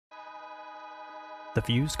The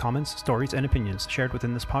views, comments, stories, and opinions shared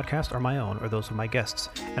within this podcast are my own or those of my guests,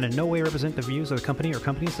 and in no way represent the views of the company or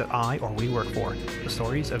companies that I or we work for. The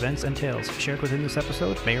stories, events, and tales shared within this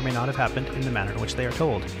episode may or may not have happened in the manner in which they are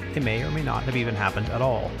told. They may or may not have even happened at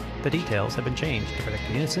all. The details have been changed to protect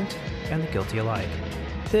the innocent and the guilty alike.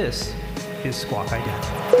 This is Squawk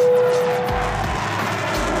Ident.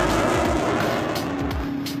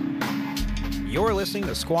 You're listening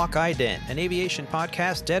to Squawk Ident, an aviation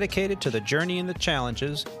podcast dedicated to the journey and the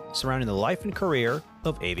challenges surrounding the life and career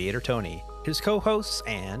of Aviator Tony, his co-hosts,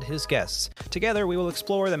 and his guests. Together, we will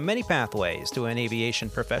explore the many pathways to an aviation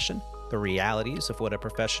profession, the realities of what a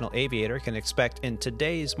professional aviator can expect in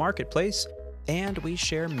today's marketplace, and we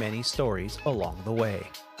share many stories along the way.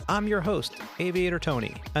 I'm your host, Aviator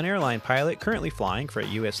Tony, an airline pilot currently flying for a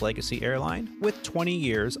U.S. Legacy airline with 20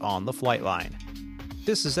 years on the flight line.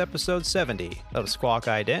 This is episode 70 of Squawk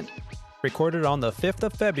Ident, recorded on the 5th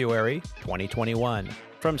of February, 2021,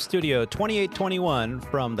 from Studio 2821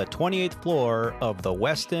 from the 28th floor of the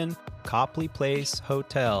Westin Copley Place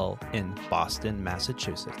Hotel in Boston,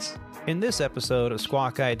 Massachusetts. In this episode of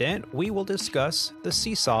Squawk Ident, we will discuss the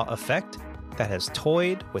seesaw effect that has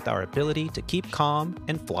toyed with our ability to keep calm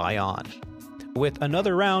and fly on. With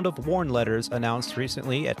another round of warn letters announced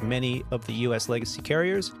recently at many of the U.S. legacy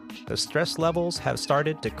carriers, the stress levels have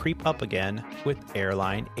started to creep up again with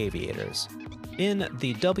airline aviators. In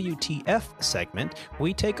the WTF segment,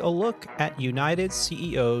 we take a look at United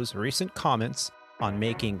CEO's recent comments on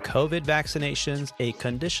making COVID vaccinations a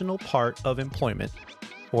conditional part of employment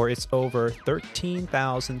for its over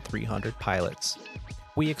 13,300 pilots.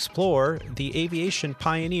 We explore the aviation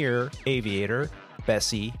pioneer aviator,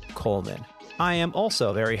 Bessie Coleman. I am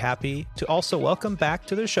also very happy to also welcome back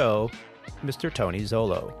to the show Mr. Tony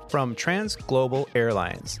Zolo from Transglobal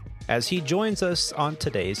Airlines as he joins us on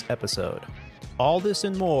today's episode. All this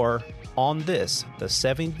and more on this, the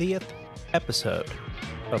 70th episode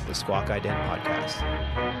of the Squawk Ident podcast.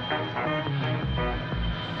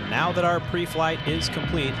 Now that our pre-flight is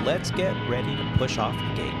complete, let's get ready to push off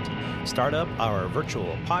the gate, start up our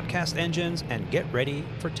virtual podcast engines, and get ready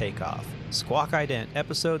for takeoff. Squawk Ident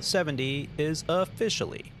episode 70 is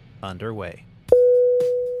officially underway.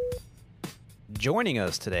 Joining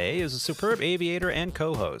us today is a superb aviator and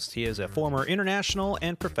co-host. He is a former international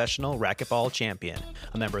and professional racquetball champion,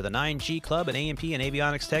 a member of the 9G Club, an A&P and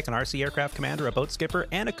avionics tech, an RC aircraft commander, a boat skipper,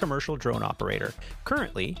 and a commercial drone operator.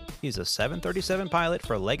 Currently, he's a 737 pilot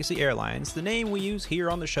for Legacy Airlines. The name we use here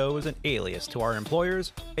on the show is an alias to our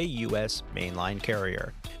employers, a U.S. mainline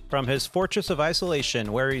carrier. From his fortress of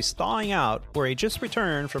isolation, where he's thawing out, where he just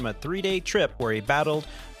returned from a 3-day trip where he battled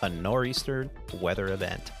a nor'easter weather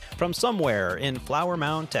event. From somewhere in Flower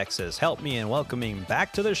Mound, Texas, help me in welcoming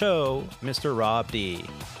back to the show, Mr. Rob D.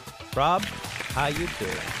 Rob, how you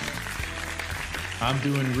doing? I'm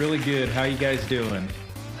doing really good. How you guys doing?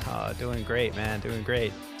 Doing great, man. Doing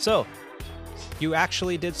great. So, you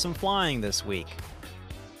actually did some flying this week.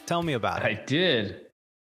 Tell me about it. I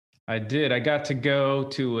did. I got to go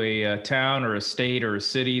to a town or a state or a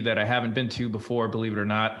city that I haven't been to before, believe it or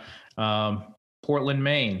not. Portland,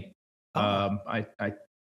 Maine. I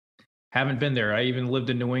haven't been there. I even lived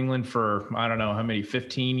in New England for, I don't know how many,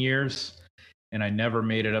 15 years, and I never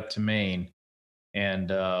made it up to Maine. And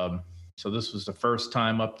so this was the first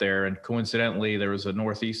time up there. And coincidentally, there was a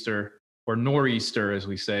nor'easter, as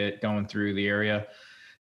we say it, going through the area.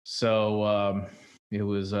 So it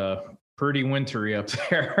was pretty wintry up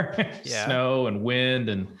there. Yeah. Snow and wind,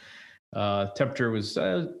 and temperature was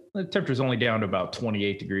the temperature's only down to about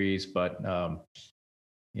 28 degrees, but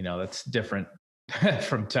that's different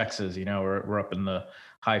from Texas. We're up in the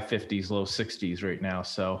high 50s, low 60s right now.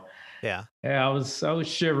 So yeah, I was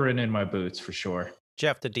shivering in my boots for sure. Did you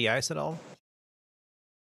have to de-ice at all?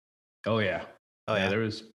 Oh yeah. There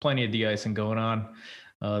was plenty of de-icing going on.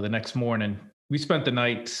 The next morning we spent the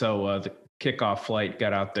night, so the kickoff flight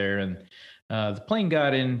got out there, and the plane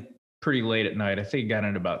got in pretty late at night. I think it got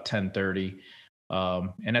in about 10:30.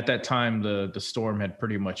 And at that time, the storm had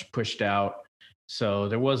pretty much pushed out. So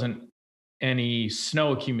there wasn't any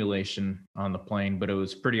snow accumulation on the plane, but it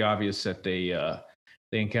was pretty obvious that they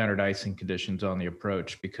encountered icing conditions on the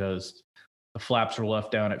approach, because the flaps were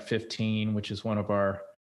left down at 15, which is one of our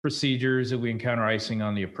procedures if we encounter icing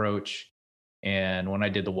on the approach. And when I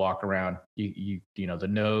did the walk around, you know, the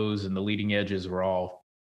nose and the leading edges were all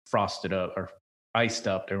frosted up or iced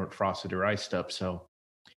up. They weren't frosted or iced up. So,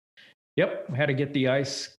 yep, we had to get the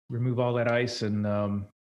ice, remove all that ice, and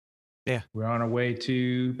we're on our way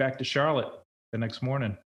back to Charlotte the next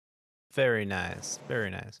morning. Very nice.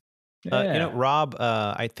 Very nice. Yeah. Rob,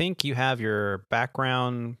 I think you have your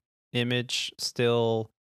background image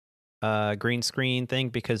still green screen thing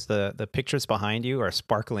because the pictures behind you are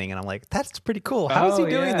sparkling, and I'm like, that's pretty cool. How is he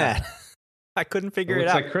doing that? I couldn't figure it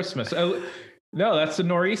out. It's like Christmas. Oh, no, that's the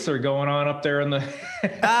nor'easter going on up there in the.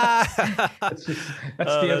 that's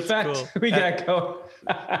the effect cool. We got going.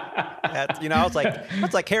 I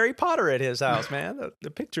was like Harry Potter at his house, man.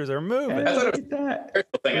 The pictures are moving. I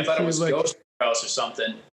thought it was Ghost House or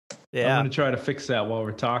something. Yeah, I'm going to try to fix that while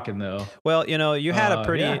we're talking, though. Well, you had a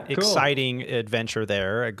pretty exciting adventure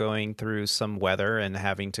there, going through some weather and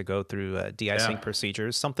having to go through de-icing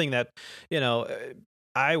procedures. Something that,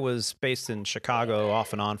 I was based in Chicago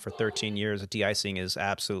off and on for 13 years. De-icing is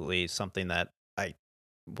absolutely something that I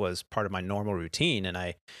was part of my normal routine, and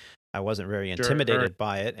I wasn't very intimidated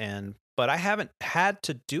by it. But I haven't had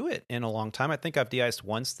to do it in a long time. I think I've de-iced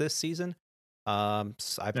once this season. I've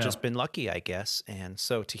just been lucky, I guess. And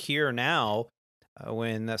so to hear now,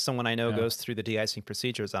 when someone I know goes through the de-icing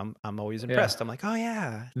procedures, I'm always impressed. I'm like, oh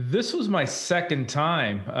yeah. This was my second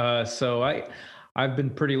time. So I've been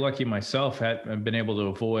pretty lucky myself. I've been able to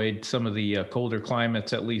avoid some of the colder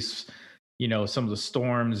climates, at least, some of the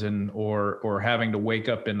storms or having to wake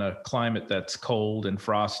up in a climate that's cold and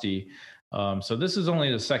frosty. So this is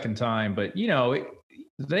only the second time, but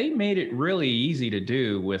they made it really easy to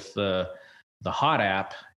do with the Hot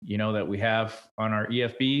app, that we have on our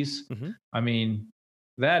EFBs. Mm-hmm. I mean,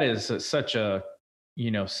 that is such a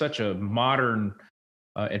modern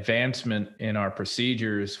advancement in our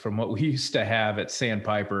procedures from what we used to have at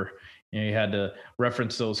Sandpiper. You had to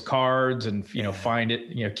reference those cards and, find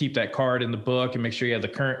it, keep that card in the book and make sure you have the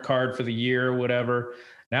current card for the year or whatever.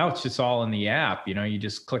 Now it's just all in the app. You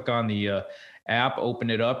just click on the app,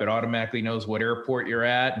 open it up. It automatically knows what airport you're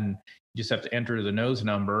at, and you just have to enter the nose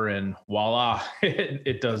number, and voila,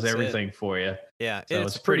 it does everything for you. Yeah, so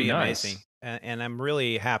it's pretty amazing. And I'm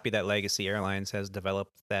really happy that Legacy Airlines has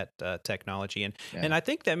developed that technology. And I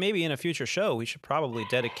think that maybe in a future show, we should probably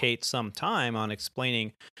dedicate some time on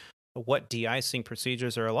explaining what de-icing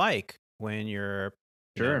procedures are like when you're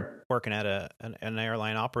working at an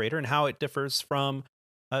airline operator, and how it differs from,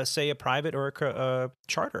 say, a private or a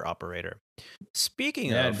charter operator.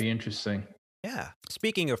 It'd be interesting. Yeah.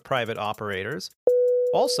 Speaking of private operators,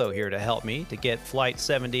 also here to help me to get Flight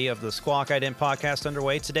 70 of the Squawk Ident podcast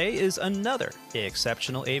underway today is another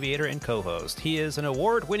exceptional aviator and co-host. He is an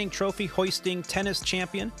award-winning trophy-hoisting tennis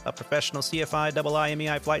champion, a professional CFI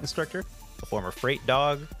IIMEI flight instructor, a former freight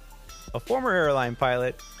dog, a former airline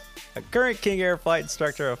pilot, a current King Air flight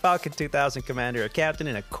instructor, a Falcon 2000 commander, a captain,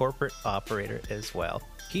 and a corporate operator as well.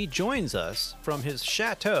 He joins us from his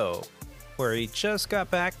chateau, where he just got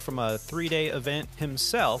back from a 3-day event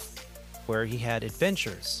himself, where he had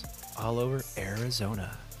adventures all over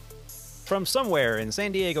Arizona. From somewhere in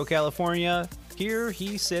San Diego, California, here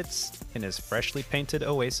he sits in his freshly painted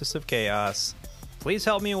oasis of chaos. Please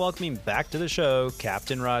help me in welcoming back to the show,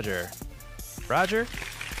 Captain Roger. Roger,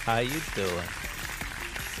 how you doing?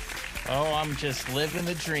 Oh, I'm just living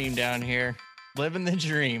the dream down here. Living the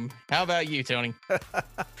dream. How about you, Tony?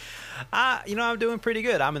 I'm doing pretty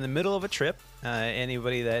good. I'm in the middle of a trip.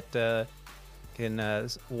 Anybody that can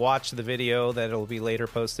watch the video that'll be later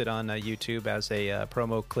posted on YouTube as a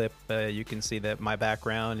promo clip, you can see that my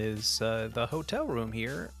background is the hotel room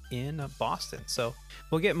here in Boston. So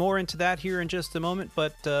we'll get more into that here in just a moment.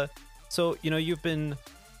 But so you've been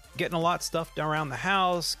getting a lot of stuff done around the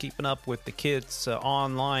house, keeping up with the kids'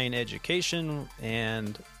 online education,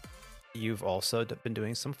 and you've also been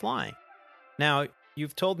doing some flying. Now,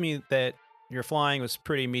 you've told me that your flying was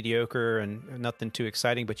pretty mediocre and nothing too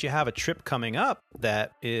exciting, but you have a trip coming up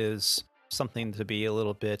that is something to be a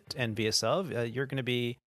little bit envious of. You're going to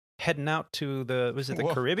be heading out to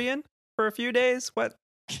the Caribbean for a few days? What?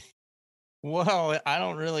 Well, I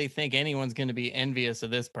don't really think anyone's going to be envious of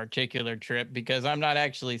this particular trip because I'm not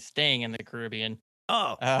actually staying in the Caribbean.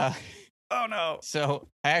 Oh. Oh, no. So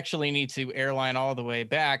I actually need to airline all the way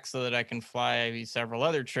back so that I can fly several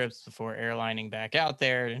other trips before airlining back out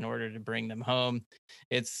there in order to bring them home.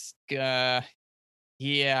 It's, I'm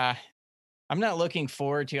not looking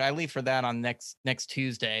forward to, I leave for that on next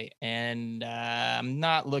Tuesday, and I'm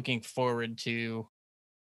not looking forward to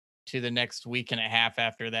the next week and a half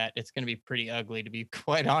after that. It's going to be pretty ugly, to be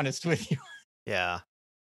quite honest with you. Yeah.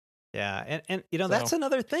 Yeah. And that's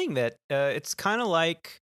another thing that it's kind of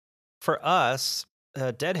like, for us,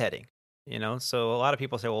 deadheading, so a lot of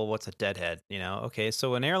people say, well, what's a deadhead? Okay,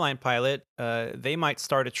 so an airline pilot, they might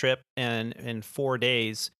start a trip and in 4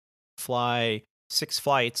 days fly 6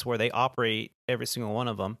 flights where they operate every single one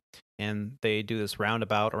of them. And they do this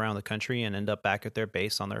roundabout around the country and end up back at their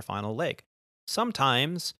base on their final leg.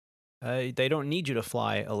 Sometimes they don't need you to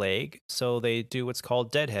fly a leg, so they do what's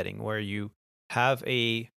called deadheading, where you have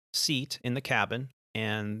a seat in the cabin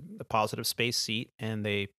and the positive space seat, and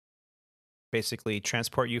they basically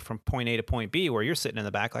transport you from point A to point B where you're sitting in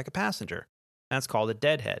the back like a passenger. That's called a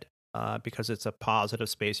deadhead because it's a positive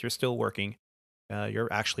space. You're still working.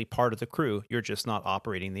 You're actually part of the crew. You're just not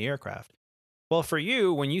operating the aircraft. Well, for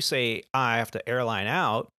you, when you say, I have to airline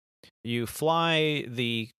out, you fly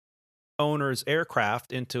the owner's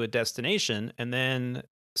aircraft into a destination, and then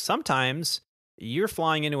sometimes you're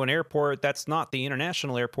flying into an airport that's not the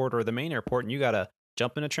international airport or the main airport, and you got to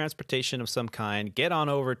jump into transportation of some kind, get on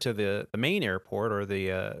over to the main airport or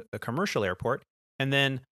the commercial airport, and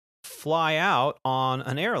then fly out on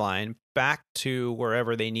an airline back to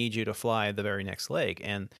wherever they need you to fly the very next leg.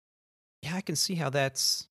 And yeah, I can see how that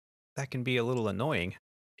can be a little annoying.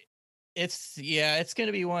 It's going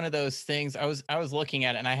to be one of those things. I was looking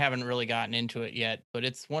at it and I haven't really gotten into it yet, but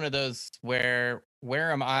it's one of those where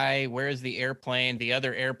am I? Where is the airplane? The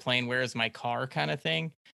other airplane, where is my car kind of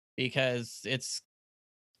thing? Because it's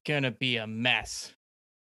going to be a mess.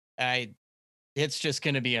 It's just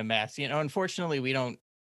going to be a mess. Unfortunately, we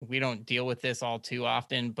don't deal with this all too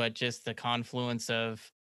often, but just the confluence of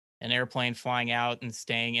an airplane flying out and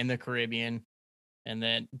staying in the Caribbean. And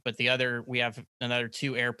then, but we have another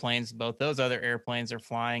 2 airplanes. Both those other airplanes are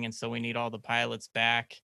flying. And so we need all the pilots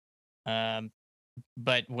back.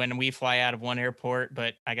 But when we fly out of one airport,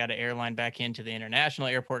 but I got to airline back into the international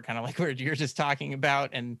airport, kind of like where you're just talking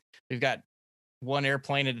about. And we've got one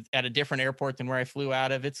airplane at a different airport than where I flew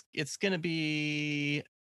out of. It's going to be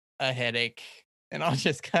a headache. And I'll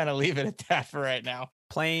just kind of leave it at that for right now.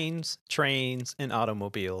 Planes, trains, and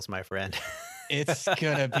automobiles, my friend. It's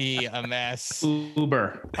gonna be a mess.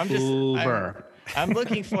 Uber. I'm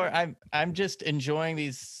looking for. I'm just enjoying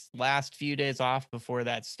these last few days off before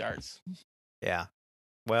that starts. Yeah.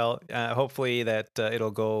 Well, hopefully that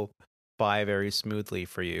it'll go by very smoothly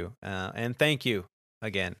for you. And thank you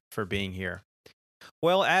again for being here.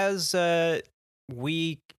 Well, as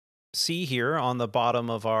we see here on the bottom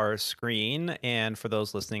of our screen, and for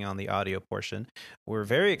those listening on the audio portion, we're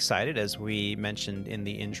very excited, as we mentioned in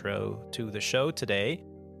the intro to the show today,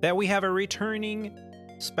 that we have a returning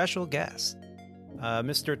special guest,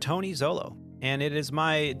 Mr. Tony Zolo. And it is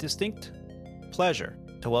my distinct pleasure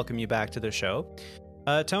to welcome you back to the show.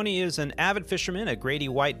 Tony is an avid fisherman, a Grady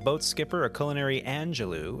White boat skipper, a culinary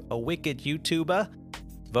angelou, a wicked YouTuber,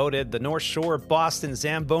 voted the North Shore Boston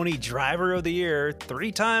Zamboni Driver of the Year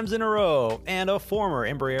 3 times in a row, and a former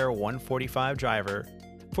Embraer 145 driver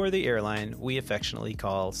for the airline we affectionately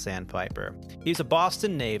call Sandpiper. He's a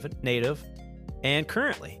Boston native and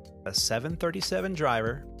currently a 737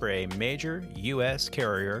 driver for a major U.S.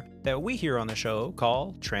 carrier that we here on the show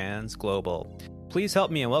call Transglobal. Please help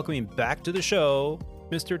me in welcoming back to the show,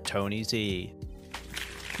 Mr. Tony Z.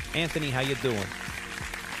 Anthony, how you doing?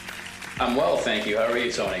 I'm well, thank you. How are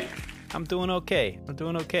you, Tony? I'm doing okay.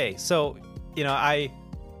 So,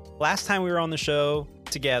 last time we were on the show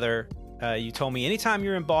together, you told me anytime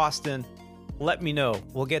you're in Boston, let me know.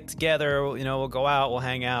 We'll get together, we'll go out, we'll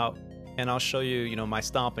hang out, and I'll show you, my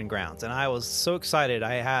stomping grounds. And I was so excited.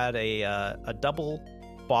 I had a double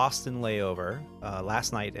Boston layover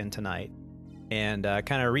last night and tonight, and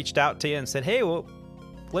kind of reached out to you and said, hey, well,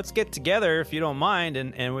 let's get together if you don't mind,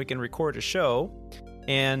 and we can record a show.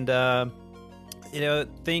 And,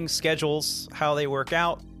 schedules, how they work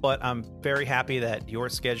out, but I'm very happy that your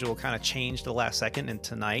schedule kind of changed the last second, and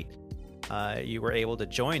tonight you were able to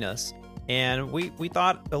join us. And we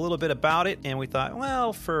thought a little bit about it, and we thought,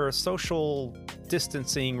 well, for social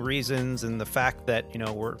distancing reasons and the fact that,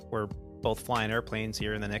 we're both flying airplanes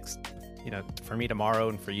here in the next, for me tomorrow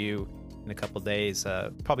and for you in a couple of days,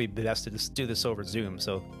 probably best to just do this over Zoom.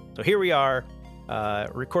 So here we are.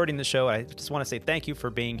 Recording the show. I just want to say thank you for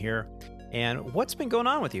being here. And what's been going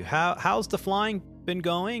on with you? How's the flying been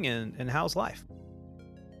going, and how's life?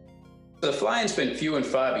 The flying's been few and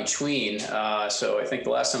far between. So I think the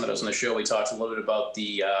last time that I was on the show, we talked a little bit about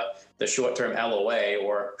the short-term LOA,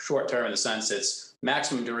 or short-term in the sense it's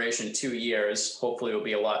maximum duration 2 years. Hopefully it'll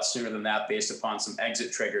be a lot sooner than that based upon some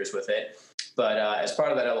exit triggers with it. But as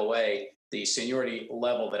part of that LOA, the seniority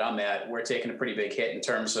level that I'm at, we're taking a pretty big hit in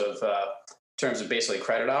terms of basically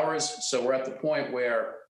credit hours. So we're at the point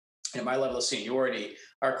where at my level of seniority,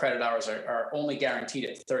 our credit hours are only guaranteed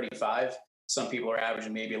at 35. Some people are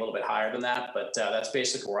averaging maybe a little bit higher than that, but that's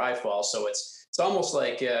basically where I fall. So it's almost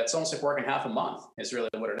like working half a month is really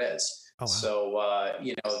what it is. Oh, wow. So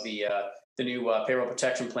the new payroll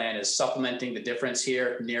protection plan is supplementing the difference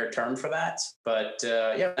here near term for that. But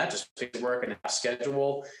that just makes it work and half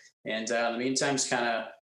schedule. And in the meantime, just kind of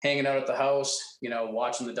hanging out at the house,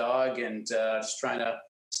 watching the dog, and just trying to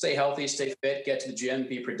stay healthy, stay fit, get to the gym,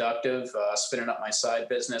 be productive, spinning up my side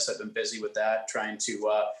business. I've been busy with that, trying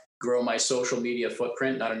to grow my social media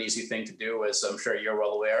footprint. Not an easy thing to do, as I'm sure you're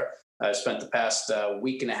well aware. I've spent the past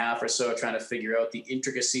week and a half or so trying to figure out the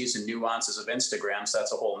intricacies and nuances of Instagram. So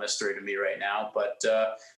that's a whole mystery to me right now. But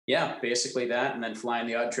yeah, basically that, and then flying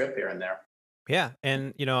the odd trip here and there. Yeah.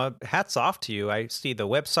 And, hats off to you. I see the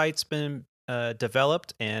website's been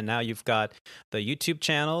developed, and now you've got the YouTube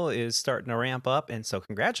channel is starting to ramp up. And so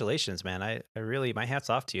congratulations, man. I really, my hat's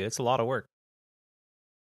off to you. It's a lot of work.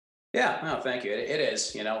 Yeah, no, thank you. It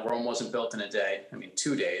is. Rome wasn't built in a day. I mean,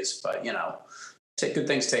 2 days, but good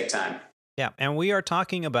things take time. Yeah, and we are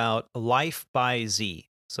talking about Life by Z.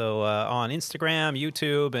 So on Instagram,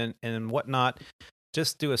 YouTube, and whatnot,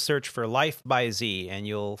 just do a search for Life by Z, and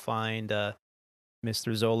you'll find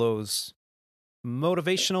Mr. Zolo's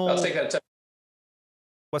motivational. I'll take that a step.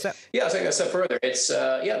 What's that? Yeah, I'll take that a step further. It's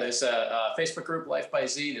there's a Facebook group, Life by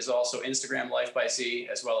Z. There's also Instagram, Life by Z,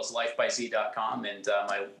 as well as lifebyz.com, and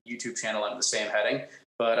my YouTube channel under the same heading.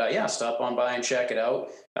 But stop on by and check it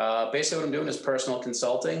out. Basically, what I'm doing is personal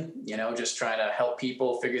consulting, just trying to help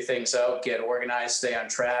people figure things out, get organized, stay on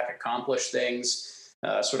track, accomplish things,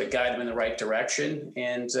 sort of guide them in the right direction.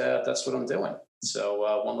 And that's what I'm doing.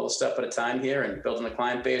 So one little step at a time here, and building the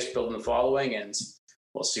client base, building the following, and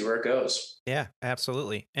we'll see where it goes. Yeah,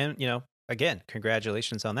 absolutely. And, again,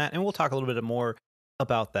 congratulations on that. And we'll talk a little bit more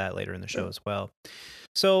about that later in the show as well.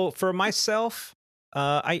 So for myself,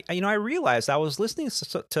 I realized I was listening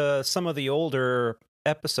to some of the older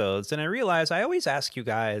episodes, and I realized I always ask you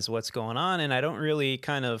guys what's going on, and I don't really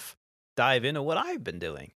kind of dive into what I've been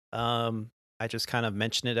doing. I just kind of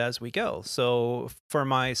mention it as we go. So for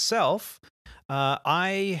myself,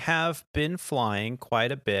 I have been flying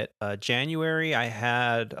quite a bit. January, I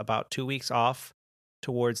had about 2 weeks off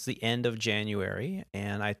towards the end of January,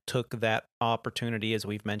 and I took that opportunity, as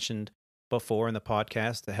we've mentioned before in the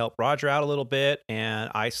podcast, to help Roger out a little bit. And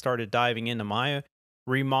I started diving into my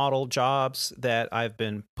remodel jobs that I've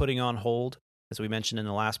been putting on hold. As we mentioned in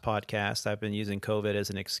the last podcast, I've been using COVID as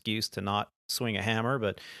an excuse to not swing a hammer,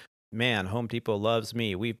 but man, Home Depot loves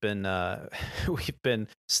me. We've been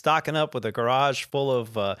stocking up with a garage full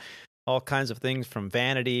of all kinds of things, from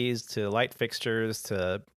vanities to light fixtures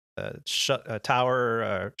to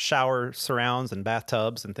shower surrounds and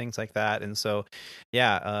bathtubs and things like that. And so,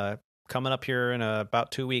 coming up here in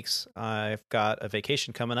about 2 weeks, I've got a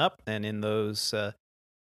vacation coming up, and in those a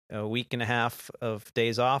week and a half of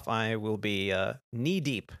days off, I will be knee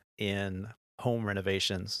deep in home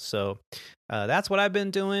renovations. So that's what I've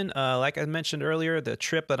been doing. Like I mentioned earlier, the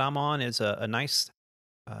trip that I'm on is a nice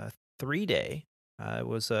 3-day. It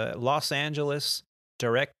was Los Angeles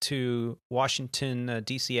direct to Washington,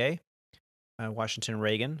 DCA, Washington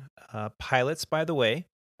Reagan. Pilots, by the way,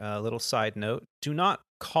 a little side note, do not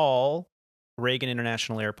call Reagan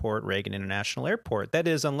International Airport Reagan International Airport. That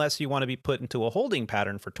is, unless you want to be put into a holding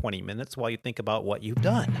pattern for 20 minutes while you think about what you've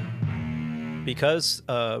done. Because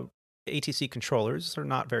ATC controllers are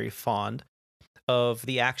not very fond of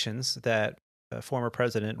the actions that former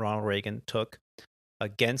President Ronald Reagan took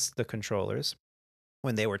against the controllers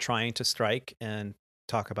when they were trying to strike and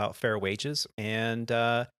talk about fair wages, and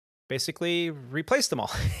basically replace them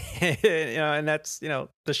all. And that's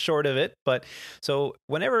the short of it. But so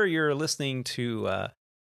whenever you're listening to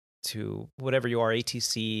whatever you are,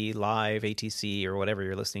 ATC Live, ATC, or whatever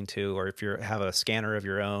you're listening to, or if you have a scanner of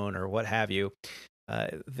your own or what have you,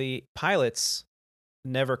 the pilots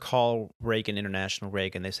never call Reagan International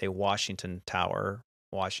Reagan. They say Washington Tower,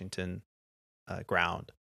 Washington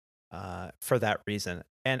Ground, for that reason.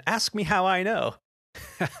 And ask me how I know.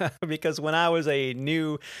 Because when I was a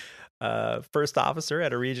new first officer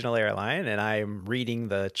at a regional airline, and I'm reading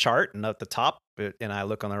the chart, and at the top, and I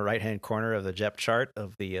look on the right-hand corner of the JEP chart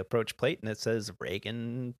of the approach plate, and it says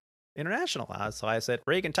Reagan International. So I said,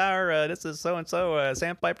 Reagan Tower, this is so-and-so,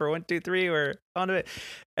 Sandpiper 123, we're onto it.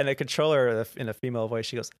 And the controller, in a female voice,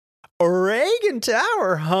 she goes, Reagan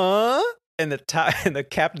Tower, huh? And the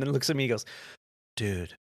captain looks at me and goes,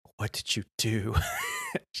 dude, what did you do?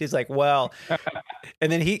 She's like, well,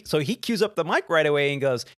 and then he cues up the mic right away and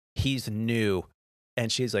goes, he's new.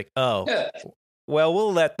 And she's like, oh, well,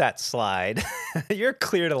 we'll let that slide. You're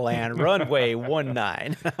clear to land, runway 19.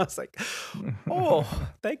 I was like, oh,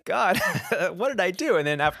 thank God. What did I do? And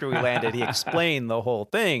then after we landed, he explained the whole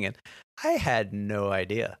thing, and I had no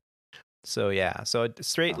idea. So so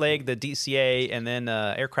straight leg, the DCA, and then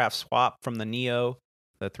aircraft swap from the Neo,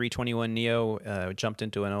 the 321 Neo, jumped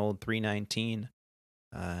into an old 319.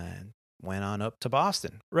 And went on up to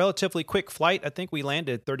Boston. Relatively quick flight. I think we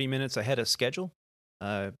landed 30 minutes ahead of schedule,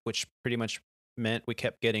 which pretty much meant we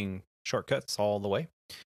kept getting shortcuts all the way.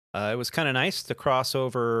 It was kind of nice to cross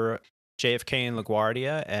over JFK and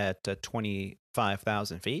LaGuardia at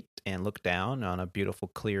 25,000 feet and look down on a beautiful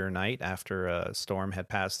clear night after a storm had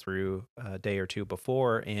passed through a day or two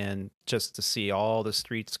before, and just to see all the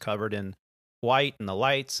streets covered in white and the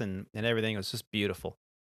lights and everything. It was just beautiful.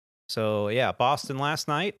 So yeah, Boston last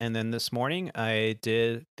night, and then this morning I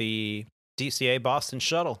did the DCA Boston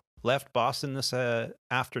shuttle. Left Boston this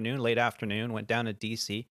afternoon, late afternoon, went down to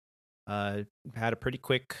DC, had a pretty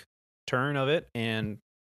quick turn of it, and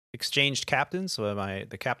exchanged captains. So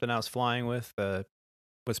the captain I was flying with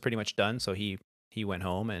was pretty much done, so he went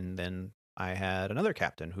home, and then I had another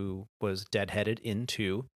captain who was deadheaded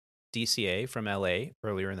into DCA from LA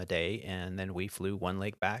earlier in the day, and then we flew one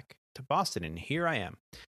leg back to Boston, and here I am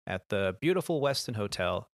at the beautiful Westin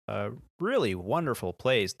Hotel. A really wonderful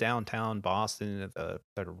place, downtown Boston.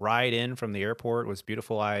 The ride in from the airport was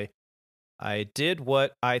beautiful. I did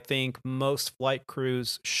what I think most flight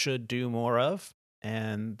crews should do more of,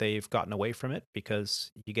 and they've gotten away from it,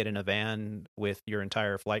 because you get in a van with your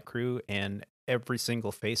entire flight crew and every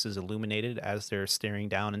single face is illuminated as they're staring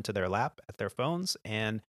down into their lap at their phones,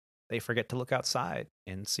 and they forget to look outside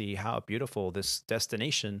and see how beautiful this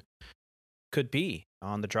destination could be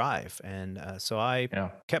on the drive. And so I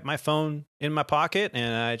kept my phone in my pocket,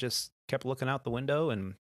 and I just kept looking out the window,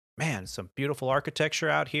 and man, some beautiful architecture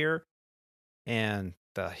out here, and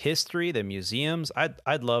the history, the museums.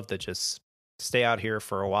 I'd love to just stay out here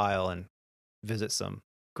for a while and visit some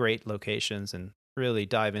great locations and really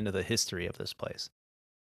dive into the history of this place.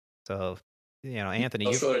 So, Anthony,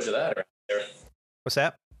 no shortage of that around there. What's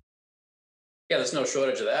that? Yeah, there's no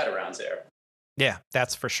shortage of that around there. Yeah,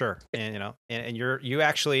 that's for sure. And and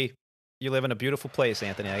you live in a beautiful place,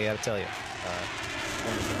 Anthony. I got to tell you.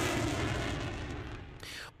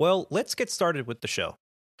 Well, let's get started with the show.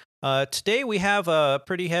 Today we have a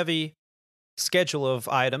pretty heavy schedule of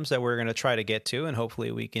items that we're going to try to get to, and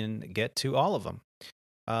hopefully we can get to all of them.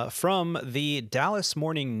 From the Dallas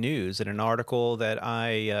Morning News, in an article that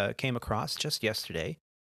I came across just yesterday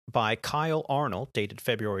by Kyle Arnold, dated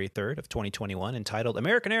February 3rd of 2021, entitled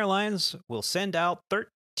 "American Airlines Will Send Out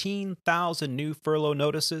 13,000 New Furlough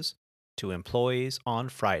Notices to Employees on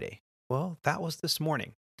Friday." Well, that was this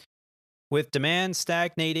morning. With demand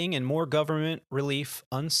stagnating and more government relief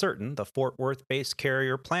uncertain, the Fort Worth-based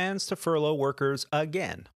carrier plans to furlough workers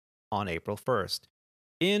again on April 1st.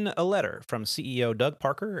 In a letter from CEO Doug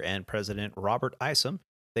Parker and President Robert Isom,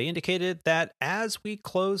 they indicated that as we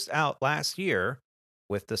closed out last year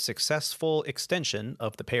with the successful extension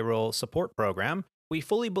of the payroll support program, we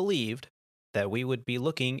fully believed that we would be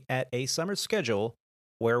looking at a summer schedule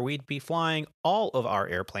where we'd be flying all of our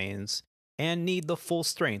airplanes and need the full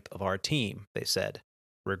strength of our team, they said.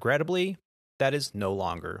 Regrettably, that is no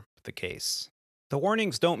longer the case. The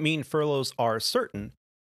warnings don't mean furloughs are certain,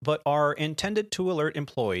 but are intended to alert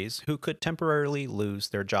employees who could temporarily lose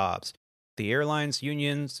their jobs. The airline's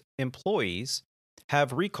union's employees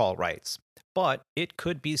have recall rights, but it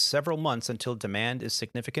could be several months until demand is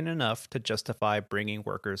significant enough to justify bringing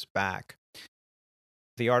workers back.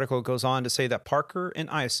 The article goes on to say that Parker and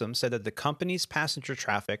Isom said that the company's passenger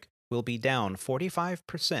traffic will be down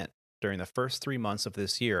 45% during the first 3 months of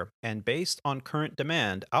this year, and based on current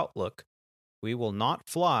demand outlook, we will not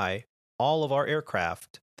fly all of our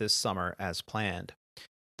aircraft this summer as planned.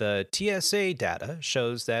 The TSA data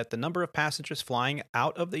shows that the number of passengers flying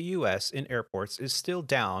out of the U.S. in airports is still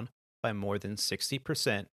down by more than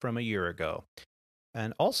 60% from a year ago.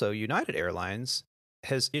 And also, United Airlines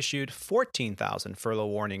has issued 14,000 furlough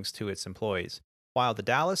warnings to its employees, while the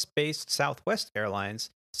Dallas-based Southwest Airlines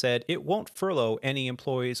said it won't furlough any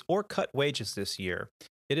employees or cut wages this year.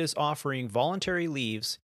 It is offering voluntary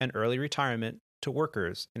leaves and early retirement to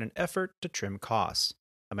workers in an effort to trim costs.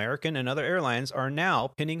 American and other airlines are now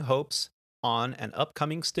pinning hopes on an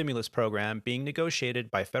upcoming stimulus program being negotiated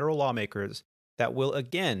by federal lawmakers that will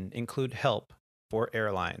again include help for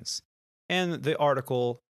airlines. And the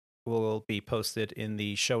article will be posted in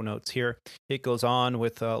the show notes here. It goes on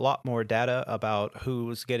with a lot more data about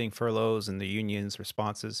who's getting furloughs and the union's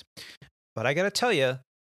responses. But I got to tell you,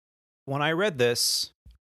 when I read this,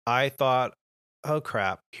 I thought, oh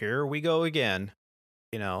crap, here we go again.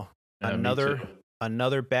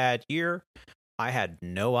 Another bad year. I had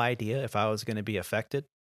no idea if I was going to be affected,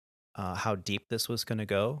 how deep this was going to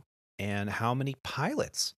go, and how many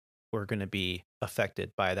pilots were going to be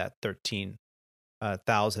affected by that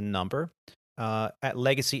 13,000 number. At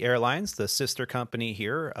Legacy Airlines, the sister company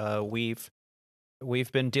here, we've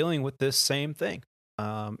been dealing with this same thing.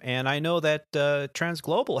 And I know that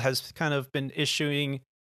Transglobal has kind of been issuing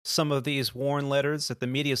some of these warn letters that the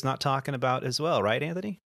media is not talking about as well, right,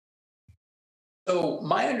 Anthony? So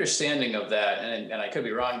my understanding of that, and I could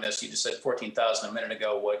be wrong on this, you just said 14,000 a minute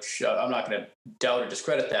ago, which I'm not going to doubt or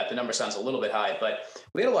discredit that. The number sounds a little bit high, but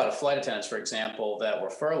we had a lot of flight attendants, for example, that were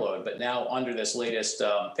furloughed, but now under this latest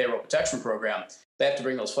payroll protection program, they have to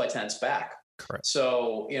bring those flight attendants back. Correct.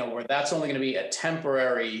 So, where that's only going to be a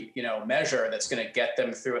temporary, measure that's going to get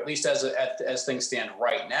them through, at least as things stand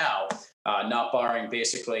right now, not barring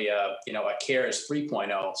basically, a CARES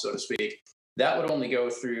 3.0, so to speak. That would only go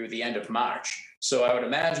through the end of March. So I would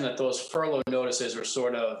imagine that those furlough notices are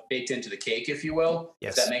sort of baked into the cake, if you will,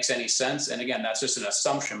 yes. If that makes any sense. And again, that's just an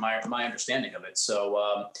assumption, my understanding of it.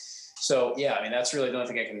 So yeah, I mean, that's really the only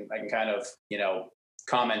thing I can kind of,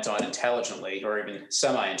 comment on intelligently or even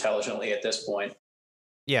semi-intelligently at this point.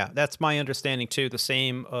 Yeah, that's my understanding too. The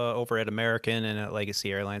same over at American and at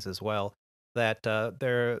Legacy Airlines as well. That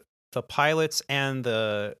they're the pilots and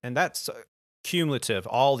that's cumulative,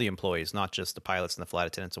 all the employees, not just the pilots and the flight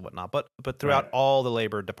attendants and whatnot, but throughout all the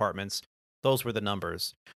labor departments, those were the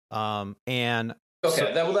numbers. And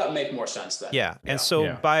okay, that would make more sense then. Yeah, and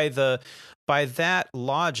so by that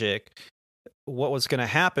logic, what was going to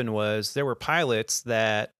happen was there were pilots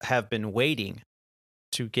that have been waiting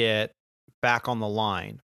to get back on the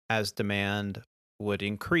line as demand would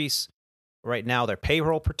increase. Right now, they're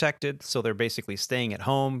payroll protected, so they're basically staying at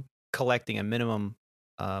home, collecting a minimum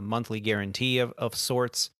monthly guarantee of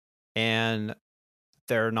sorts, and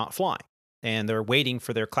they're not flying. And they're waiting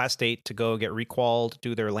for their class date to go get requalled,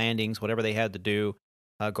 do their landings, whatever they had to do,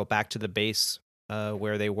 go back to the base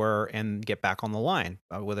where they were and get back on the line,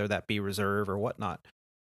 whether that be reserve or whatnot.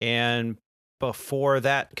 And before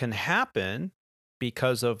that can happen,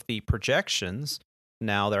 because of the projections,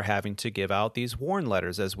 now they're having to give out these warn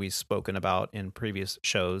letters, as we've spoken about in previous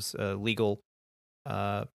shows, legal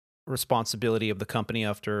responsibility of the company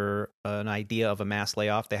after an idea of a mass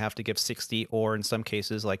layoff. They have to give 60, or in some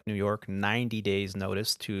cases like New York, 90 days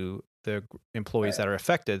notice to the employees that are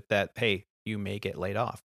affected that, hey, you may get laid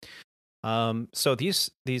off. So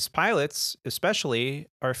these pilots especially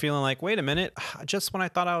are feeling like, wait a minute, just when I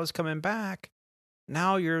thought I was coming back,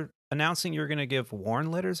 now you're announcing you're going to give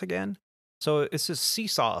warn letters again. So it's this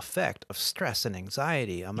seesaw effect of stress and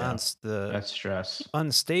anxiety amongst the stress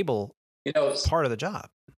unstable part of the job.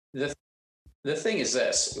 The thing is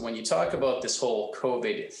this: when you talk about this whole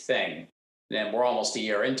COVID thing, and we're almost a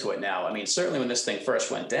year into it now. I mean, certainly when this thing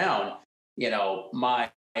first went down,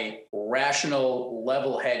 my rational,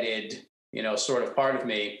 level-headed, sort of part of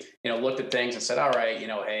me, looked at things and said, all right,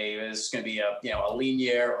 hey, this is going to be a lean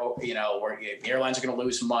year, where the airlines are going to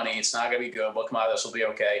lose money. It's not going to be good. We'll come out of this, will be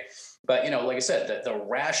okay. But, like I said, the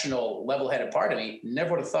rational, level-headed part of me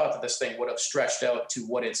never would have thought that this thing would have stretched out to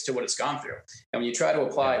what it's gone through. And when you try to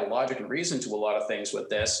apply logic and reason to a lot of things with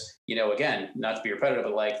this, again, not to be repetitive,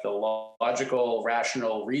 but like the logical,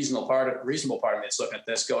 rational, reasonable part of me that's looking at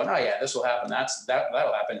this going, oh yeah, this will happen.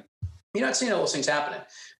 That'll happen. You're not seeing all those things happening.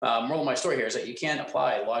 Moral of my story here is that you can't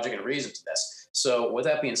apply logic and reason to this. So with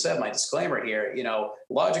that being said, my disclaimer here,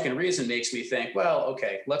 logic and reason makes me think, well,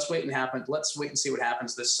 okay, let's wait and see what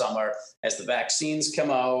happens this summer as the vaccines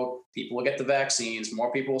come out. People will get the vaccines.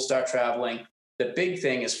 More people will start traveling. The big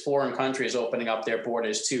thing is foreign countries opening up their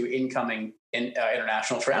borders to incoming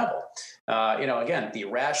international travel. Again, the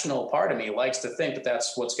rational part of me likes to think that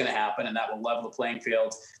that's what's going to happen, and that will level the playing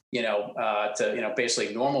field, to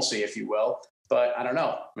basically normalcy, if you will. But I don't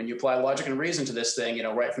know. When you apply logic and reason to this thing,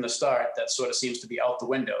 right from the start, that sort of seems to be out the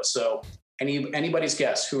window. So anybody's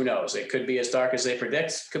guess. Who knows? It could be as dark as they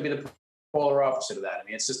predict. It could be the polar opposite of that. I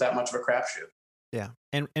mean, it's just that much of a crapshoot. Yeah.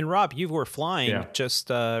 And Rob, you were flying just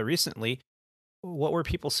recently. What were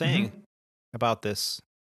people saying about this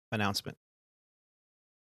announcement?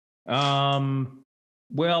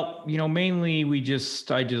 Well, mainly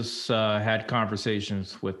I just had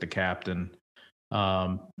conversations with the captain.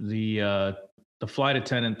 The flight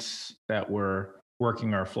attendants that were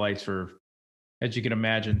working our flights are, as you can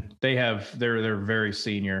imagine, they're very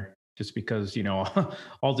senior, just because,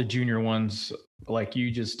 all the junior ones, like you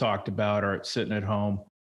just talked about, are sitting at home,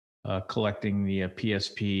 collecting the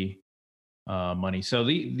PSP money. So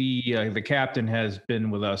the captain has been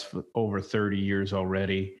with us for over 30 years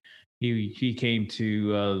already. He came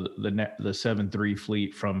to the 7-3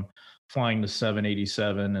 fleet from flying the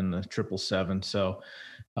 787 and the 777. So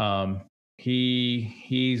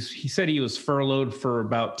he said he was furloughed for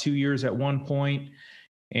about 2 years at one point.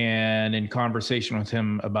 And in conversation with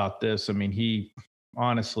him about this, I mean, he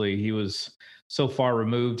was so far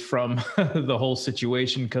removed from the whole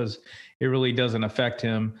situation, because it really doesn't affect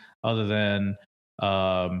him other than,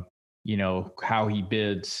 how he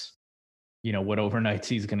bids, what overnights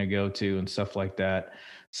he's going to go to and stuff like that.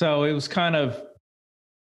 So it was kind of,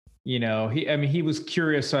 he was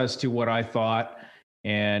curious as to what I thought.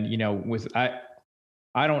 And,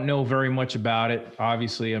 I don't know very much about it.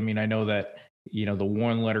 Obviously, I know that, the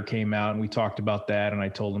warn letter came out and we talked about that. And I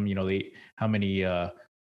told him, how many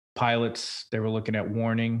pilots they were looking at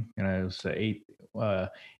warning. And it was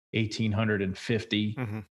 1,850.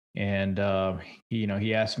 Mm-hmm. And,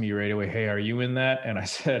 he asked me right away, hey, are you in that? And I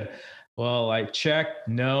said, well, I checked,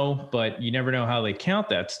 no, but you never know how they count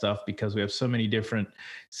that stuff because we have so many different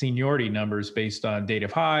seniority numbers based on date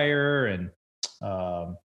of hire and,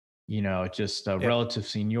 relative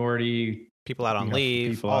seniority. People out on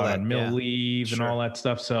leave, people all out that, on mill leave and all that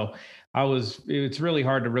stuff. So it's really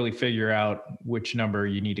hard to really figure out which number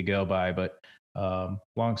you need to go by. But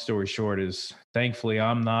long story short is thankfully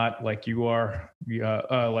I'm not like you are,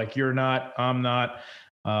 like you're not, I'm not.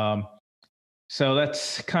 So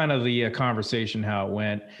that's kind of the conversation, how it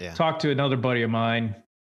went. Yeah. Talked to another buddy of mine,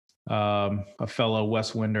 a fellow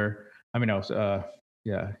West Winder.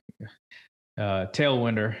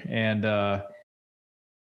 Tailwinder. And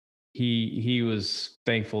he was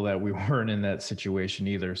thankful that we weren't in that situation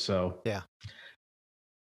either. So yeah.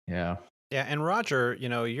 And Roger,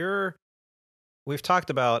 we've talked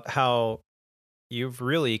about how you've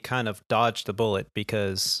really kind of dodged the bullet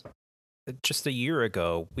because just a year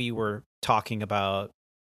ago we were talking about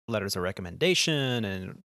letters of recommendation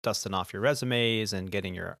and dusting off your resumes and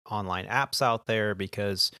getting your online apps out there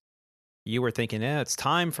because you were thinking, it's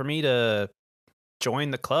time for me to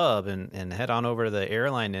join the club and head on over to the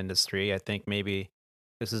airline industry. I think maybe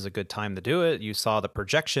this is a good time to do it. You saw the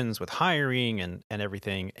projections with hiring and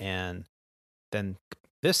everything, and then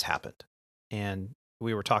this happened. And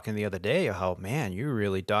we were talking the other day how, man, you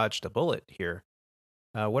really dodged a bullet here.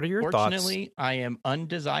 What are your thoughts? Fortunately, I am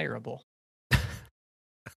undesirable.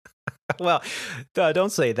 Well,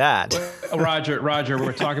 don't say that. Roger,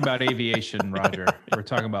 we're talking about aviation, Roger. We're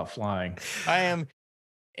talking about flying. I am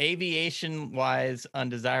aviation-wise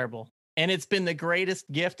undesirable. And it's been the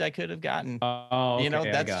greatest gift I could have gotten. Oh,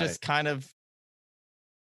 okay, that's just kind of,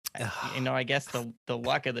 I guess the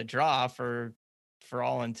luck of the draw for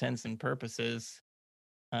all intents and purposes.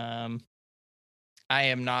 I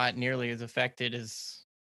am not nearly as affected as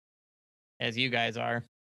you guys are.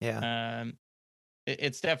 Yeah.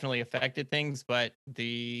 It's definitely affected things, but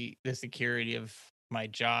the security of my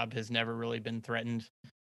job has never really been threatened.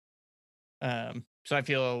 So I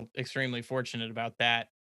feel extremely fortunate about that.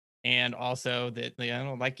 And also that,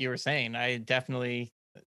 like you were saying, I definitely,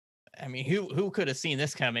 who could have seen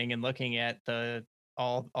this coming, and looking at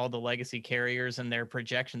all the legacy carriers and their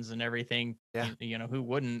projections and everything, who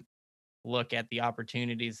wouldn't look at the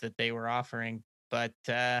opportunities that they were offering? But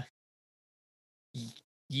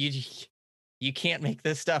you can't make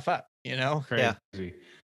this stuff up, Crazy. Yeah.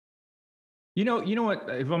 You know what,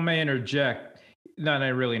 if I may interject, not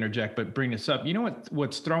really interject, but bring this up. You know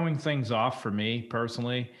what's throwing things off for me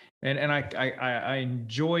personally? And I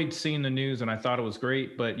enjoyed seeing the news and I thought it was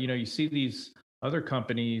great, but you see these other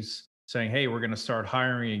companies saying, hey, we're going to start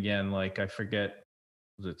hiring again. Like, I forget,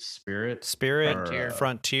 was it Spirit,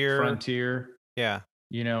 Frontier. Yeah.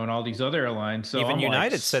 And all these other airlines. So even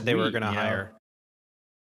United said they were going to hire.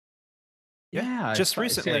 Yeah. Just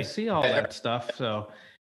recently. I see all that stuff. So,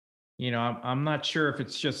 I'm not sure if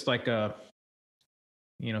it's just like a,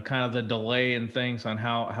 kind of the delay in things on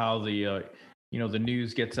how the, the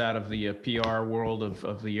news gets out of the PR world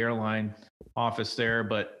of the airline office there.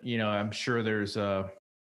 But, I'm sure there's a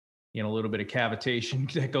little bit of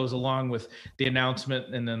cavitation that goes along with the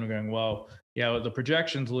announcement. And then we're going, well, yeah, the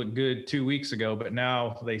projections look good 2 weeks ago, but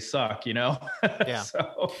now they suck, Yeah.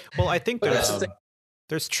 So, well, I think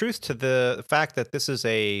there's truth to the fact that this is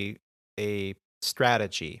a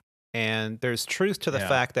strategy. And there's truth to the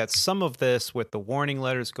fact that some of this, with the warning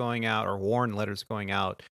letters going out, or warn letters going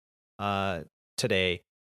out today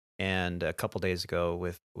and a couple days ago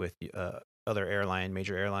with other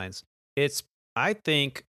major airlines, it's, I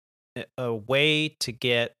think, a way to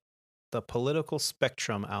get the political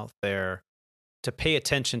spectrum out there to pay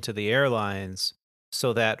attention to the airlines,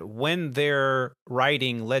 so that when they're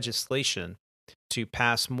writing legislation to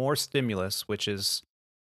pass more stimulus, which is,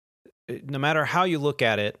 no matter how you look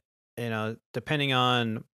at it, depending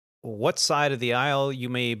on what side of the aisle you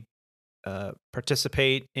may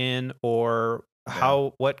participate in, or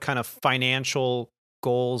what kind of financial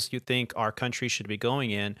goals you think our country should be going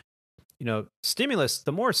in, stimulus,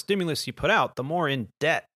 the more stimulus you put out, the more in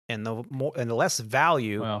debt and the less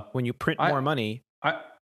value when you print more money.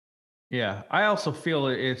 I also feel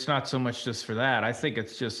it's not so much just for that. I think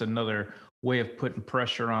it's just another way of putting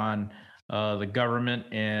pressure on the government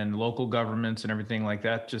and local governments and everything like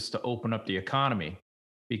that, just to open up the economy.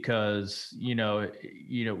 because, yeah,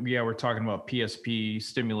 we're talking about PSP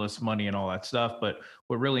stimulus money and all that stuff, but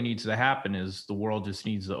what really needs to happen is the world just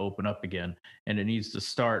needs to open up again, and it needs to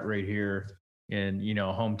start right here in,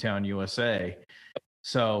 hometown USA.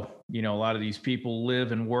 So, a lot of these people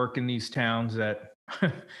live and work in these towns that,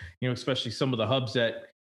 especially some of the hubs that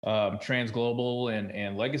Transglobal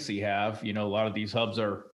and Legacy have, a lot of these hubs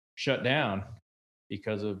are shut down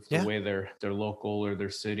because of the way their local or their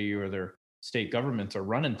city or their state governments are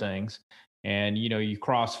running things. And, you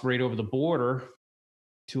cross right over the border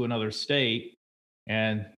to another state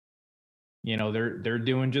and, they're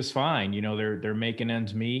doing just fine. They're making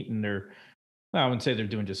ends meet, and I wouldn't say they're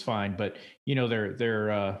doing just fine, but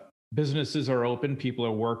their businesses are open, people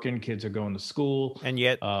are working, kids are going to school, and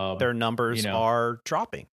yet their numbers are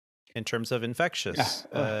dropping in terms of infections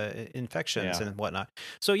and whatnot.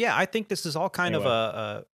 So I think this is all kind of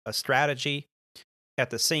a strategy. At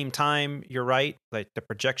the same time, you're right. Like, the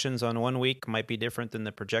projections on one week might be different than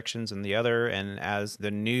the projections in the other, and as the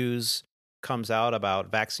news comes out about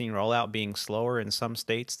vaccine rollout being slower in some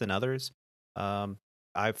states than others,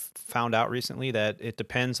 I've found out recently that it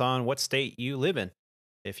depends on what state you live in.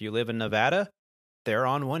 If you live in Nevada, they're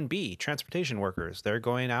on 1B, transportation workers. They're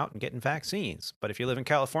going out and getting vaccines. But if you live in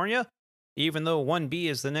California, even though 1B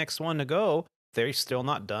is the next one to go, they're still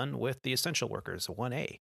not done with the essential workers,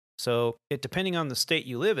 1A. So depending on the state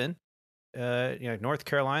you live in, North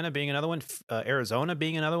Carolina being another one, Arizona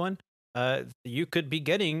being another one, you could be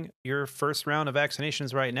getting your first round of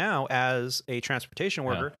vaccinations right now as a transportation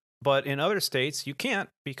worker. But in other states, you can't,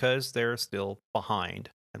 because they're still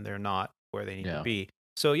behind and they're not where they need to be.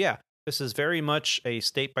 So, this is very much a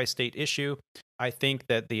state-by-state issue. I think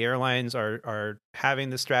that the airlines are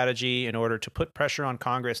having the strategy in order to put pressure on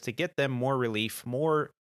Congress to get them more relief,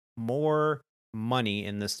 more money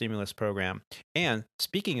in the stimulus program. And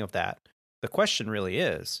speaking of that, the question really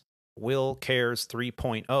is, will CARES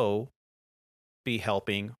 3.0 be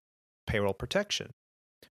helping payroll protection?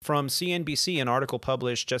 From CNBC, an article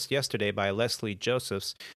published just yesterday by Leslie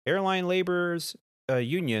Josephs, airline laborers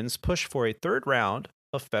unions push for a third round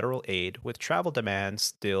of federal aid with travel demand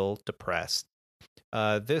still depressed.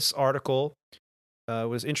 This article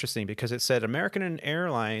was interesting because it said American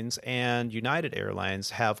Airlines and United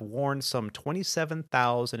Airlines have warned some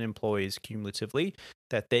 27,000 employees cumulatively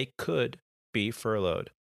that they could be furloughed.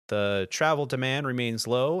 The travel demand remains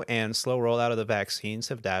low, and slow rollout of the vaccines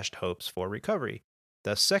have dashed hopes for recovery.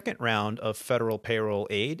 The second round of federal payroll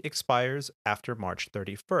aid expires after March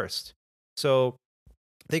 31st. So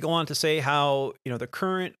they go on to say how, the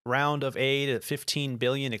current round of aid at $15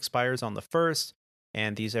 billion expires on the 1st.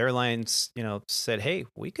 And these airlines, said, hey,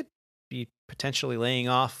 we could be potentially laying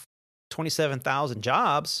off 27,000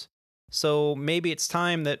 jobs. So maybe it's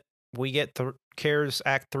time that we get the CARES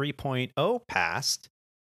Act 3.0 passed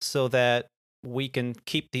so that we can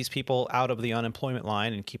keep these people out of the unemployment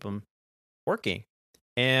line and keep them working.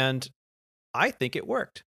 And I think it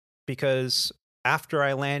worked, because after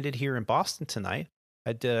I landed here in Boston tonight,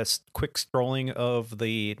 I did a quick scrolling of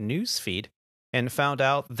the news feed and found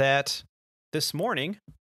out that this morning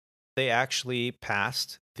they actually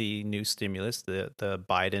passed the new stimulus, the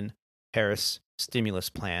Biden-Harris stimulus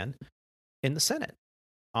plan, in the Senate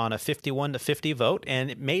on a 51-50 vote.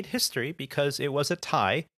 And it made history because it was a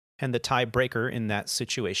tie, and the tiebreaker in that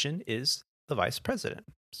situation is the vice president.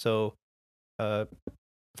 So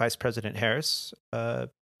Vice President Harris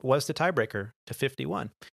was the tiebreaker to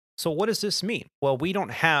 51. So what does this mean? Well, we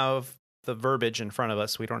don't have the verbiage in front of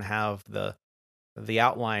us. We don't have the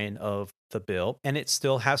outline of the bill, and it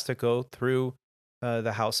still has to go through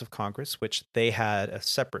the House of Congress, which they had a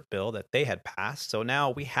separate bill that they had passed. So now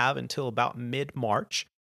we have until about mid-March,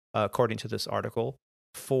 according to this article,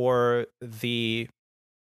 for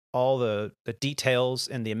all the details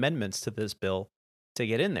and the amendments to this bill to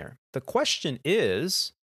get in there. The question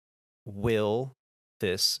is, will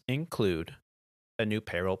this include a new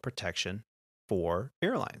payroll protection for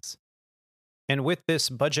airlines? And with this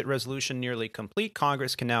budget resolution nearly complete,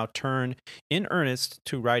 Congress can now turn in earnest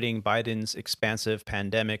to writing Biden's expansive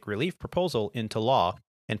pandemic relief proposal into law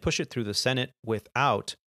and push it through the Senate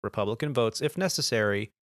without Republican votes if necessary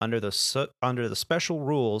under the special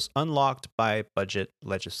rules unlocked by budget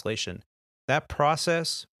legislation. That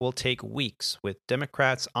process will take weeks, with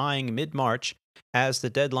Democrats eyeing mid-March as the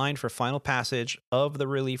deadline for final passage of the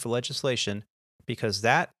relief legislation, because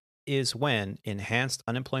that is when enhanced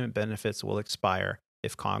unemployment benefits will expire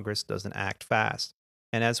if Congress doesn't act fast.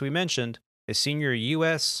 And as we mentioned, a senior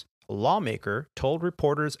U.S. lawmaker told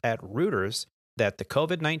reporters at Reuters that the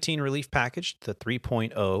COVID-19 relief package, the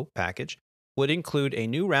 3.0 package, would include a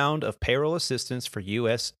new round of payroll assistance for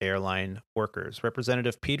U.S. airline workers.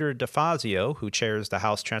 Representative Peter DeFazio, who chairs the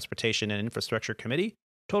House Transportation and Infrastructure Committee,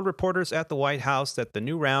 told reporters at the White House that the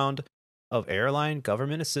new round of airline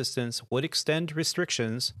government assistance would extend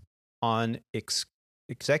restrictions on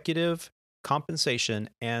executive compensation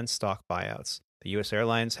and stock buyouts. The U.S.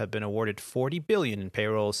 airlines have been awarded $40 billion in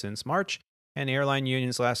payroll since March, and airline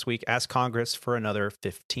unions last week asked Congress for another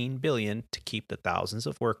 $15 billion to keep the thousands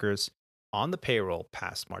of workers on the payroll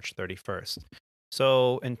past March 31st.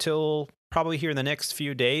 So until probably here in the next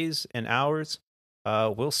few days and hours,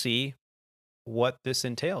 we'll see what this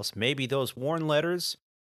entails. Maybe those warn letters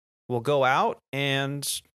will go out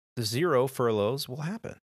and the 0 furloughs will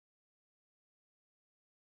happen.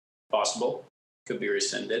 Possible. Could be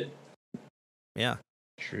rescinded. Yeah.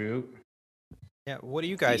 True. Yeah. What do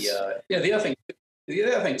you guys? The other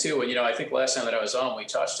thing too, and I think last time that I was on, we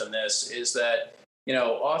touched on this, is that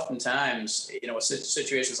oftentimes, with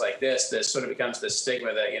situations like this sort of becomes this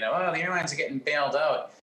stigma that the airlines are getting bailed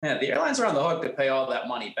out. Man, the airlines are on the hook to pay all that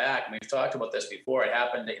money back. And we've talked about this before. It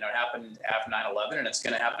happened, it happened after 9/11, and it's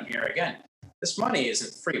going to happen here again. This money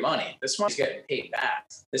isn't free money. This money's getting paid back.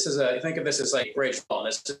 This is think of this as like bridge loan.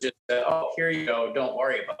 This is just here you go. Don't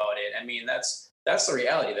worry about it. I mean, that's the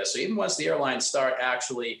reality of this. So even once the airlines start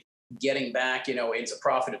actually getting back, into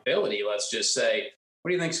profitability, let's just say, what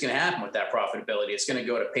do you think is going to happen with that profitability? It's going to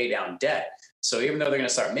go to pay down debt. So even though they're going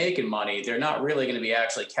to start making money, they're not really going to be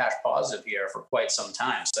actually cash positive here for quite some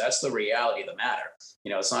time. So that's the reality of the matter.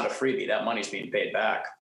 It's not a freebie. That money's being paid back.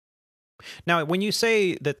 Now, when you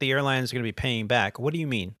say that the airlines are going to be paying back, what do you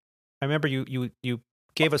mean? I remember you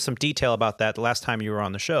gave us some detail about that the last time you were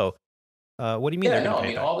on the show. What do you mean?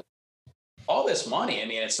 All this money. I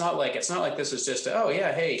mean, it's not like this is just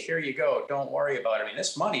hey, here you go. Don't worry about it. I mean,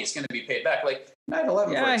 this money is going to be paid back. Like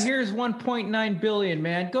 9/11. Yeah, here's $1.9 billion,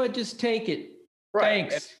 man. Go ahead, just take it. Right.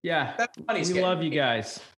 Thanks. Yeah, we love you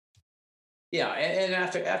guys. Yeah, and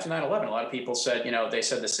after 9/11, a lot of people said, they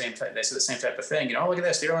said the same type of thing. Look at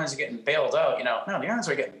this, the airlines are getting bailed out. No, the airlines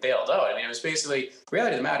are getting bailed out. I mean, it was basically the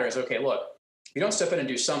reality of the matter is, okay, look, if you don't step in and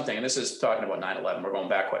do something, and this is talking about 9/11, we're going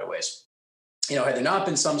back quite a ways. Had there not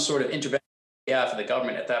been some sort of intervention on behalf of the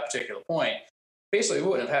government at that particular point, basically we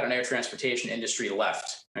wouldn't have had an air transportation industry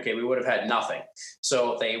left. Okay, we would have had nothing.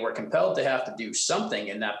 So they were compelled to have to do something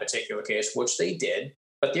in that particular case, which they did.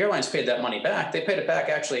 But the airlines paid that money back. They paid it back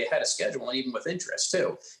actually ahead of schedule and even with interest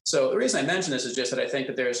too. So the reason I mention this is just that I think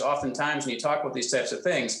that there's often times when you talk about these types of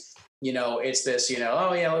things, it's this,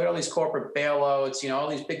 oh yeah, look at all these corporate bailouts, all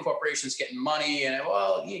these big corporations getting money. And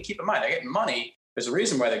well, you keep in mind, they're getting money. There's a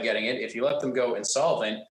reason why they're getting it. If you let them go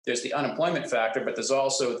insolvent, there's the unemployment factor, but there's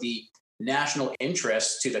also the national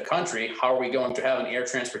interest to the country. How are we going to have an air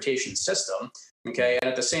transportation system? Okay. And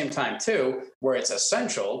at the same time, too, where it's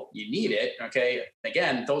essential, you need it. Okay.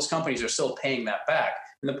 Again, those companies are still paying that back.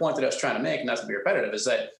 And the point that I was trying to make, and not to be repetitive, is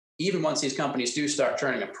that even once these companies do start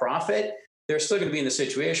turning a profit, they're still going to be in the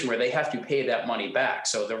situation where they have to pay that money back.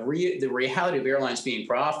 So the reality of airlines being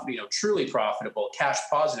truly profitable, cash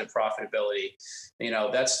positive profitability,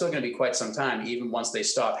 that's still going to be quite some time, even once they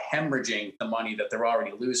stop hemorrhaging the money that they're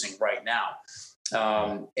already losing right now.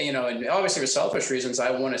 And obviously for selfish reasons, I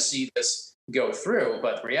want to see this go through.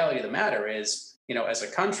 But the reality of the matter is, as a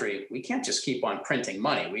country, we can't just keep on printing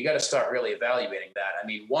money. We got to start really evaluating that. I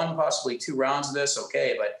mean, 1, possibly 2 rounds of this,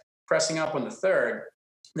 okay, but pressing up on the third,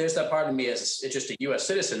 there's that part of me as just a U.S.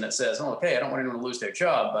 citizen that says, okay, I don't want anyone to lose their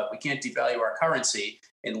job, but we can't devalue our currency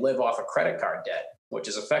and live off of credit card debt, which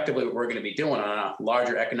is effectively what we're going to be doing on a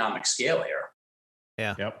larger economic scale here.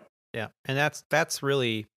 Yeah. Yep. Yeah. And that's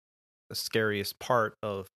really the scariest part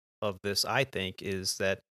of this, I think, is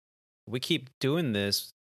that we keep doing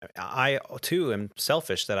this. I too am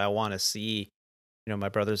selfish that I want to see, my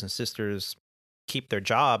brothers and sisters keep their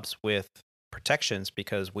jobs with protections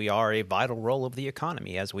because we are a vital role of the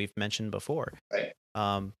economy, as we've mentioned before. Right.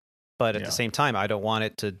 But at the same time, I don't want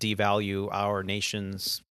it to devalue our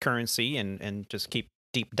nation's currency and just keep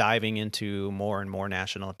deep diving into more and more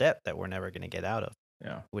national debt that we're never going to get out of.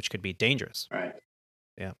 Yeah. Which could be dangerous. Right.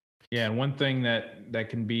 Yeah. Yeah. And one thing that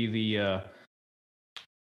can be the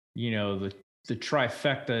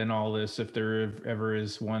trifecta in all this, if there ever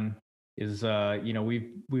is one, is, we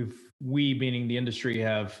meaning the industry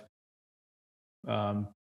have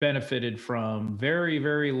benefited from very,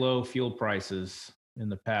 very low fuel prices in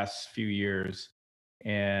the past few years.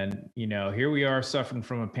 And, here we are suffering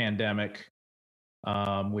from a pandemic,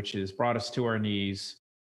 which has brought us to our knees.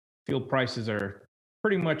 Fuel prices are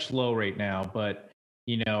pretty much low right now, but,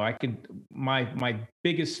 my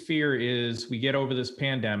biggest fear is we get over this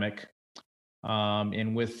pandemic.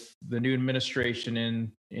 And with the new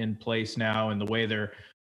administration in place now, and the way they're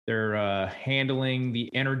handling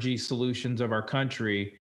the energy solutions of our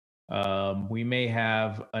country, we may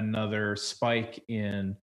have another spike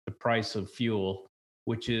in the price of fuel,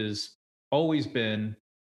 which has always been,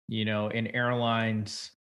 an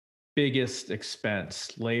airline's biggest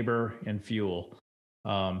expense: labor and fuel.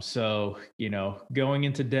 So, going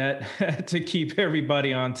into debt to keep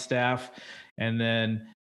everybody on staff, and then,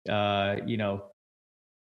 going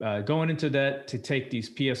into debt to take these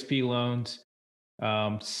PSP loans,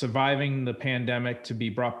 surviving the pandemic to be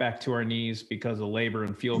brought back to our knees because of labor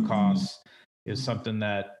and fuel costs is something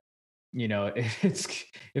that, it's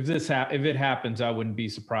if it happens, I wouldn't be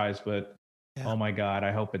surprised. But oh my God,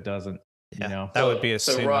 I hope it doesn't. That would be a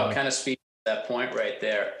so Rob, kind of speak to that point right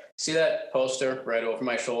there. See that poster right over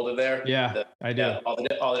my shoulder there? Yeah, I do. All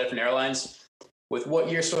the different airlines. With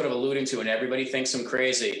what you're sort of alluding to, and everybody thinks I'm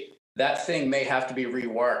crazy, that thing may have to be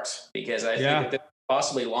reworked, because I think that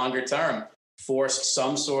possibly longer term force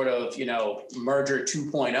some sort of, merger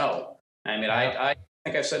 2.0. I mean, I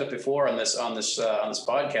think I've said it before on this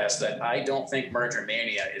podcast that I don't think merger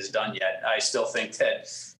mania is done yet. I still think that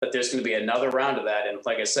there's going to be another round of that, and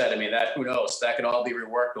like I said, I mean, that, who knows, that could all be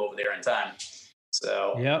reworked over there in time.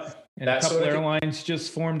 So and a couple airlines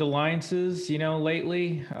just formed alliances,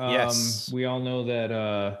 lately. Yes, we all know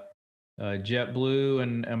that JetBlue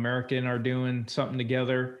and American are doing something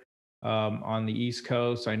together on the East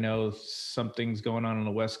Coast. I know something's going on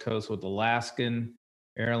the West Coast with Alaskan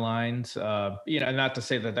Airlines. Not to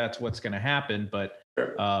say that that's what's going to happen, but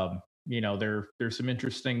there's some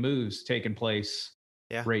interesting moves taking place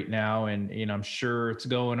right now, and I'm sure it's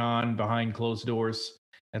going on behind closed doors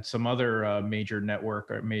at some other major network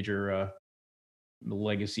or major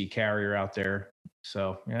legacy carrier out there.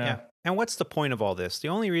 So yeah. And what's the point of all this? The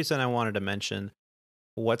only reason I wanted to mention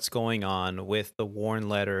what's going on with the warn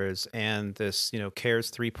letters and this, CARES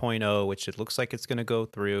 3.0, which it looks like it's going to go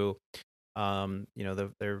through.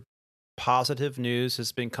 Their positive news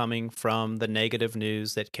has been coming from the negative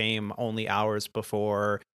news that came only hours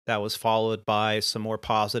before. That was followed by some more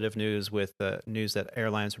positive news with the news that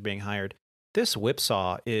airlines were being hired. This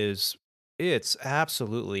whipsaw it's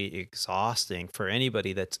absolutely exhausting for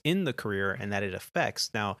anybody that's in the career and that it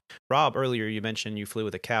affects. Now, Rob, earlier you mentioned you flew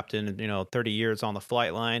with a captain, 30 years on the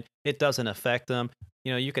flight line. It doesn't affect them.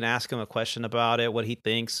 You can ask him a question about it, what he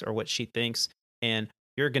thinks or what she thinks, and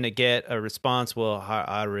you're going to get a response, well,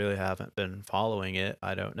 I really haven't been following it.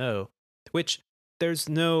 I don't know. Which there's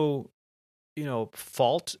no,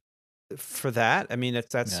 fault for that. I mean,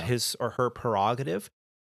 that's his or her prerogative.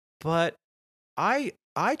 But I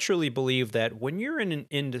truly believe that when you're in an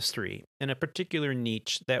industry, in a particular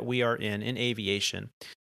niche that we are in aviation,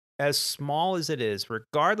 as small as it is,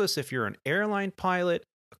 regardless if you're an airline pilot,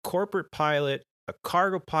 a corporate pilot, a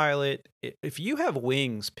cargo pilot, if you have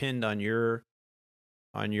wings pinned on your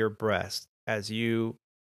breast as you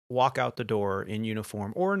walk out the door in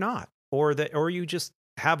uniform or not, or you just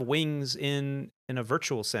have wings in a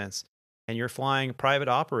virtual sense and you're flying a private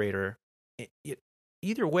operator,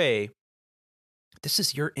 either way, this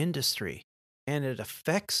is your industry and it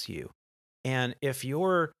affects you. And if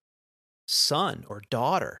your son or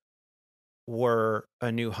daughter were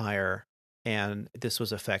a new hire and this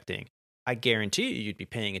was affecting, I guarantee you'd be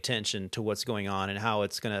paying attention to what's going on and how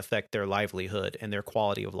it's going to affect their livelihood and their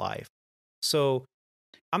quality of life. So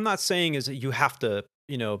I'm not saying is that you have to,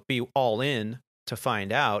 be all in to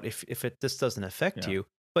find out if this doesn't affect you,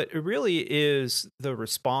 but it really is the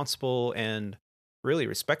responsible and really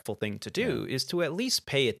respectful thing to do is to at least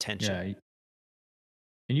pay attention. Yeah.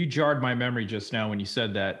 And you jarred my memory just now when you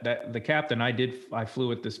said that the captain I flew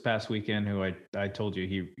with this past weekend, who I told you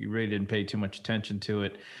he really didn't pay too much attention to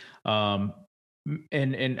it.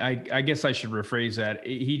 And I guess I should rephrase that.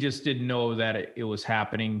 He just didn't know that it was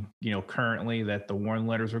happening, currently, that the warn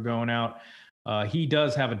letters were going out. He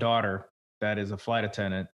does have a daughter that is a flight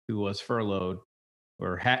attendant who was furloughed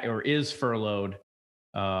or is furloughed,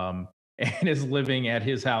 and is living at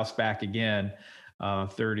his house back again,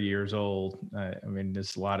 30 years old. I mean,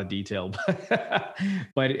 there's a lot of detail,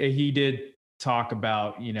 but he did talk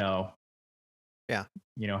about,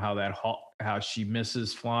 how she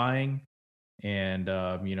misses flying, and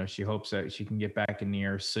she hopes that she can get back in the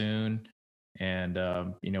air soon, and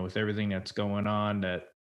with everything that's going on, that.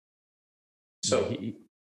 So.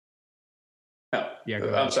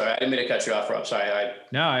 I'm sorry. I didn't mean to cut you off, Rob. Sorry.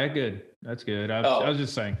 No, good. That's good. I was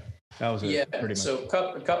just saying. That was it, pretty much. So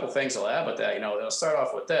a couple things I'll add about that. I'll start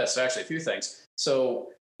off with this. Actually, a few things.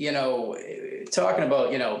 So, talking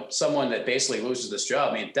about, someone that basically loses this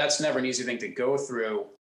job, I mean, that's never an easy thing to go through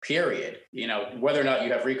period. Whether or not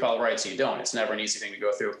you have recall rights or you don't, it's never an easy thing to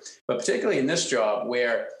go through. But particularly in this job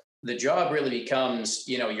where the job really becomes,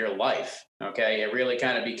 your life. Okay. It really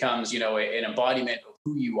kind of becomes, an embodiment of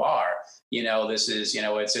who you are. This is,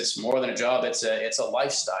 it's more than a job. It's a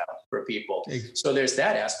lifestyle for people. So there's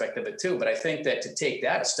that aspect of it too. But I think that to take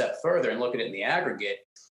that a step further and look at it in the aggregate,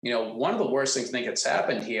 one of the worst things I think that's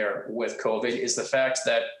happened here with COVID is the fact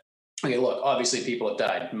that, okay, look, obviously people have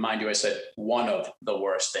died. Mind you, I said one of the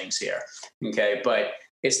worst things here. Okay. But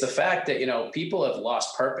it's the fact that, people have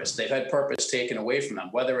lost purpose. They've had purpose taken away from them,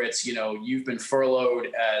 whether it's, you've been furloughed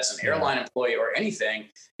as an airline employee or anything,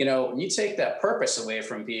 when you take that purpose away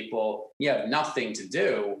from people, you have nothing to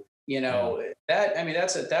do,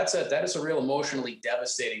 that is a real emotionally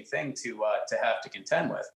devastating thing to have to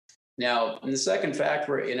contend with. Now, and the second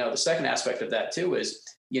factor, the second aspect of that too is,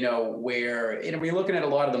 where, we're looking at a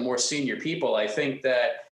lot of the more senior people. I think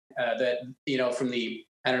that, from the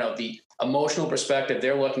emotional perspective,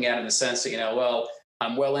 they're looking at it in the sense that, well,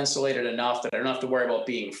 I'm well insulated enough that I don't have to worry about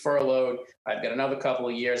being furloughed. I've got another couple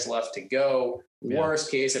of years left to go. Yeah. Worst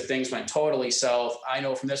case, if things went totally south, I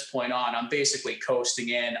know from this point on, I'm basically coasting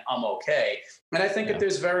in, I'm okay. And I think that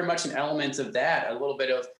there's very much an element of that, a little bit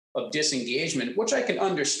of disengagement, which I can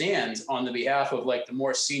understand on the behalf of like the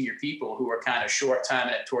more senior people who are kind of short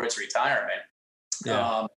timing it towards retirement.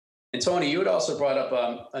 Yeah. And Tony, you had also brought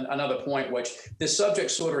up another point, which this subject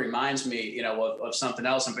sort of reminds me, of something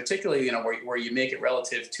else, and particularly, where you make it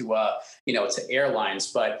relative to, to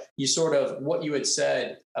airlines. But you sort of what you had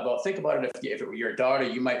said about think about it if it were your daughter,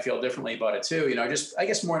 you might feel differently about it too. Just I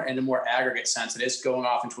guess more in a more aggregate sense, it is going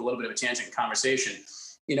off into a little bit of a tangent conversation.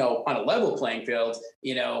 On a level playing field,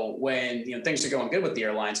 when, things are going good with the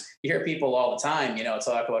airlines, you hear people all the time,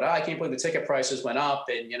 talk about, I can't believe the ticket prices went up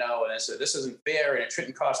and, and so this isn't fair and it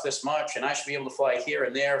shouldn't cost this much. And I should be able to fly here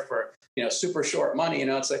and there for, super short money.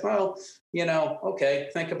 It's like, well, okay,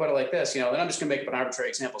 think about it like this, and I'm just gonna make up an arbitrary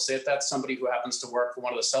example. Say if that's somebody who happens to work for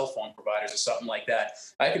one of the cell phone providers or something like that,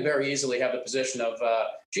 I could very easily have the position of,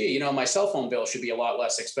 my cell phone bill should be a lot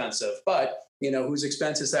less expensive, but whose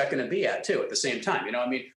expense is that going to be at too at the same time?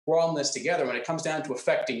 We're all in this together. When it comes down to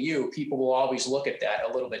affecting you, people will always look at that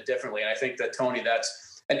a little bit differently. And I think that, Tony,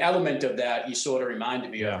 that's an element of that you sort of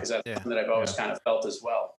reminded me of, because that's something that I've always kind of felt as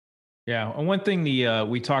well. Yeah. And one thing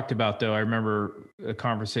we talked about, though, I remember a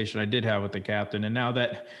conversation I did have with the captain. And now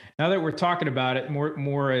that we're talking about it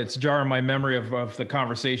more, it's jarring my memory of the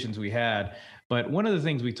conversations we had. But one of the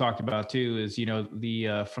things we talked about, too, is,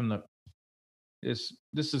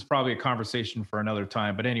 this is probably a conversation for another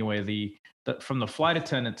time, but anyway, from the flight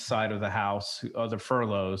attendant side of the house, the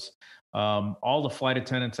furloughs, all the flight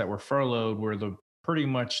attendants that were furloughed were pretty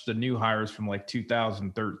much the new hires from like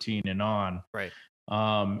 2013 and on. Right.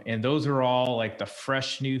 And those are all like the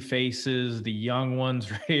fresh new faces, the young ones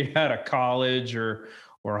right out of college or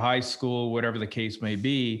high school, whatever the case may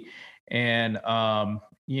be. And, I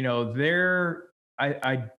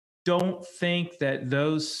don't think that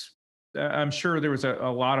those, I'm sure there was a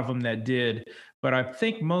lot of them that did, but I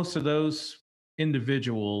think most of those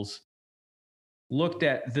individuals looked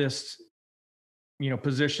at this,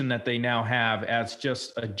 position that they now have as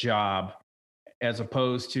just a job, as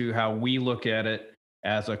opposed to how we look at it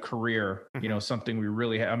as a career, something we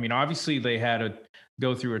really have. I mean, obviously they had to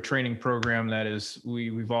go through a training program that is,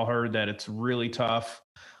 we've all heard that it's really tough.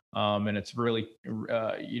 And it's really,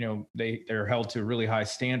 they're held to a really high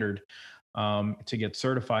standard to get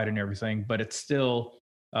certified and everything, but it's still,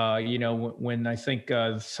 when I think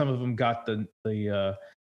some of them got the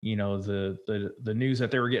news that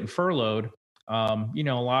they were getting furloughed, a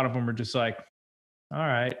lot of them are just like, all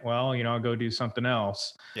right, well, I'll go do something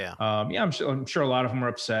else. Yeah. I'm sure a lot of them are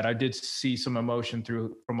upset. I did see some emotion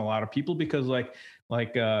from a lot of people because like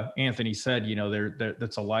Anthony said,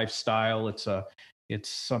 that's a lifestyle. It's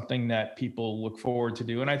something that people look forward to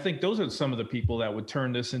do. And I think those are some of the people that would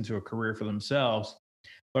turn this into a career for themselves.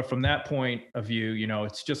 But from that point of view,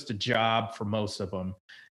 it's just a job for most of them.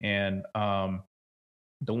 And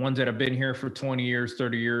the ones that have been here for 20 years,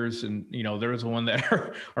 30 years, and, there's the one that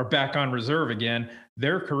are back on reserve again,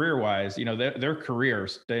 their career-wise, their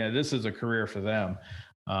careers, this is a career for them.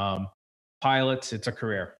 Pilots, it's a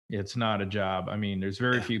career. It's not a job. I mean, there's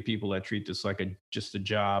very few people that treat this like just a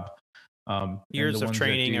job. Years of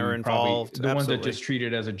training are involved. The ones that just treat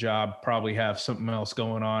it as a job probably have something else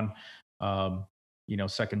going on,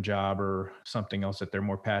 second job or something else that they're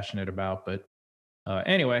more passionate about. But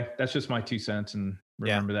anyway, that's just my 2 cents, and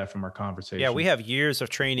remember that from our conversation. Yeah, we have years of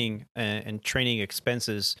training and training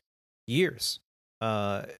expenses, years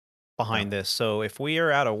behind this. So if we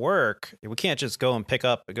are out of work, we can't just go and pick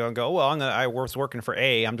up and go, well, I was working for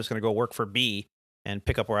A, I'm just going to go work for B. and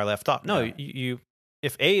pick up where I left off. No, you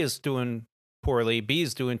if A is doing poorly, B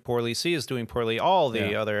is doing poorly, C is doing poorly, all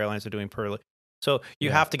the other airlines are doing poorly. So you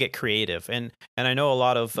have to get creative. And I know a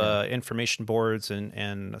lot of information boards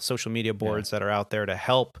and social media boards that are out there to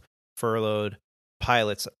help furloughed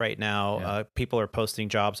pilots right now. People are posting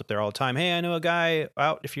jobs up there all the time. Hey, I know a guy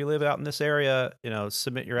out. If you live out in this area,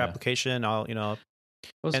 submit your application. I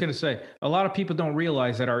was going to say, a lot of people don't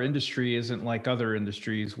realize that our industry isn't like other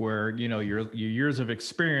industries where, your years of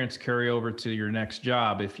experience carry over to your next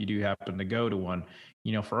job if you do happen to go to one.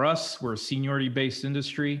 For us, we're a seniority-based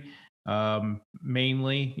industry,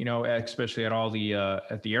 mainly, especially at all the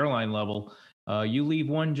at the airline level. You leave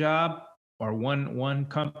one job or one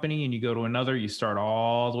company and you go to another, you start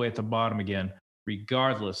all the way at the bottom again,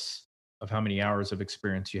 regardless of how many hours of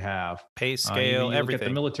experience you have. Pay scale, you everything. Look at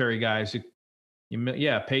the military guys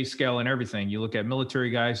pay scale and everything. You look at military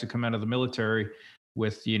guys who come out of the military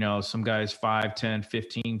with, some guys 5, 10,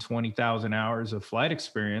 15, 20,000 hours of flight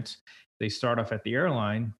experience. They start off at the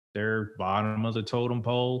airline, they're bottom of the totem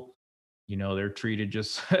pole. They're treated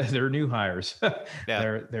just, they're new hires.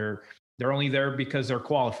 They're only there because they're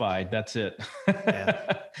qualified. That's it.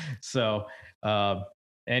 So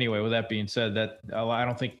anyway, with that being said, that I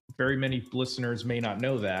don't think very many listeners may not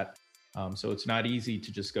know that. So it's not easy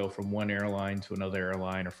to just go from one airline to another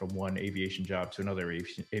airline or from one aviation job to another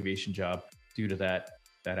aviation job due to that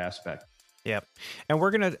aspect. Yep. And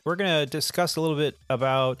we're gonna discuss a little bit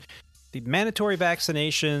about the mandatory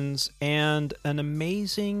vaccinations and an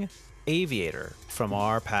amazing aviator from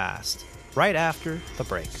our past right after the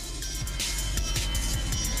break.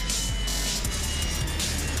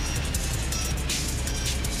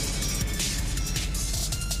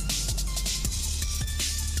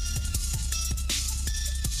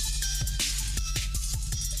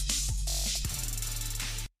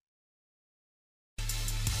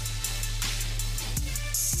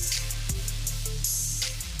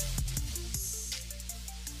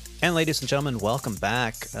 And ladies and gentlemen, welcome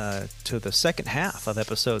back to the second half of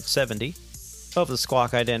episode 70 of the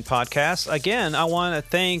Squawk Ident podcast. Again, I want to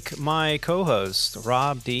thank my co-host,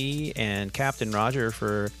 Rob D. and Captain Roger,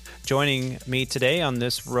 for joining me today on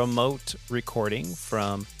this remote recording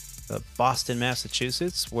from Boston,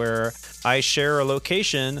 Massachusetts, where I share a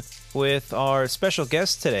location with our special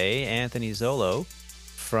guest today, Anthony Zolo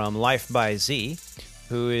from Life by Z,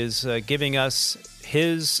 who is giving us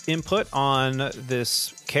his input on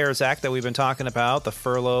this CARES Act that we've been talking about, the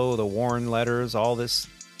furlough, the warn letters, all this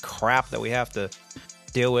crap that we have to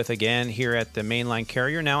deal with again here at the mainline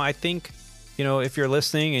carrier. Now, I think, if you're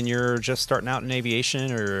listening and you're just starting out in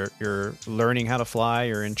aviation, or you're learning how to fly,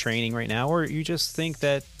 or in training right now, or you just think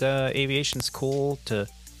that aviation's cool to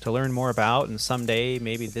learn more about, and someday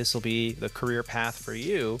maybe this will be the career path for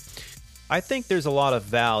you, I think there's a lot of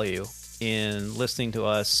value in listening to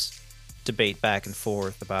us debate back and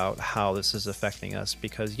forth about how this is affecting us,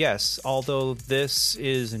 because yes, although this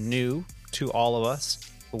is new to all of us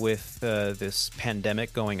with this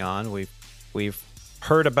pandemic going on, we've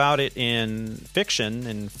heard about it in fiction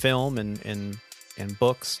and film and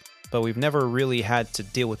books, but we've never really had to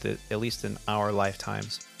deal with it, at least in our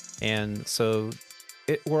lifetimes. And so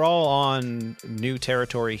we're all on new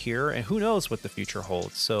territory here, and who knows what the future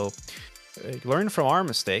holds. So learn from our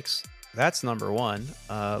mistakes. That's number one.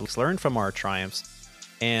 Let's learn from our triumphs,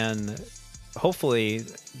 and hopefully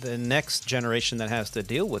the next generation that has to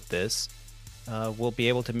deal with this will be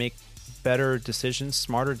able to make better decisions,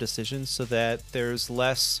 smarter decisions, so that there's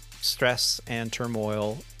less stress and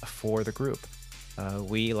turmoil for the group.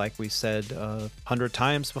 We, like we said 100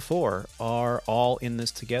 times before, are all in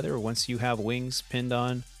this together. Once you have wings pinned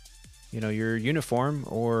on, your uniform,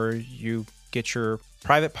 or you get your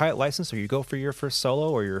private pilot license, or you go for your first solo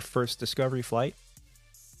or your first discovery flight,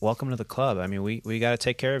 welcome to the club. I mean, we got to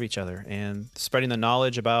take care of each other, and spreading the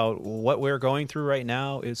knowledge about what we're going through right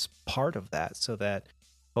now is part of that, so that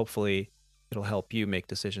hopefully it'll help you make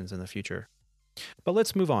decisions in the future. But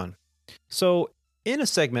let's move on. So in a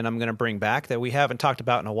segment I'm going to bring back that we haven't talked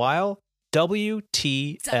about in a while,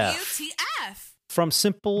 WTF. From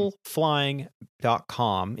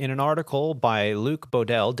simpleflying.com, in an article by Luke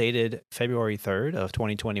Bodell dated February 3rd of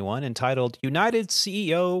 2021, entitled United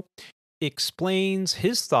CEO Explains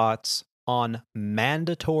His Thoughts on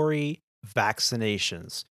Mandatory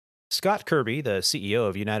Vaccinations. Scott Kirby, the CEO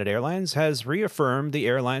of United Airlines, has reaffirmed the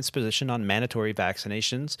airline's position on mandatory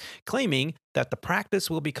vaccinations, claiming that the practice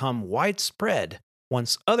will become widespread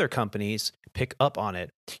once other companies pick up on it.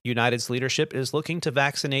 United's leadership is looking to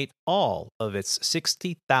vaccinate all of its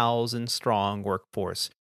 60,000 strong workforce,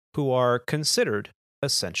 who are considered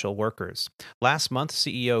essential workers. Last month,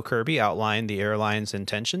 CEO Kirby outlined the airline's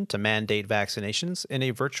intention to mandate vaccinations in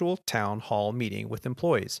a virtual town hall meeting with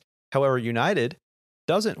employees. However, United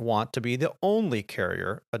doesn't want to be the only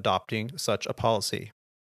carrier adopting such a policy.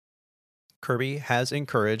 Kirby has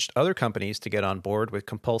encouraged other companies to get on board with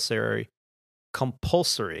compulsory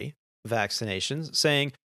vaccinations,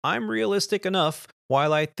 saying, "I'm realistic enough.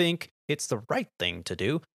 While I think it's the right thing to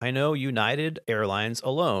do, I know United Airlines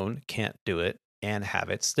alone can't do it and have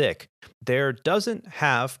it stick. There doesn't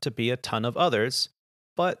have to be a ton of others,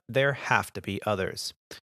 but there have to be others."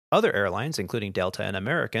 Other airlines, including Delta and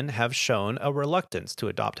American, have shown a reluctance to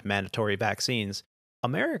adopt mandatory vaccines.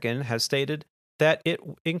 American has stated that it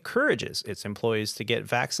encourages its employees to get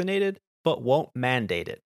vaccinated, but won't mandate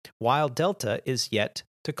it, while Delta is yet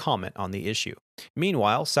to comment on the issue.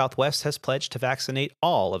 Meanwhile, Southwest has pledged to vaccinate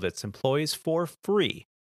all of its employees for free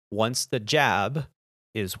once the jab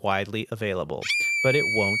is widely available, but it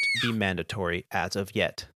won't be mandatory as of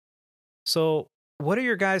yet. So, what are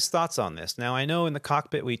your guys' thoughts on this? Now, I know in the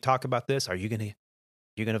cockpit we talk about this. Are you gonna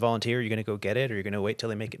volunteer? Are you gonna go get it? Or are you gonna wait till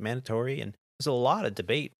they make it mandatory? And there's a lot of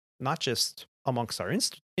debate, not just amongst our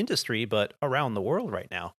industry, but around the world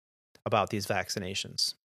right now about these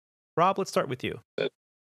vaccinations. Rob, let's start with you.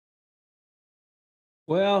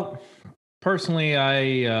 Well, personally,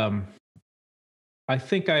 I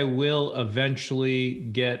think I will eventually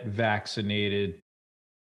get vaccinated.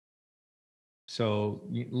 So,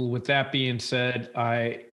 with that being said,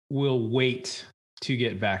 I will wait to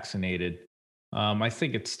get vaccinated. I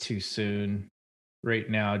think it's too soon right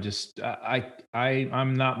now. Just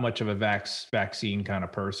I'm not much of a vaccine kind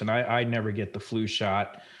of person. I never get the flu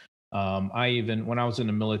shot. When I was in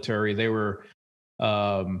the military, they were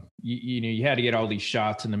you had to get all these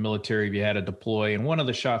shots in the military if you had to deploy. And one of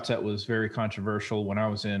the shots that was very controversial when I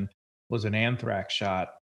was in was an anthrax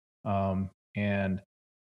shot. And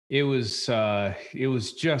it was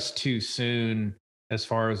just too soon as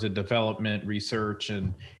far as the development research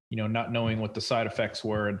and, not knowing what the side effects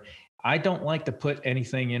were. And I don't like to put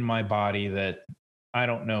anything in my body that I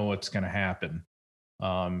don't know what's going to happen.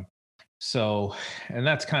 So, and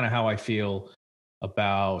that's kind of how I feel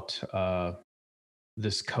about,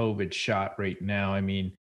 this COVID shot right now. I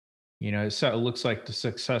mean, so it looks like the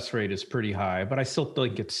success rate is pretty high, but I still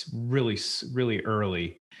think it's really, really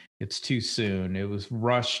early. It's too soon. It was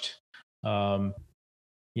rushed. Part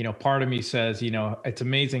of me says, it's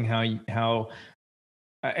amazing how,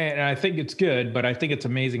 and I think it's good, but I think it's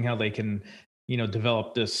amazing how they can,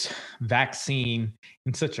 develop this vaccine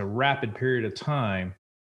in such a rapid period of time.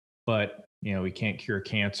 But, we can't cure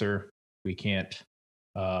cancer. We can't,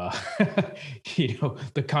 the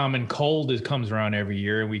common cold comes around every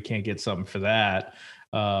year and we can't get something for that.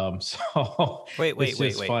 So wait.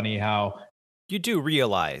 Funny how you do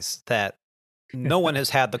realize that no one has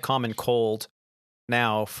had the common cold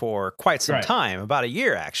now for quite some time, about a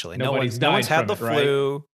year, actually. No one's had the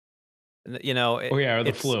flu. Right?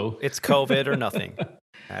 The flu. It's COVID or nothing.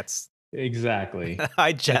 That's exactly.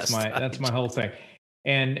 That's my whole thing.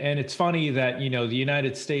 And it's funny that, the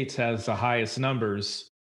United States has the highest numbers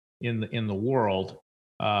in the world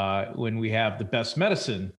when we have the best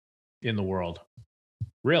medicine in the world.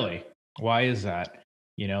 Really? Why is that?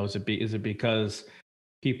 Is it because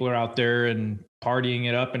people are out there and partying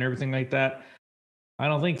it up and everything like that? I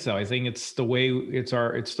don't think so. I think it's the way it's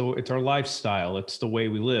our lifestyle. It's the way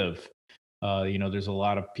we live. There's a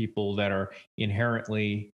lot of people that are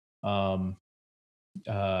inherently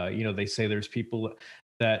they say there's people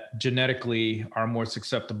that genetically are more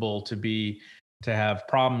susceptible to have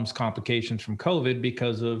problems, complications from COVID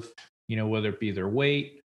because of, whether it be their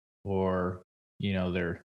weight or,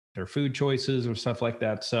 their food choices or stuff like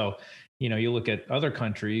that. So, you look at other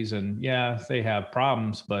countries and they have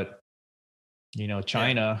problems, but,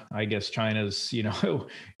 China, I guess China's, we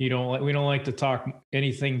don't like to talk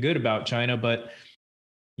anything good about China, but,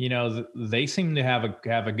 they seem to have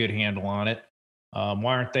a good handle on it.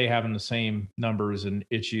 Why aren't they having the same numbers and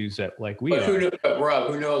issues that like we are?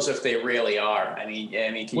 Rob, who knows if they really are? I mean,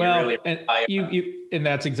 and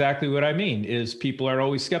that's exactly what I mean. Is people are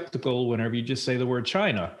always skeptical whenever you just say the word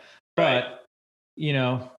China, but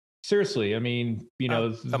seriously, I mean,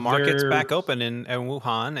 the market's back open in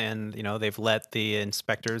Wuhan, and they've let the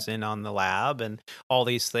inspectors in on the lab and all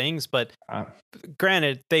these things. But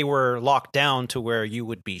granted, they were locked down to where you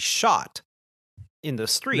would be shot in the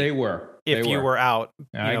street. They were. If you were out,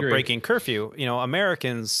 breaking curfew.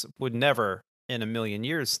 Americans would never in a million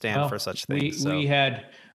years stand for such things.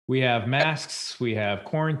 We have masks, we have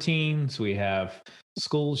quarantines, we have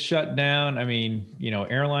schools shut down. I mean,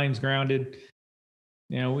 airlines grounded.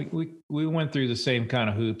 we went through the same kind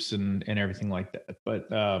of hoops and everything like that.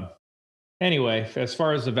 But anyway, as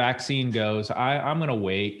far as the vaccine goes, I'm going to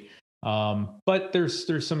wait. But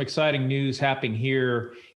there's some exciting news happening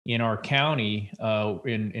here in our county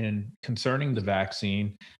in concerning the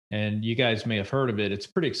vaccine, and you guys may have heard of it. It's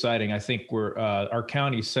pretty exciting. I think our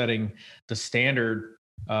county's setting the standard,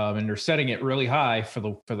 and they're setting it really high for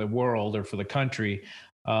the world or for the country.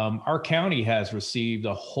 Our county has received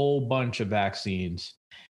a whole bunch of vaccines,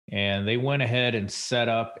 and they went ahead and set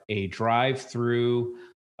up a drive-through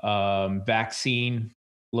vaccine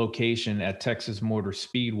location at Texas Motor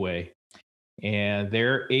Speedway, and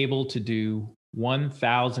they're able to do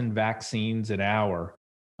 1,000 vaccines an hour,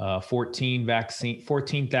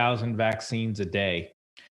 14,000 vaccines a day.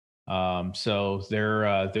 So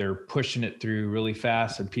they're pushing it through really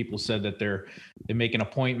fast, and people said that they make an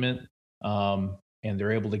appointment, and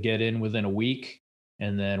they're able to get in within a week,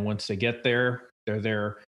 and then once they get there, they're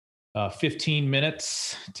there 15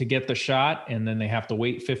 minutes to get the shot, and then they have to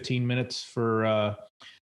wait 15 minutes for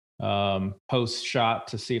post shot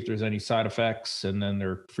to see if there's any side effects, and then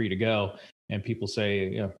they're free to go. And people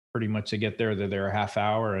say, pretty much they get there, they're there a half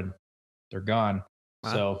hour and they're gone.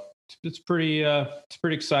 Wow. So it's pretty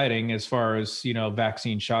exciting as far as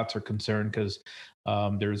vaccine shots are concerned, because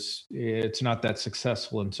it's not that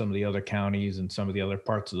successful in some of the other counties and some of the other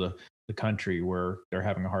parts of the country where they're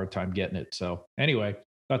having a hard time getting it. So anyway,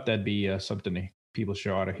 thought that'd be something people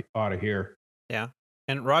should ought to hear. Yeah.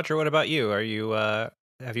 And Roger, what about you? Are you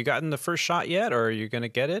have you gotten the first shot yet, or are you going to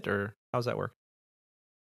get it, or how's that work?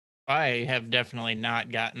 I have definitely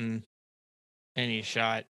not gotten any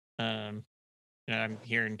shot. I'm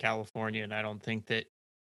here in California, and I don't think that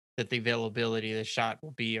the availability of the shot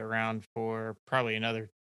will be around for probably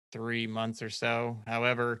another 3 months or so.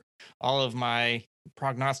 However, all of my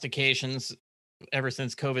prognostications ever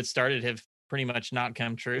since COVID started have pretty much not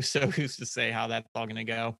come true. So who's to say how that's all going to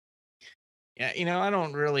go? Yeah, I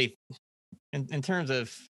don't really, in terms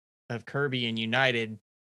of Kirby and United,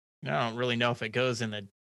 I don't really know if it goes in the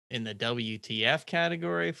WTF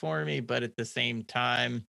category for me, but at the same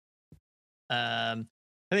time, I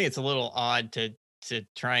think it's a little odd to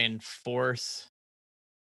try and force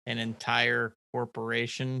an entire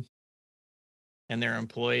corporation and their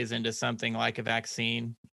employees into something like a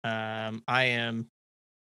vaccine. I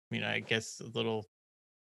guess a little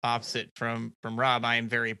opposite from Rob. I am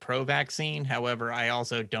very pro-vaccine. However, I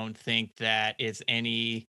also don't think that it's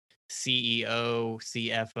any CEO,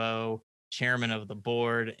 CFO, chairman of the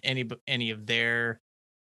board, any of their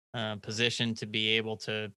position to be able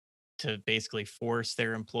to basically force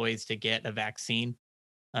their employees to get a vaccine.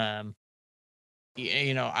 At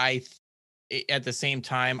the same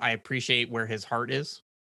time, I appreciate where his heart is,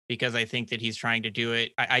 because I think that he's trying to do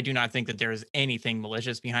it. I do not think that there is anything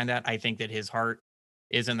malicious behind that. I think that his heart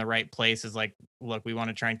is in the right place. Is like, look, we want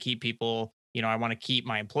to try and keep people, I want to keep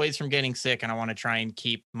my employees from getting sick, and I want to try and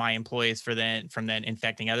keep my employees from then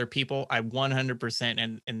infecting other people. I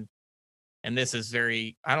 100%, and this is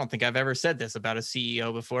I don't think I've ever said this about a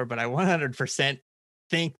CEO before, but I 100%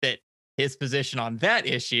 think that his position on that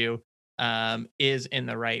issue is in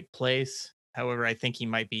the right place. However, I think he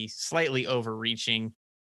might be slightly overreaching,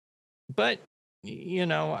 but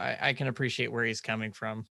I can appreciate where he's coming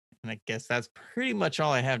from. And I guess that's pretty much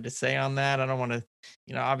all I have to say on that. I don't want to,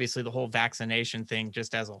 obviously the whole vaccination thing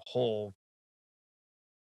just as a whole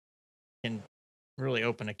can really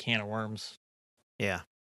open a can of worms. Yeah.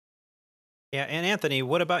 Yeah. And Anthony,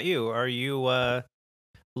 what about you? Are you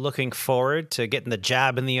looking forward to getting the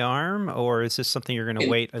jab in the arm, or is this something you're going to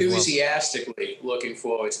wait as well? Enthusiastically looking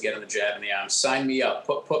forward to getting the jab in the arm. Sign me up.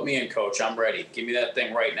 Put me in, coach. I'm ready. Give me that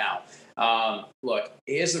thing right now. Look,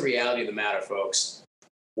 here's the reality of the matter, folks.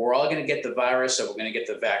 We're all going to get the virus, or we're going to get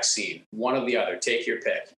the vaccine. One or the other. Take your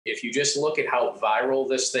pick. If you just look at how viral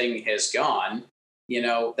this thing has gone,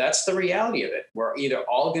 that's the reality of it. We're either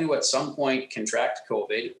all going to at some point contract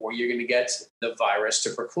COVID, or you're going to get the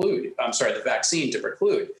the vaccine to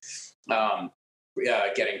preclude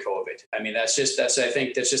getting COVID. I mean,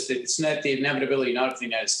 it's not the inevitability, not of the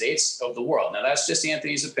United States, of the world. Now, that's just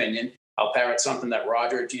Anthony's opinion. I'll parrot something that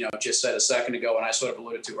Roger, just said a second ago, and I sort of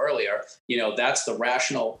alluded to earlier. That's the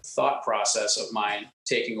rational thought process of mine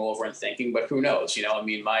taking over and thinking. But who knows?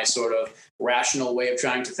 My sort of rational way of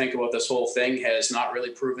trying to think about this whole thing has not really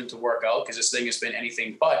proven to work out, because this thing has been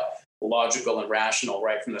anything but logical and rational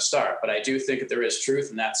right from the start. But I do think that there is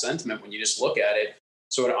truth in that sentiment when you just look at it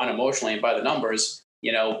sort of unemotionally and by the numbers.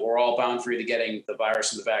 We're all bound for either getting the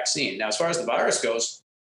virus or the vaccine. Now, as far as the virus goes,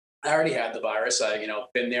 I already had the virus. I,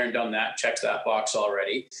 been there and done that, checked that box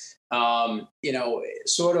already.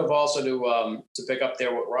 Sort of also to pick up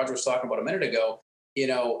there what Roger was talking about a minute ago,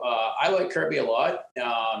 I like Kirby a lot.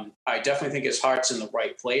 I definitely think his heart's in the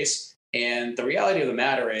right place. And the reality of the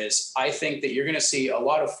matter is, I think that you're going to see a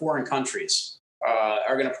lot of foreign countries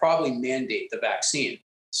are going to probably mandate the vaccine.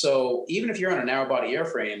 So even if you're on a narrow body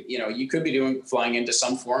airframe, you could be flying into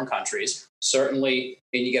some foreign countries. Certainly,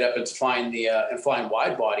 and you get up into flying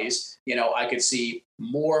wide bodies. I could see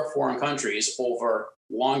more foreign countries over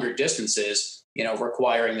longer distances,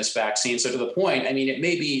 requiring this vaccine. So to the point, I mean, it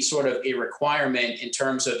may be sort of a requirement in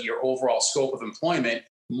terms of your overall scope of employment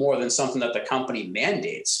more than something that the company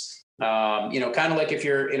mandates. Kind of like if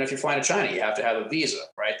you're flying to China, you have to have a visa,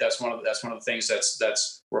 right? That's one of the things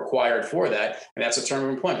that's required for that, and that's a term of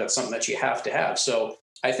employment. That's something that you have to have. So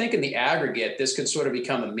I think in the aggregate, this could sort of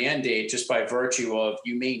become a mandate just by virtue of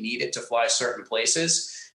you may need it to fly certain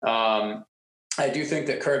places. I do think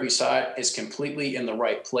that Kirby's side is completely in the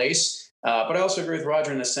right place, but I also agree with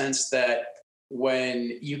Roger in the sense that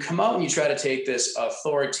when you come out and you try to take this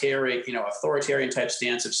authoritarian type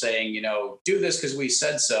stance of saying, do this because we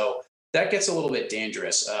said so, that gets a little bit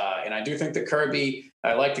dangerous. And I do think that Kirby,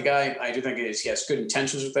 I like the guy. I do think he has good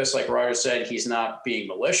intentions with this. Like Roger said, he's not being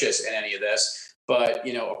malicious in any of this. But,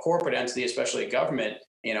 a corporate entity, especially a government,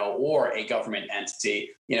 or a government entity,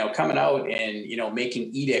 coming out and,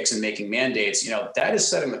 making edicts and making mandates, that is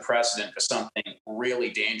setting the precedent for something really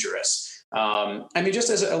dangerous. Just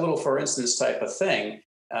as a little, for instance, type of thing,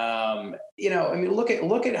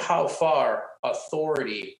 look at how far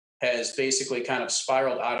authority has basically kind of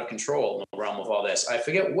spiraled out of control in the realm of all this. I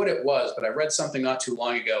forget what it was, but I read something not too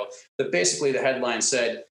long ago that basically the headline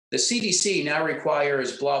said, the CDC now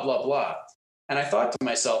requires blah, blah, blah. And I thought to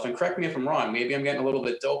myself, and correct me if I'm wrong, maybe I'm getting a little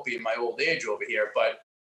bit dopey in my old age over here, but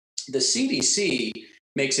the CDC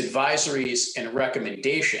makes advisories and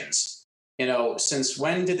recommendations. Since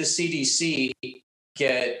when did the CDC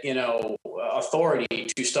get, authority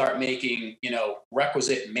to start making,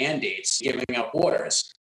 requisite mandates, giving out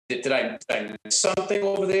orders? Did I miss something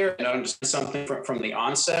over there and understand something from the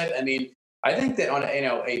onset? I mean, I think that on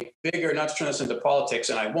a bigger, not to turn this into politics,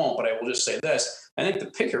 and I won't, but I will just say this: I think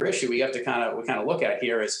the bigger issue we have to kind of look at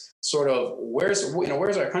here is sort of where's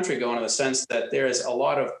our country going, in the sense that there is a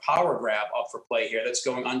lot of power grab up for play here that's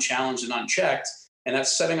going unchallenged and unchecked, and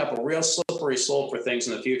that's setting up a real slippery slope for things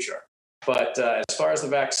in the future. But as far as the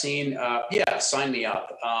vaccine, sign me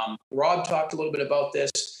up. Rob talked a little bit about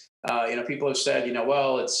this. People have said,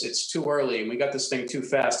 well, it's too early and we got this thing too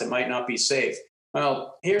fast. It might not be safe.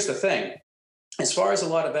 Well, here's the thing. As far as a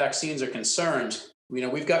lot of vaccines are concerned,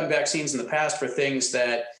 we've gotten vaccines in the past for things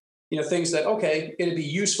that, okay, it'd be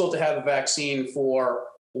useful to have a vaccine for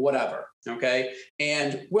whatever, okay?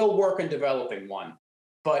 And we'll work on developing one,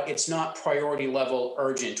 but it's not priority level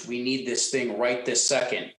urgent. We need this thing right this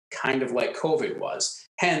second, kind of like COVID was.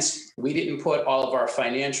 Hence, we didn't put all of our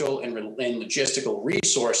financial and logistical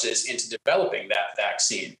resources into developing that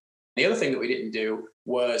vaccine. The other thing that we didn't do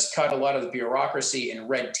was cut a lot of the bureaucracy and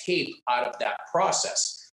red tape out of that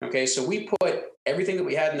process. Okay, so we put everything that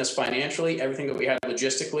we had in this financially, everything that we had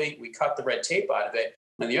logistically, we cut the red tape out of it.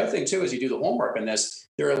 And the other thing, too, is you do the homework on this.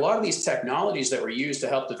 There are a lot of these technologies that were used to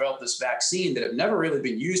help develop this vaccine that have never really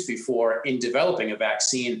been used before in developing a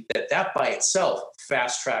vaccine, that by itself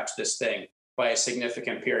fast tracks this thing by a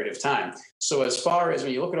significant period of time. So as far as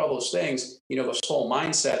when you look at all those things, this whole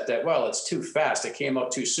mindset that, well, it's too fast, it came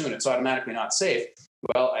out too soon, it's automatically not safe.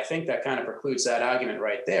 Well, I think that kind of precludes that argument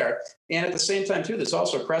right there. And at the same time, too, there's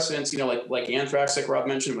also precedents, like anthrax, like Rob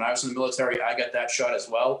mentioned. When I was in the military, I got that shot as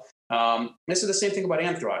well. This is the same thing about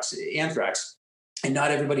anthrax. And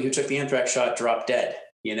not everybody who took the anthrax shot dropped dead.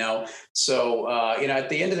 So at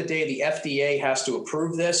the end of the day, the FDA has to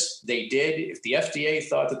approve this. They did. If the FDA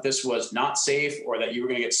thought that this was not safe or that you were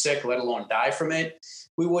going to get sick, let alone die from it,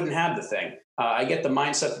 we wouldn't have the thing. I get the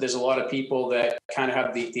mindset that there's a lot of people that kind of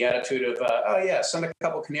have the attitude of, send a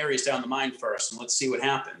couple canaries down the mine first and let's see what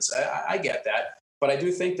happens. I get that. But I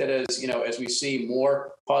do think that as we see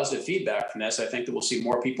more positive feedback from this, I think that we'll see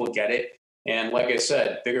more people get it. And like I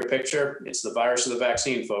said, bigger picture, it's the virus or the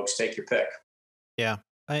vaccine, folks. Take your pick. Yeah.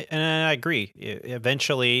 I agree.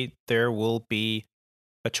 Eventually, there will be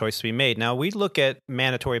a choice to be made. Now, we look at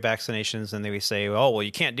mandatory vaccinations and then we say, oh, well,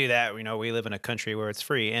 you can't do that. We live in a country where it's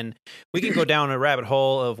free. And we can go down a rabbit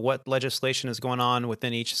hole of what legislation is going on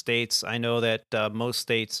within each state. I know that most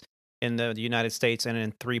states in the United States and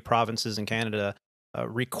in 3 provinces in Canada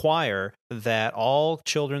require that all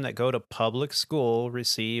children that go to public school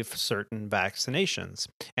receive certain vaccinations.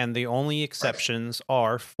 And the only exceptions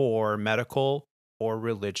are for medical or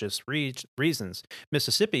religious reasons.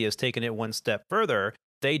 Mississippi has taken it one step further.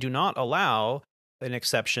 They do not allow an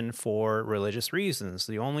exception for religious reasons.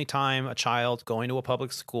 The only time a child going to a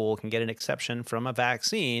public school can get an exception from a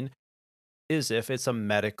vaccine is if it's a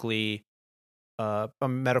medical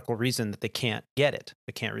reason that they can't get it,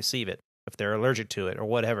 they can't receive it, if they're allergic to it or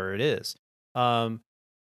whatever it is. And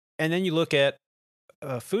then you look at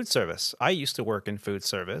food service. I used to work in food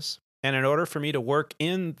service, and in order for me to work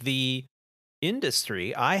in the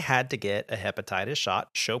industry, I had to get a hepatitis shot,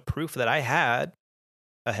 show proof that I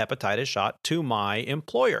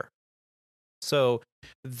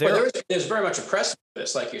there's very much a precedent for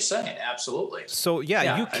this, like you're saying. Absolutely. So you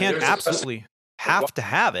can't absolutely have to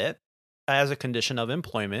have it as a condition of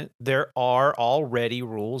employment. There are already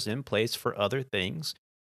rules in place for other things.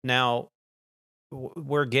 Now,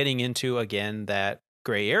 we're getting into, again, that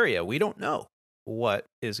gray area. We don't know what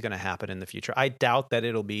is going to happen in the future. I doubt that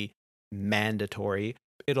it'll be mandatory.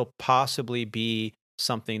 It'll possibly be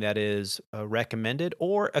something that is recommended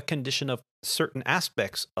or a condition of certain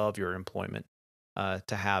aspects of your employment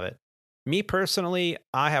to have it. Me personally,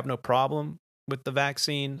 I have no problem with the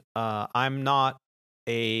vaccine. I'm going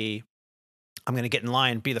to get in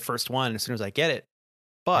line, be the first one as soon as I get it,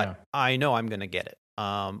 but I know I'm going to get it.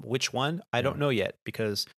 Which one? I don't know yet,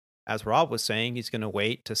 because as Rob was saying, he's going to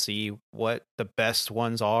wait to see what the best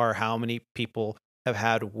ones are, how many people have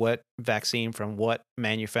had what vaccine from what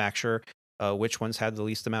manufacturer, which ones had the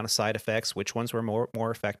least amount of side effects, which ones were more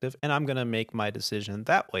effective. And I'm going to make my decision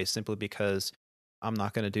that way, simply because I'm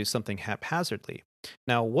not going to do something haphazardly.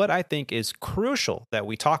 Now, what I think is crucial that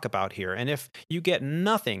we talk about here, and if you get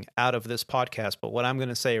nothing out of this podcast, but what I'm going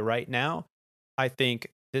to say right now, I think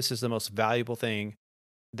this is the most valuable thing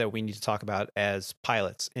that we need to talk about as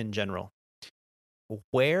pilots in general.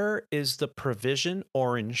 Where is the provision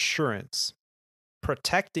or insurance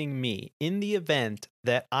protecting me in the event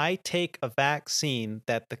that I take a vaccine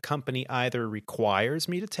that the company either requires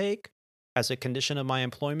me to take as a condition of my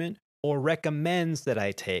employment or recommends that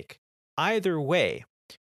I take? Either way,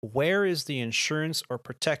 where is the insurance or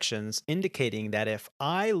protections indicating that if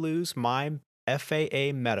I lose my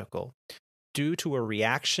FAA medical due to a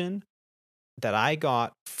reaction that I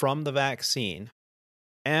got from the vaccine,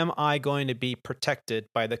 am I going to be protected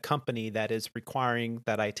by the company that is requiring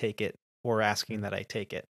that I take it or asking that I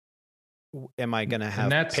take it? Am I going to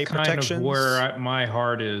have pay protections? That's kind of where my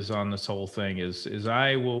heart is on this whole thing.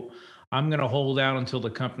 I'm going to hold out until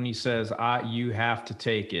the company says you have to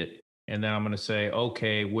take it, and then I'm going to say,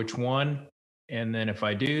 okay, which one? And then if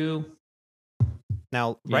I do,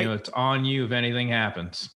 now it's on you if anything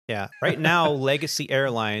happens. Yeah, right now Legacy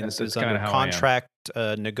Airlines is under contract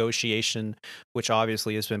negotiation, which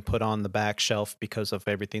obviously has been put on the back shelf because of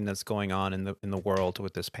everything that's going on in the world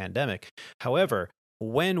with this pandemic. However,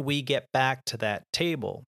 when we get back to that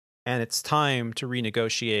table and it's time to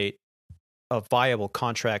renegotiate a viable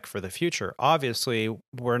contract for the future, obviously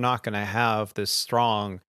we're not going to have this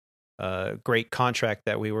strong, great contract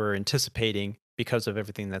that we were anticipating because of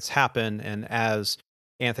everything that's happened. And as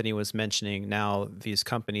Anthony was mentioning, now these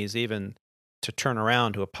companies, even to turn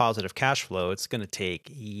around to a positive cash flow, it's going to take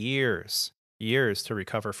years to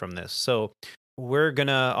recover from this. So we're going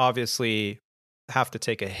to obviously have to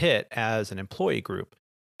take a hit as an employee group.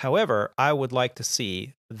 However, I would like to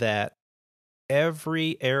see that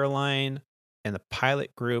every airline and the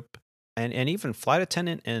pilot group and even flight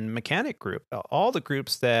attendant and mechanic group, all the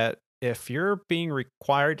groups that if you're being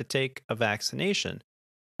required to take a vaccination,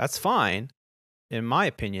 that's fine, in my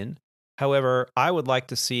opinion. However, I would like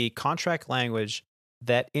to see contract language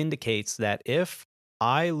that indicates that if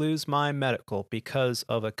I lose my medical because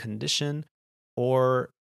of a condition or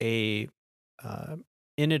a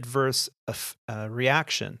inadverse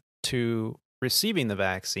reaction to receiving the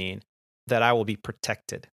vaccine, that I will be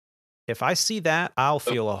protected. If I see that, I'll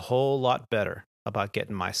feel a whole lot better about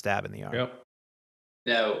getting my stab in the arm. Yep.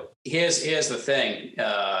 Now, here's the thing.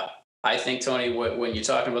 I think, Tony, when you're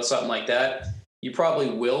talking about something like that, you probably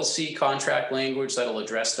will see contract language that'll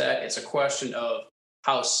address that. It's a question of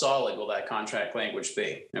how solid will that contract language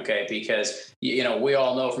be, okay? Because, we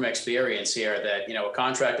all know from experience here that, a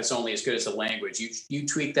contract is only as good as the language. You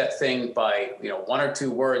tweak that thing by, one or two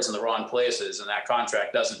words in the wrong places, and that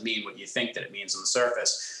contract doesn't mean what you think that it means on the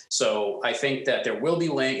surface. So I think that there will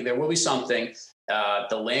be something.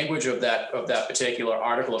 The language of that particular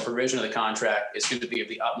article or provision of the contract is going to be of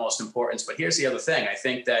the utmost importance. But here's the other thing. I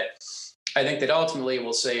think that ultimately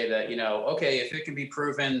we'll say that, okay, if it can be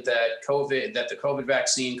proven that the COVID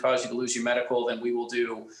vaccine caused you to lose your medical, then we will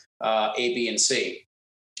do A, B, and C.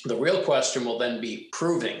 The real question will then be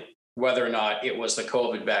proving whether or not it was the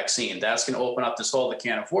COVID vaccine. That's going to open up this whole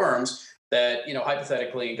can of worms that,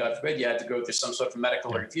 hypothetically, and God forbid, you had to go through some sort of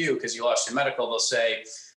medical review because you lost your medical. They'll say,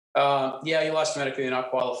 Yeah, you lost medically, you're not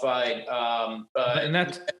qualified. And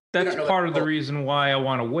that's part of the reason why I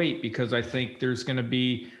want to wait, because I think there's going to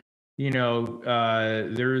be,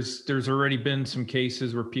 there's already been some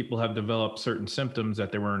cases where people have developed certain symptoms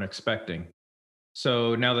that they weren't expecting.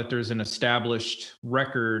 So now that there's an established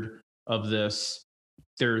record of this,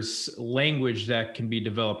 there's language that can be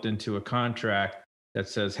developed into a contract that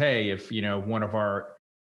says, hey, if one of our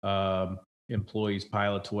employees,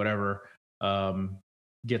 pilots, whatever,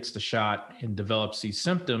 gets the shot and develops these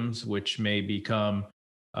symptoms, which may become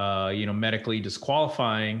medically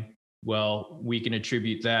disqualifying, well, we can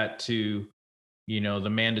attribute that to the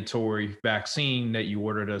mandatory vaccine that you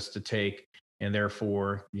ordered us to take, and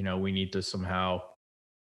therefore we need to somehow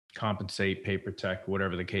compensate, pay, protect,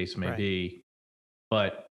 whatever the case may be.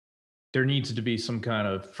 But there needs to be some kind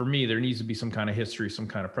of, for me, there needs to be some kind of history, some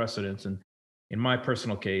kind of precedence. And in my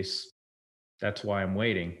personal case, that's why I'm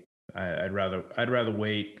waiting. I'd rather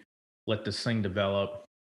wait, let this thing develop,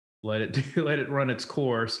 let it run its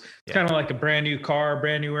course. It's kind of like a brand new car,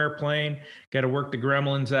 brand new airplane. Got to work the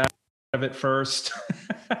gremlins out of it first.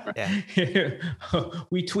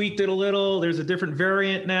 We tweaked it a little. There's a different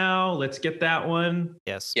variant now. Let's get that one.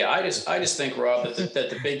 Yes. Yeah, I just think, Rob, that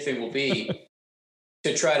the big thing will be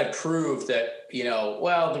to try to prove that,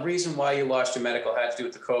 the reason why you lost your medical had to do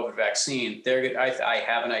with the COVID vaccine. I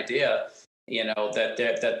have an idea,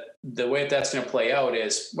 that the way that's going to play out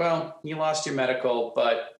is, well, you lost your medical,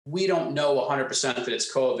 but we don't know 100% that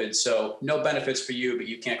it's COVID. So no benefits for you, but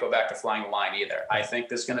you can't go back to flying the line either. I think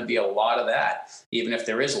there's going to be a lot of that, even if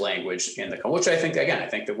there is language in which I think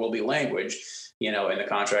there will be language, in the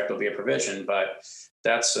contract will be a provision, but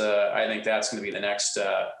that's I think that's going to be the next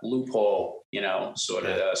loophole, so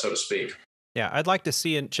to speak. Yeah, I'd like to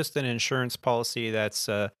see just an insurance policy that's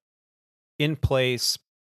in place,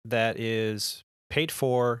 that is paid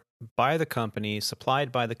for by the company,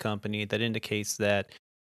 supplied by the company, that indicates that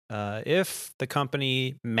if the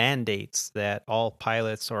company mandates that all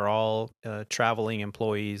pilots or all traveling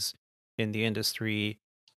employees in the industry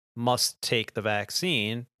must take the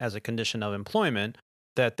vaccine as a condition of employment,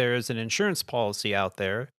 that there is an insurance policy out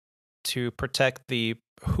there to protect the,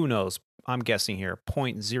 who knows, I'm guessing here,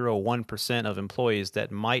 0.01% of employees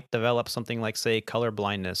that might develop something like, say, color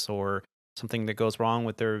blindness, or something that goes wrong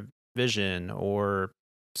with their vision, or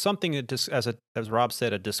something that just, as Rob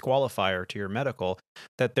said, a disqualifier to your medical,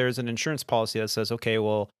 that there's an insurance policy that says, okay,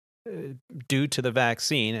 well, due to the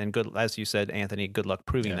vaccine, and good, as you said, Anthony, good luck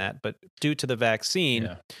proving that, but due to the vaccine,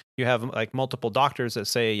 you have like multiple doctors that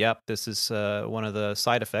say, yep, this is one of the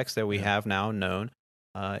side effects that we have now known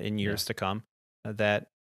in years to come, that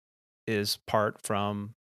is part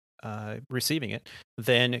from receiving it,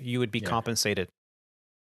 then you would be compensated.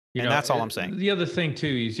 And that's all I'm saying. The other thing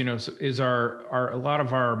too is our a lot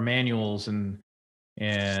of our manuals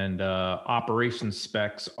and operations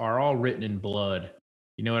specs are all written in blood.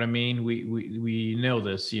 You know what I mean? We know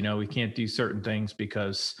this. We can't do certain things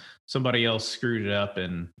because somebody else screwed it up,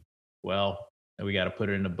 and well, we got to put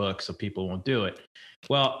it in the book so people won't do it.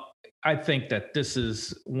 Well, I think that this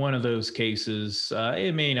is one of those cases.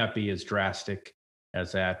 It may not be as drastic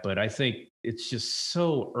as that, but I think it's just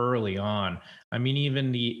so early on. I mean,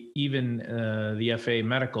 even the FAA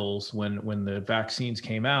medicals, when the vaccines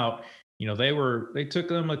came out, they took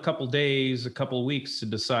them a couple days, a couple of weeks to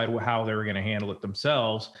decide how they were going to handle it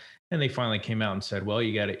themselves, and they finally came out and said, well,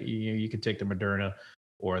 you can take the Moderna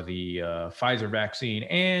or the Pfizer vaccine,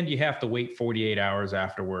 and you have to wait 48 hours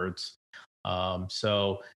afterwards.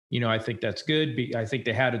 So I think that's good. I think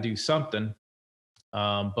they had to do something,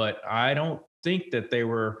 but I don't think that they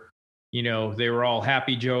were all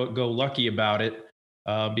happy-go-lucky about it,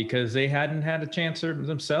 because they hadn't had a chance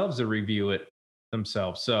themselves to review it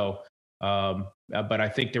themselves. So, but I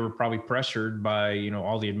think they were probably pressured by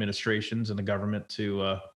all the administrations and the government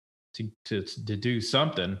to do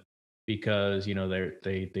something, because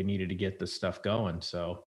they needed to get this stuff going.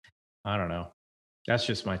 So I don't know. That's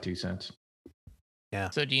just my 2 cents. Yeah.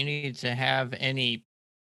 So do you need to have any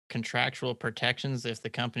contractual protections if the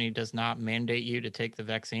company does not mandate you to take the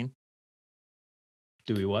vaccine?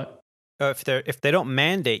 Do we what? If they don't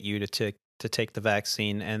mandate you to take the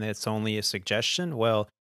vaccine, and it's only a suggestion, well,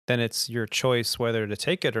 then it's your choice whether to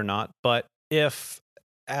take it or not. But if,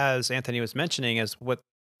 as Anthony was mentioning, as what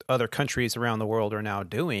other countries around the world are now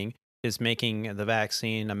doing, is making the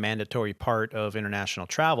vaccine a mandatory part of international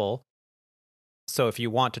travel. So if you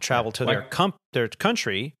want to travel to their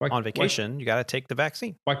country on vacation, you got to take the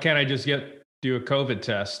vaccine. Why can't I just do a COVID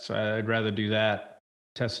test? I'd rather do that.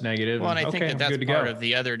 Test negative. Well, and I think that's part of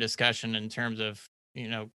the other discussion in terms of,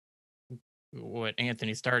 what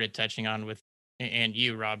Anthony started touching on with, and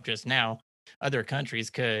you, Rob, just now, other countries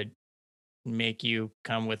could make you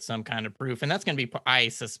come with some kind of proof. And that's going to be, I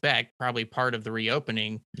suspect, probably part of the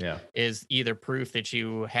reopening. Yeah. Is either proof that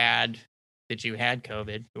you had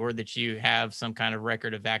COVID, or that you have some kind of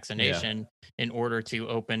record of vaccination in order to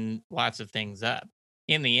open lots of things up.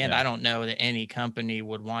 In the end, I don't know that any company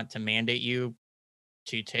would want to mandate you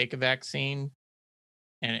to take a vaccine.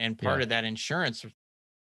 And part of that insurance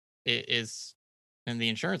is, and the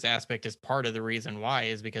insurance aspect is part of the reason why,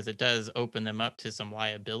 is because it does open them up to some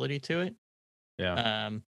liability to it. Yeah.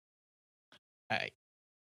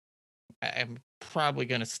 I'm probably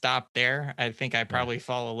going to stop there. I think I probably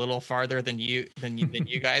fall a little farther than you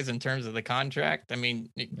guys in terms of the contract. I mean,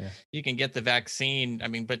 you can get the vaccine. I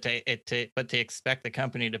mean, but to expect the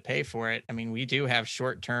company to pay for it. I mean, we do have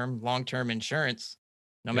short-term, long-term insurance,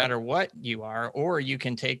 no matter what you are, or you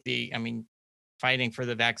can take fighting for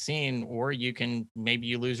the vaccine, or maybe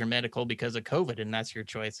you lose your medical because of COVID, and that's your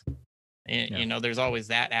choice. And, there's always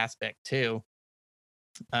that aspect too.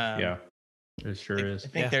 There sure is. I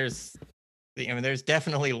think there's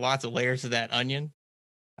definitely lots of layers to that onion.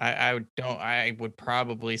 I would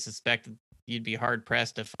probably suspect that you'd be hard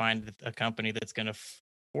pressed to find a company that's going to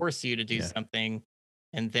force you to do something,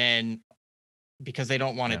 and then because they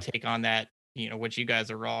don't want to take on that, what you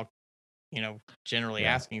guys are all, generally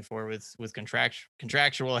asking for with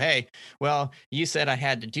contractual. Hey, well, you said I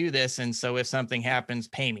had to do this, and so if something happens,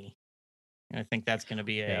 pay me. And I think that's going to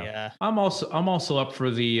be I'm also up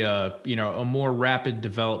for the a more rapid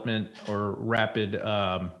development, or rapid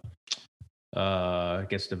I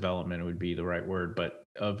guess development would be the right word, but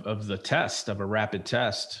of a rapid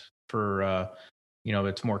test for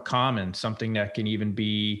it's more common, something that can even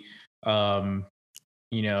be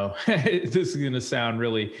this is going to sound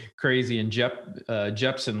really crazy and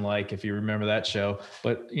Jepson like, if you remember that show,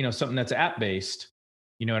 but something that's app based,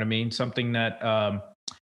 you know what I mean? Something that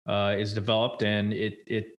is developed, and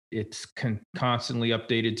it's constantly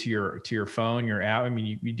updated to your phone, your app. I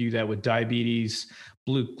mean, you do that with diabetes,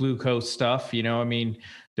 glucose stuff. I mean,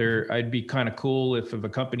 I'd be kind of cool if a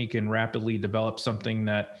company can rapidly develop something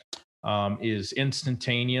that is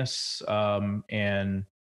instantaneous, and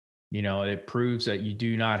it proves that you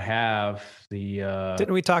do not have the.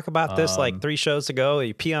 Didn't we talk about this like 3 shows ago?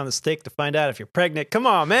 You pee on the stick to find out if you're pregnant. Come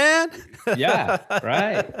on, man. Yeah,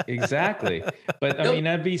 right. Exactly. But I mean,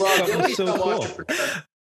 that'd be something so cool.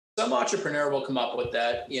 Some entrepreneur will come up with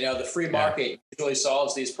that. The free market usually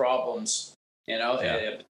solves these problems.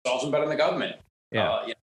 It solves them better than the government. Yeah.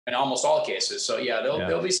 In almost all cases. So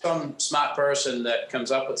there'll be some smart person that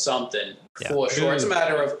comes up with something for sure. It's a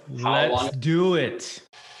matter of how long.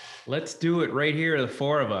 Let's do it right here, the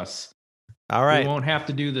 4 of us. All right. We won't have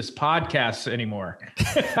to do this podcast anymore.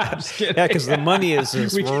 I'm just kidding. Yeah, because the money is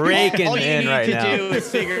just raking in right now. All you need to do is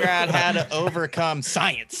figure out how to overcome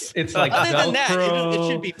science. It's like other Velcro, than that, it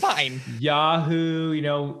should be fine. Yahoo,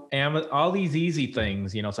 Amazon, all these easy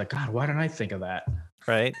things. It's like, God, why didn't I think of that?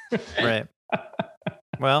 Right.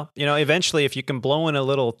 Well, eventually, if you can blow in a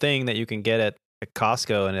little thing that you can get at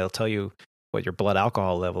Costco, and it'll tell you what your blood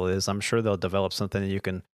alcohol level is, I'm sure they'll develop something that you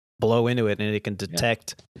can blow into it, and it can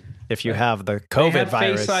detect if you have the COVID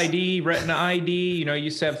virus. Face ID, Retina ID. You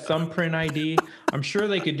used to have thumbprint ID. I'm sure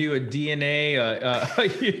they could do a DNA,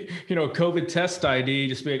 COVID test ID.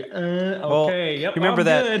 Just be like, okay, yep. Remember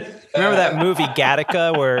that movie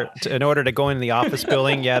Gattaca, where in order to go into the office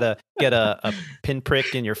building, you had to get a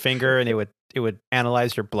pinprick in your finger, and it would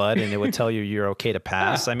analyze your blood, and it would tell you you're okay to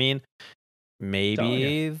pass. I mean,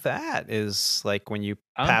 maybe that is like when you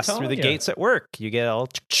pass through the gates at work, you get all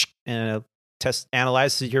and it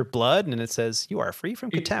analyzes your blood, and it says you are free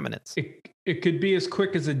from contaminants. It could be as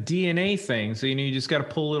quick as a DNA thing. So, you just got to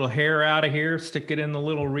pull a little hair out of here, stick it in the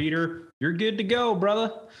little reader. You're good to go,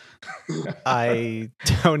 brother. I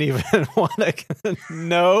don't even want to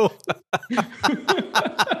know.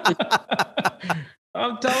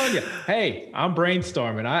 I'm telling you. Hey, I'm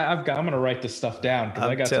brainstorming. I'm going to write this stuff down because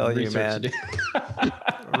I got some research to do.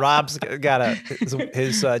 Rob's got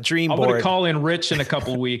his dream board. I'm going to call in Rich in a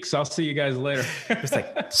couple weeks. I'll see you guys later. It's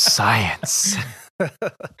like science.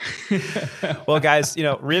 Well, guys,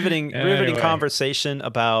 riveting conversation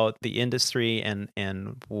about the industry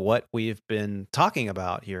and what we've been talking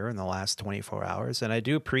about here in the last 24 hours. And I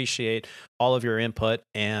do appreciate all of your input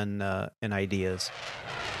and ideas.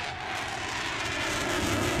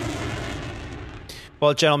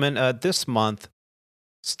 Well, gentlemen, this month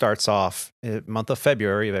starts off month of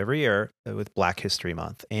February of every year with Black History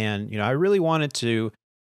Month. And, I really wanted to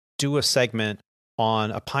do a segment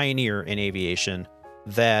on a pioneer in aviation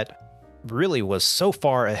that really was so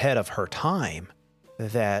far ahead of her time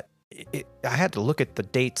that I had to look at the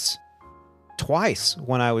dates twice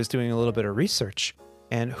when I was doing a little bit of research.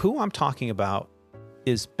 And who I'm talking about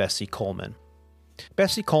is Bessie Coleman.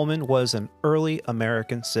 Bessie Coleman was an early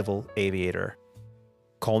American civil aviator.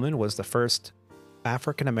 Coleman was the first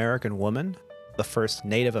African American woman, the first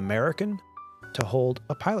Native American to hold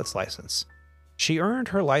a pilot's license. She earned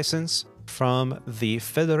her license from the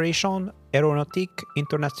Fédération Aéronautique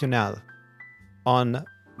Internationale on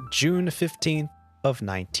June 15th of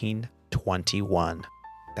 1921.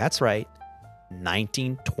 That's right,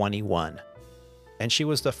 1921. And she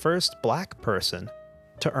was the first Black person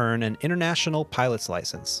to earn an international pilot's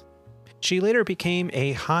license. She later became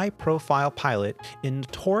a high-profile pilot in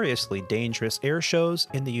notoriously dangerous air shows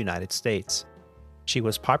in the United States. She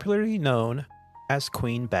was popularly known as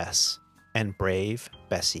Queen Bess and Brave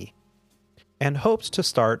Bessie, and hoped to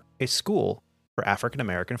start a school for African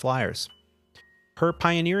American flyers. Her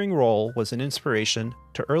pioneering role was an inspiration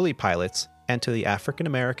to early pilots and to the African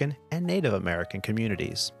American and Native American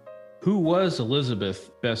communities. Who was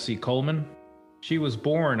Elizabeth Bessie Coleman? She was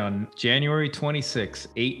born on January 26,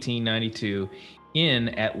 1892,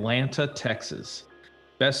 in Atlanta, Texas.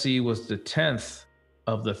 Bessie was the 10th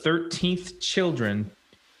of the 13th children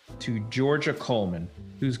to Georgia Coleman,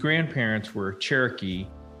 whose grandparents were Cherokee,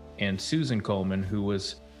 and Susan Coleman, who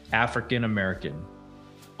was African American.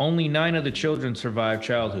 Only 9 of the children survived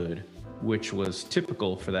childhood, which was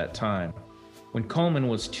typical for that time. When Coleman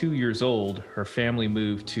was 2 years old, her family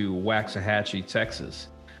moved to Waxahachie, Texas,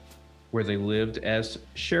 where they lived as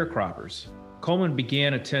sharecroppers. Coleman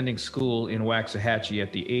began attending school in Waxahachie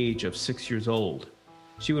at the age of 6 years old.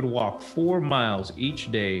 She would walk 4 miles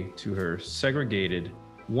each day to her segregated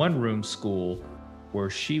one-room school, where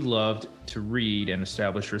she loved to read and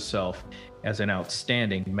establish herself as an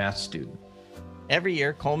outstanding math student. Every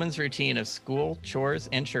year, Coleman's routine of school, chores,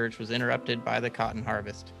 and church was interrupted by the cotton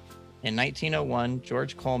harvest. In 1901,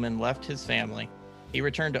 George Coleman left his family. He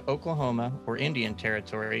returned to Oklahoma, or Indian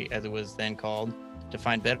Territory as it was then called, to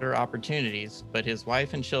find better opportunities, but his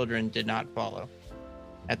wife and children did not follow.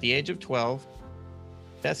 At the age of 12,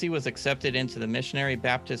 Bessie was accepted into the Missionary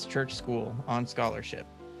Baptist Church School on scholarship.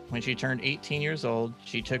 When she turned 18 years old,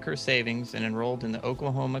 she took her savings and enrolled in the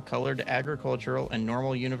Oklahoma Colored Agricultural and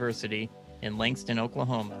Normal University in Langston,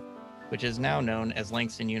 Oklahoma, which is now known as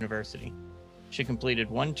Langston University. She completed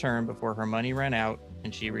 1 term before her money ran out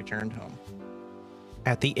and she returned home.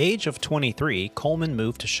 At the age of 23, Coleman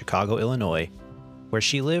moved to Chicago, Illinois, where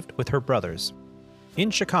she lived with her brothers. In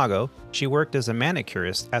Chicago, she worked as a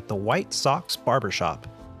manicurist at the White Sox Barbershop.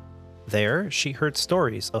 There, she heard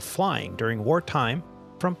stories of flying during wartime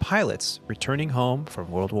from pilots returning home from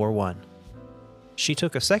World War I. She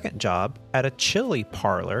took a second job at a chili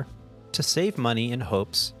parlor to save money in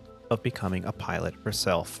hopes of becoming a pilot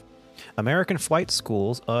herself. American flight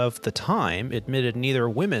schools of the time admitted neither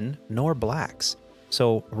women nor blacks.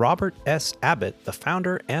 So Robert S. Abbott, the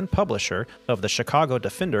founder and publisher of the Chicago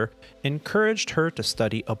Defender, encouraged her to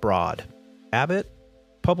study abroad. Abbott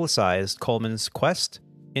publicized Coleman's quest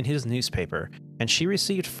in his newspaper, and she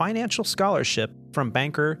received financial scholarship from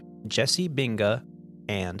banker Jesse Binga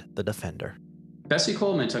and the Defender. Bessie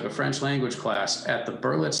Coleman took a French language class at the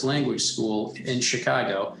Berlitz Language School in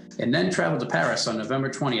Chicago and then traveled to Paris on November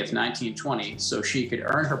 20th, 1920, so she could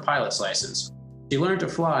earn her pilot's license. She learned to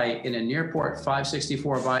fly in a Nearport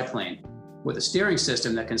 564 biplane with a steering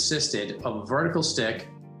system that consisted of a vertical stick,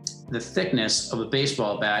 the thickness of a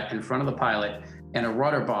baseball bat in front of the pilot, and a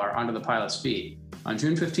rudder bar under the pilot's feet. On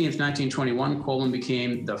June 15th, 1921, Coleman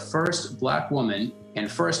became the first Black woman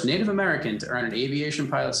and first Native American to earn an aviation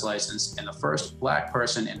pilot's license, and the first Black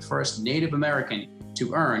person and first Native American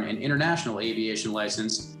to earn an international aviation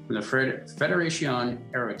license from the Fédération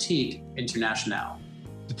Aéronautique Internationale.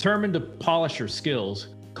 Determined to polish her skills,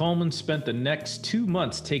 Coleman spent the next 2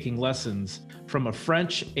 months taking lessons from a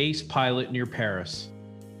French ace pilot near Paris.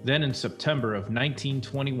 Then in September of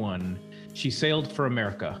 1921, she sailed for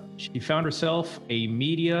America. She found herself a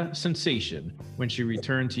media sensation when she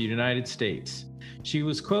returned to the United States. She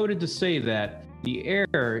was quoted to say that the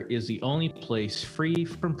air is the only place free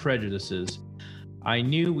from prejudices. I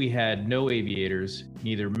knew we had no aviators,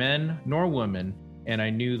 neither men nor women, and I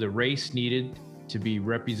knew the race needed to be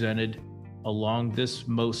represented along this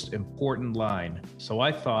most important line. So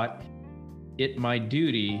I thought it's my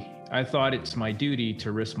duty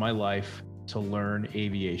to risk my life to learn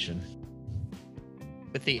aviation.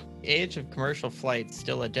 With the age of commercial flight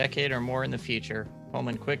still a decade or more in the future,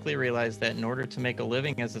 Coleman quickly realized that in order to make a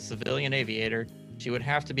living as a civilian aviator, she would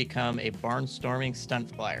have to become a barnstorming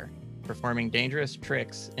stunt flyer, performing dangerous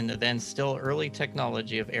tricks in the then still early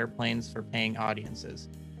technology of airplanes for paying audiences.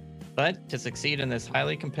 But to succeed in this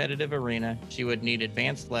highly competitive arena, she would need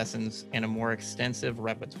advanced lessons and a more extensive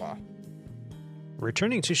repertoire.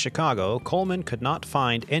 Returning to Chicago, Coleman could not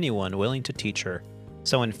find anyone willing to teach her.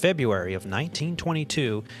 So in February of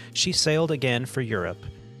 1922, she sailed again for Europe.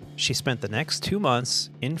 She spent the next 2 months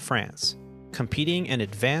in France, competing an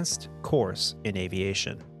advanced course in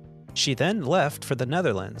aviation. She then left for the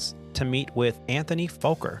Netherlands to meet with Anthony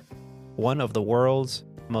Fokker, one of the world's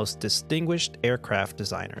most distinguished aircraft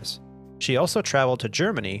designers. She also traveled to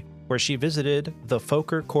Germany, where she visited the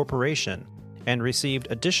Fokker Corporation and received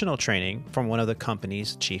additional training from one of the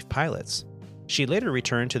company's chief pilots. She later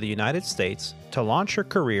returned to the United States to launch her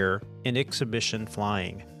career in exhibition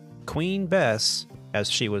flying. Queen Bess, as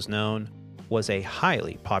she was known, was a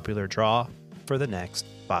highly popular draw for the next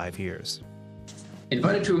 5 years.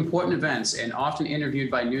 Invited to important events and often interviewed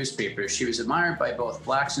by newspapers, she was admired by both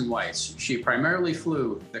blacks and whites. She primarily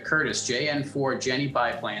flew the Curtiss JN-4 Jenny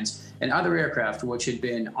biplanes and other aircraft which had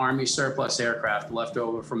been Army surplus aircraft left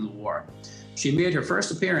over from the war. She made her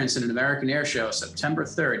first appearance in an American air show September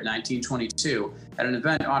 3rd, 1922, at an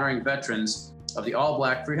event honoring veterans of the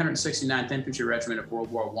all-black 369th Infantry Regiment of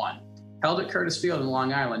World War I, held at Curtiss Field in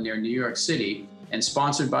Long Island near New York City and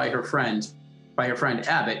sponsored by her friend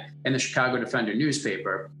Abbott and the Chicago Defender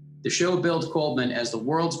newspaper. The show billed Coleman as the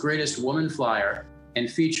world's greatest woman flyer and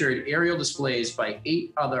featured aerial displays by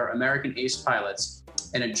 8 other American ace pilots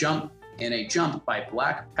and a jump by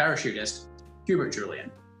black parachutist Hubert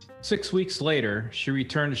Julian. 6 weeks later, she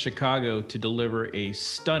returned to Chicago to deliver a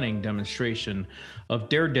stunning demonstration of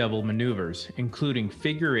daredevil maneuvers, including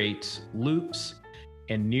figure eights, loops,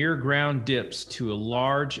 and near-ground dips to a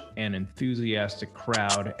large and enthusiastic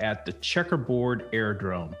crowd at the Checkerboard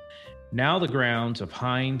Aerodrome, now the grounds of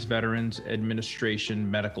Hines Veterans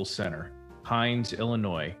Administration Medical Center, Hines,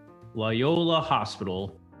 Illinois, Loyola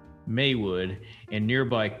Hospital, Maywood, and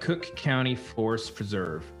nearby Cook County Forest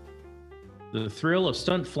Preserve. The thrill of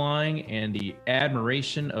stunt flying and the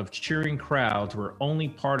admiration of cheering crowds were only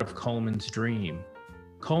part of Coleman's dream.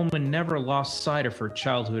 Coleman never lost sight of her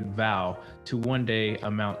childhood vow to one day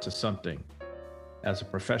amount to something. As a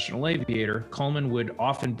professional aviator, Coleman would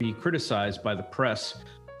often be criticized by the press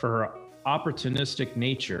for her opportunistic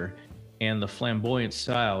nature and the flamboyant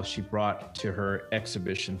style she brought to her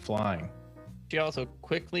exhibition flying. She also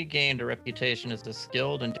quickly gained a reputation as a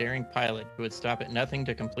skilled and daring pilot who would stop at nothing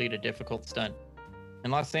to complete a difficult stunt. In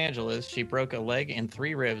Los Angeles, she broke a leg and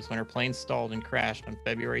 3 ribs when her plane stalled and crashed on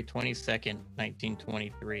February 22,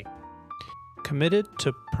 1923. Committed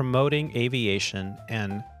to promoting aviation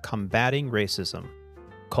and combating racism,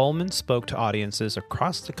 Coleman spoke to audiences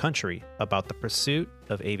across the country about the pursuit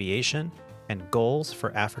of aviation and goals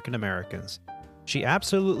for African Americans. She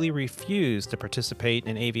absolutely refused to participate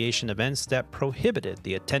in aviation events that prohibited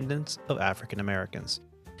the attendance of African Americans.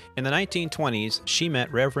 In the 1920s, she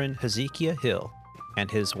met Reverend Hezekiah Hill and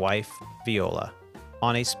his wife, Viola,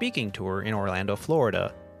 on a speaking tour in Orlando,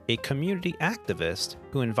 Florida, a community activist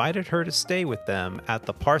who invited her to stay with them at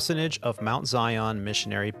the parsonage of Mount Zion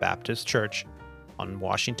Missionary Baptist Church on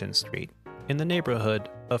Washington Street in the neighborhood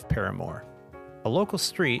of Paramore. A local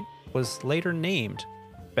street was later named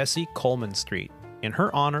Bessie Coleman Street in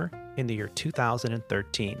her honor in the year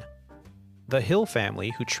 2013. The Hill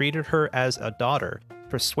family, who treated her as a daughter,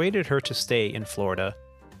 persuaded her to stay in Florida,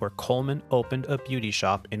 where Coleman opened a beauty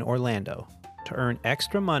shop in Orlando to earn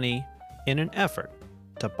extra money in an effort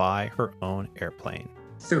to buy her own airplane.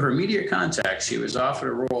 Through her media contacts, she was offered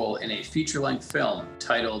a role in a feature-length film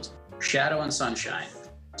titled Shadow and Sunshine,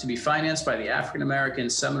 to be financed by the African-American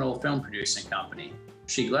Seminole Film Producing Company.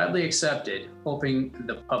 She gladly accepted, hoping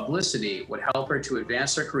the publicity would help her to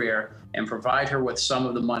advance her career and provide her with some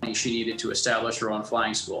of the money she needed to establish her own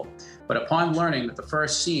flying school. But upon learning that the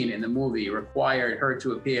first scene in the movie required her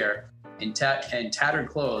to appear in tattered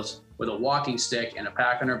clothes with a walking stick and a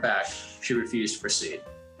pack on her back, she refused to proceed.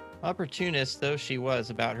 Opportunist though she was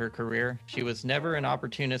about her career, she was never an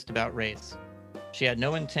opportunist about race. She had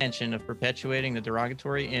no intention of perpetuating the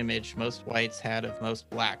derogatory image most whites had of most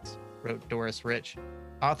blacks, wrote Doris Rich,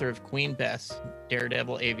 author of Queen Bess,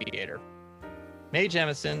 Daredevil Aviator. Mae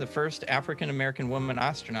Jemison, the first African-American woman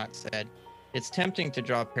astronaut, said, "It's tempting to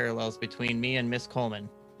draw parallels between me and Miss Coleman,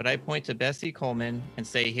 but I point to Bessie Coleman and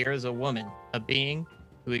say here is a woman, a being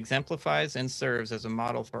who exemplifies and serves as a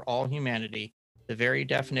model for all humanity, the very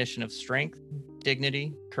definition of strength,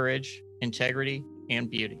 dignity, courage, integrity,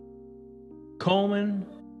 and beauty." Coleman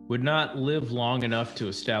would not live long enough to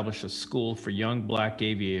establish a school for young black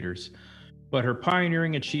aviators, but her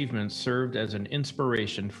pioneering achievements served as an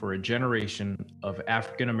inspiration for a generation of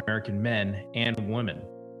African American men and women.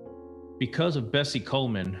 Because of Bessie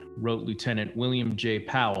Coleman, wrote Lieutenant William J.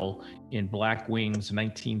 Powell in Black Wings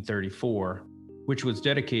 1934, which was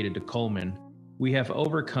dedicated to Coleman, we have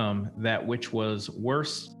overcome that which was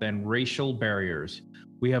worse than racial barriers.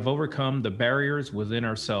 We have overcome the barriers within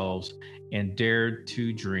ourselves and dared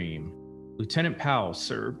to dream. Lieutenant Powell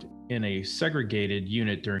served in a segregated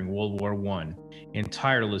unit during World War I and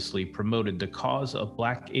tirelessly promoted the cause of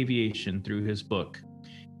Black aviation through his book,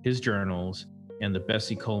 his journals, and the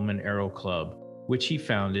Bessie Coleman Aero Club, which he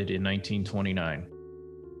founded in 1929.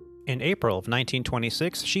 In April of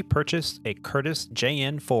 1926, she purchased a Curtiss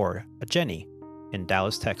JN-4, a Jenny, in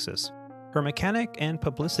Dallas, Texas. Her mechanic and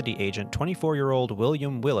publicity agent, 24-year-old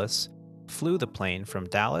William Willis, flew the plane from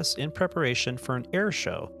Dallas in preparation for an air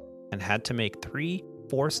show and had to make 3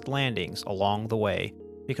 forced landings along the way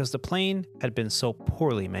because the plane had been so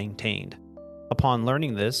poorly maintained. Upon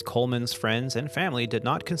learning this, Coleman's friends and family did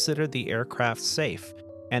not consider the aircraft safe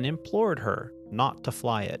and implored her not to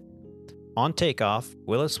fly it. On takeoff,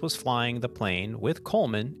 Willis was flying the plane with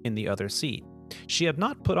Coleman in the other seat. She had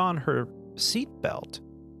not put on her seat belt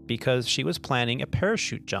because she was planning a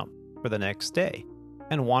parachute jump for the next day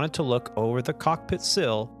and wanted to look over the cockpit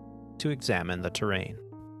sill to examine the terrain.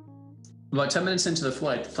 About 10 minutes into the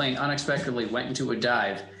flight, the plane unexpectedly went into a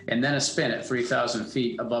dive and then a spin at 3,000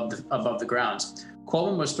 feet above the ground.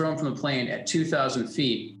 Coleman was thrown from the plane at 2,000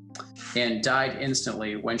 feet and died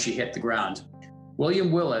instantly when she hit the ground. William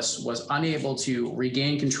Willis was unable to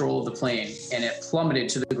regain control of the plane and it plummeted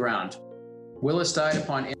to the ground. Willis died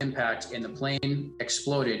upon impact and the plane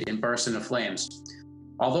exploded and burst into flames.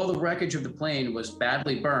 Although the wreckage of the plane was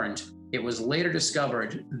badly burned, it was later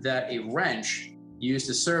discovered that a wrench used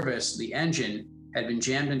to service the engine had been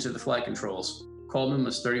jammed into the flight controls. Coleman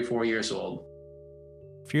was 34 years old.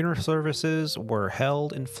 Funeral services were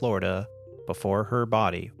held in Florida before her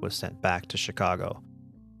body was sent back to Chicago.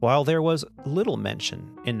 While there was little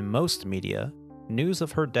mention in most media, news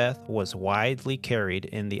of her death was widely carried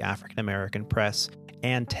in the African American press,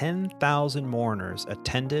 and 10,000 mourners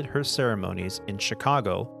attended her ceremonies in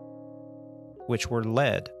Chicago, which were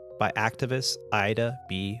led by activist Ida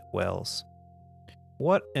B. Wells.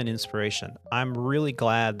 What an inspiration. I'm really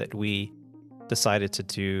glad that we decided to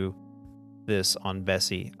do this on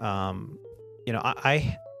Bessie.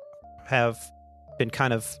 I have been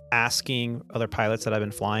kind of asking other pilots that I've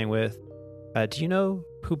been flying with, do you know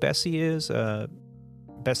who Bessie is?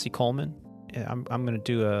 Bessie Coleman? I'm going to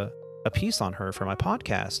do a piece on her for my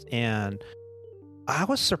podcast. And I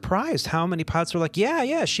was surprised how many pilots were like,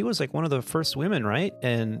 yeah, she was like one of the first women, right?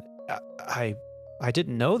 And I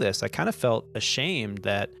didn't know this. I kind of felt ashamed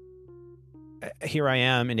that here I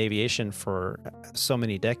am in aviation for so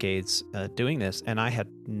many decades doing this, and I had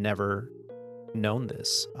never known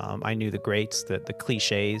this. I knew the greats, the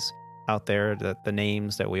cliches out there, the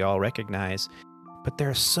names that we all recognize, but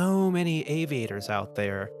there are so many aviators out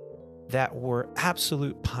there that were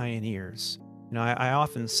absolute pioneers. You know, I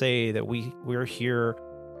often say that we're here,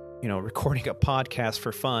 recording a podcast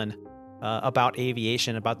for fun, about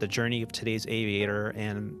aviation, about the journey of today's aviator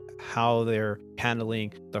and how they're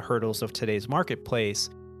handling the hurdles of today's marketplace.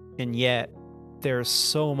 And yet there's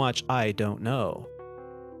so much I don't know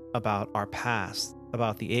about our past,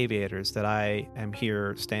 about the aviators that I am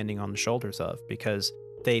here standing on the shoulders of, because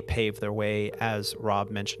they paved their way, as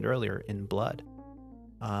Rob mentioned earlier, in blood.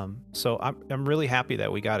 So I'm really happy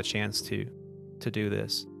that we got a chance to do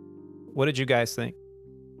this. What did you guys think?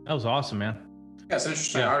 That was awesome, man. Yeah, it's an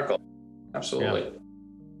interesting article. Absolutely. Yeah.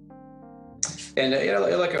 And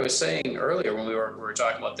like I was saying earlier when we were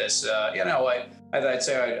talking about this, I'd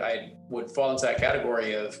say I would fall into that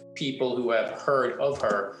category of people who have heard of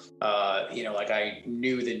her. Like I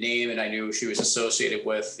knew the name and I knew she was associated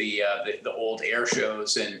with the old air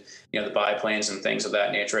shows and the biplanes and things of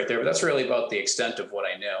that nature right there. But that's really about the extent of what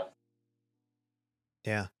I know.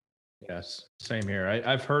 Yeah. Yes. Same here.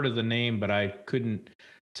 I've heard of the name, but I couldn't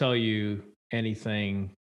tell you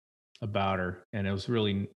anything about her, and it was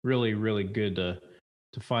really, really, really good to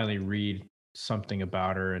finally read something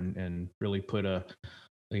about her and really put a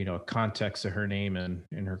context to her name and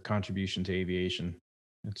her contribution to aviation.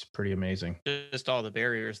 It's pretty amazing. Just all the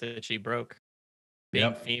barriers that she broke,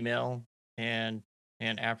 being female and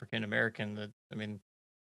African American.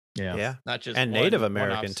 Not just and Native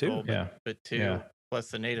American too. But two, plus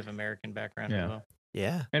the Native American background as well.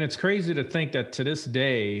 Yeah, and it's crazy to think that to this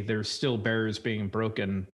day there's still barriers being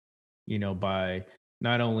broken, by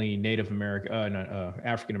not only Native American,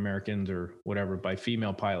 African Americans or whatever, by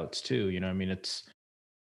female pilots too. It's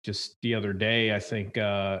just the other day, I think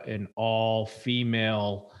an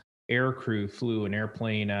all-female air crew flew an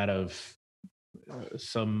airplane out of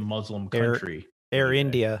some Muslim country. Air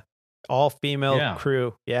India. All female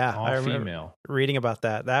crew. Yeah. All female. Reading about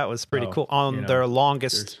that. That was pretty cool on their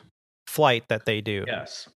longest flight that they do.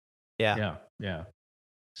 Yes. Yeah.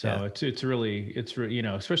 So it's really,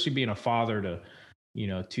 especially being a father to,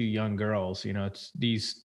 2 young girls, it's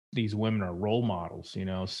these women are role models,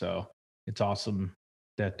 so it's awesome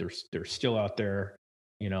that they're still out there,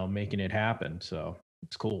 making it happen. So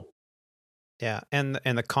it's cool. Yeah. And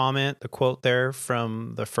the quote there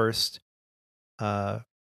from the first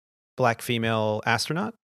Black female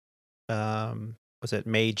astronaut, was it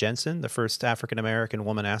Mae Jemison, the first African-American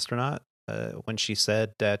woman astronaut, when she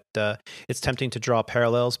said that it's tempting to draw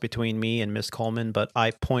parallels between me and Miss Coleman, but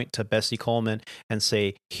I point to Bessie Coleman and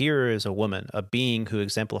say, here is a woman, a being who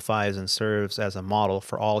exemplifies and serves as a model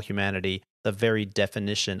for all humanity, the very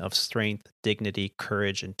definition of strength, dignity,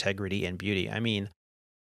 courage, integrity, and beauty. I mean,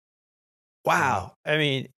 wow. I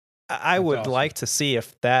mean, I would awesome. Like to see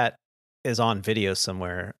if that is on video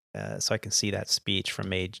somewhere, so I can see that speech from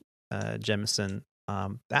Mae Jemison.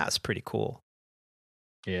 That's pretty cool.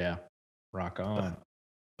 Yeah. Rock on.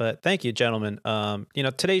 But thank you, gentlemen.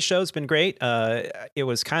 Today's show's been great. It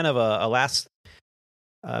was kind of a last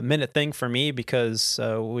minute thing for me because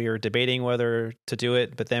we were debating whether to do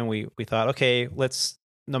it, but then we thought, okay, let's,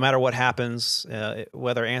 no matter what happens,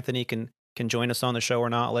 whether Anthony can join us on the show or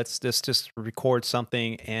not, let's just record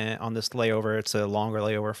something and on this layover. It's a longer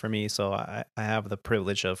layover for me, so I have the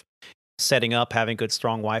privilege of setting up, having good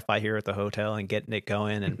strong Wi-Fi here at the hotel and getting it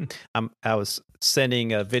going. And I was sending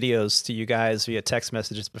videos to you guys via text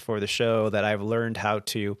messages before the show that I've learned how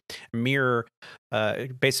to mirror,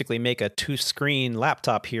 basically make a 2-screen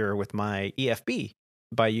laptop here with my EFB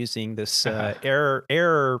by using this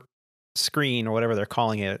air screen or whatever they're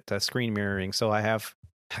calling it, screen mirroring. So I have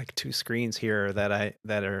like 2 screens here that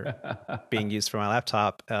are being used for my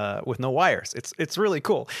laptop with no wires. It's really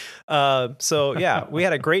cool. So yeah, we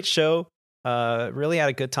had a great show. Really had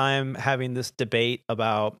a good time having this debate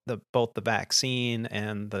about both the vaccine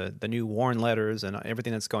and the new Warren letters and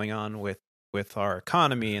everything that's going on with our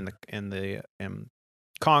economy and the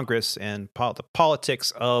Congress and the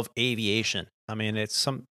politics of aviation. I mean,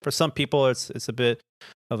 for some people it's a bit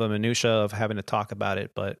of a minutia of having to talk about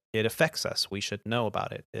it, but it affects us. We should know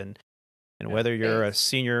about it. And whether you're a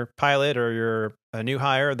senior pilot or you're a new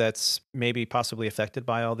hire that's maybe possibly affected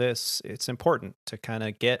by all this, it's important to kind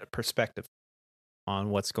of get a perspective on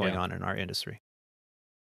what's going on in our industry.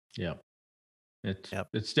 Yeah.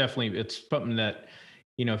 It's definitely, it's something that,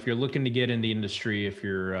 if you're looking to get in the industry, if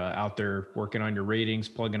you're out there working on your ratings,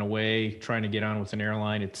 plugging away, trying to get on with an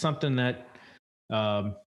airline, it's something that,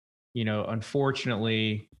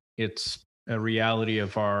 unfortunately, it's a reality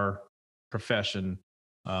of our profession.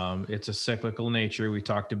 It's a cyclical nature. We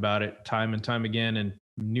talked about it time and time again in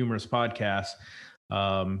numerous podcasts.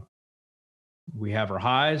 We have our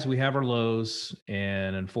highs, we have our lows,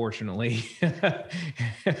 and unfortunately,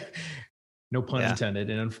 no pun intended.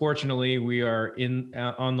 And unfortunately, we are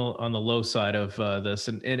on the low side of this,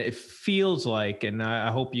 and it feels like, and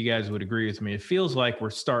I hope you guys would agree with me, it feels like we're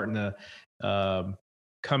starting to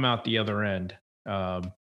come out the other end.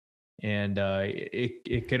 And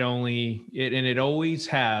it could only, and it always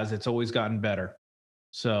has, it's always gotten better.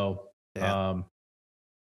 So,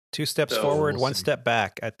 2 steps forward, 1 step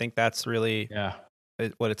back. I think that's really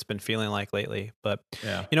what it's been feeling like lately. But,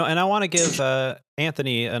 and I want to give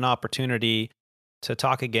Anthony an opportunity to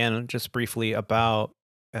talk again, just briefly, about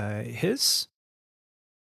his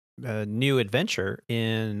new adventure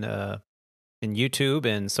in YouTube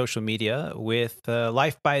and social media with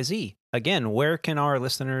Life by Z. Again, where can our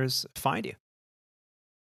listeners find you?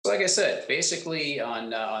 Like I said, basically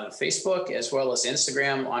on Facebook as well as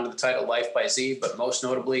Instagram under the title Life by Z, but most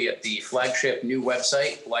notably at the flagship new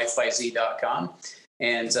website, lifebyz.com.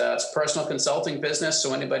 And it's a personal consulting business.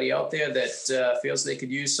 So anybody out there that feels they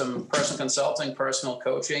could use some personal consulting, personal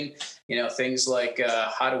coaching, things like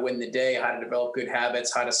how to win the day, how to develop good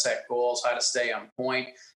habits, how to set goals, how to stay on point.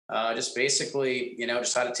 Just basically,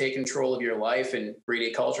 just how to take control of your life and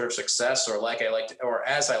breed a culture of success, or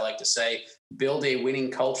as I like to say, build a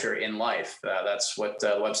winning culture in life. That's what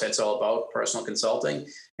the website's all about, personal consulting.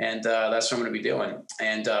 And that's what I'm going to be doing.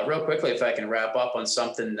 And real quickly, if I can wrap up on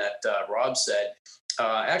something that Rob said,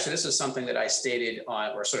 actually, this is something that I stated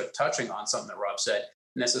on, or sort of touching on something that Rob said.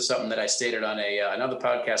 And this is something that I stated on another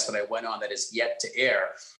podcast that I went on that is yet to air.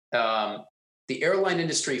 The airline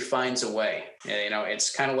industry finds a way.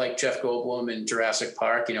 It's kind of like Jeff Goldblum in Jurassic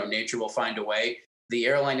Park. Nature will find a way. The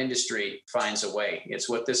airline industry finds a way. It's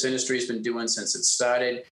what this industry has been doing since it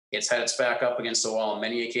started. It's had its back up against the wall on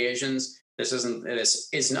many occasions. This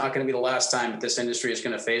is not going to be the last time that this industry is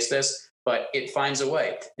going to face this. but it finds a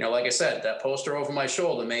way. Like I said, that poster over my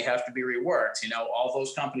shoulder may have to be reworked. All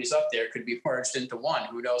those companies up there could be merged into one.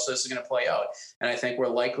 Who knows how this is going to play out? And I think we're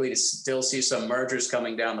likely to still see some mergers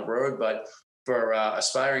coming down the road. But for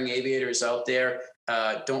aspiring aviators out there,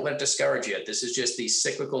 don't let it discourage you. This is just the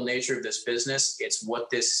cyclical nature of this business. It's what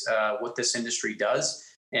this industry does,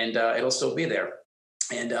 and it'll still be there.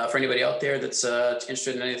 And for anybody out there that's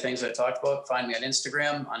interested in any things I talked about, find me on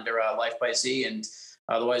Instagram under Life by Z, and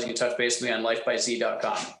otherwise you can touch base with me on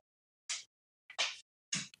lifebyz.com.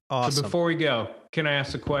 Awesome. So before we go, can I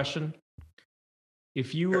ask a question?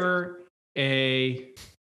 If you were an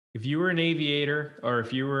aviator, or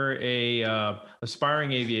if you were a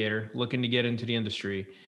aspiring aviator looking to get into the industry,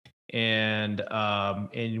 and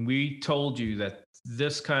we told you that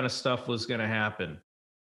this kind of stuff was going to happen,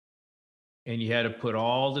 and you had to put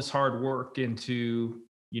all this hard work into,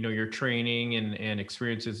 your training and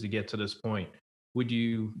experiences to get to this point, would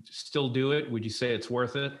you still do it? Would you say it's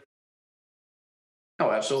worth it? Oh,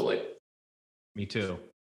 absolutely. Me too.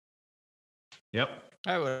 Yep.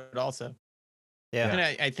 I would also. Yeah. And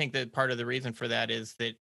I think that part of the reason for that is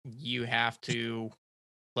that you have to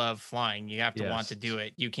love flying. You have to want to do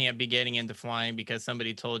it. You can't be getting into flying because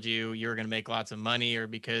somebody told you were going to make lots of money, or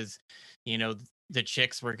because, the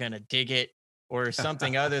chicks were going to dig it, or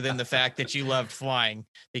something other than the fact that you loved flying,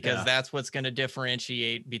 because that's what's going to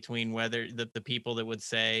differentiate between whether the people that would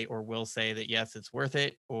say or will say that, yes, it's worth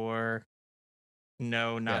it, or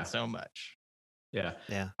no, not so much. Yeah.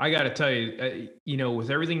 I got to tell you,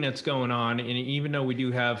 with everything that's going on, and even though we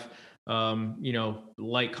do have,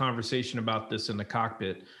 light conversation about this in the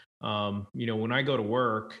cockpit, when I go to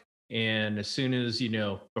work, and as soon as,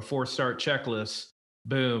 before start checklist,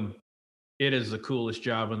 boom, it is the coolest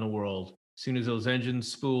job in the world. As soon as those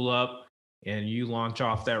engines spool up and you launch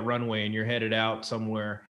off that runway and you're headed out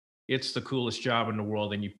somewhere, it's the coolest job in the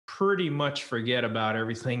world. And you pretty much forget about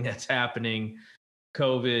everything that's happening: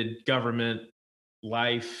 COVID, government,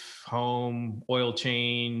 life, home, oil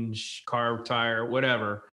change, car tire,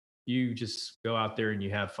 whatever. You just go out there and you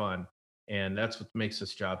have fun. And that's what makes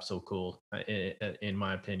this job so cool, in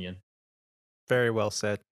my opinion. Very well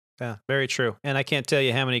said. Yeah, very true. And I can't tell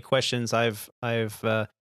you how many questions I've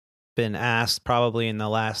been asked probably in the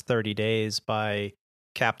last 30 days by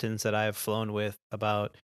captains that I've flown with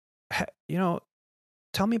about,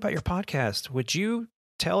 tell me about your podcast. Would you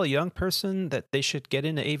tell a young person that they should get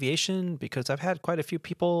into aviation? Because I've had quite a few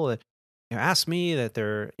people that ask me that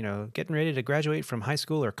they're getting ready to graduate from high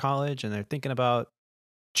school or college, and they're thinking about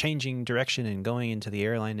changing direction and going into the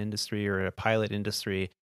airline industry or a pilot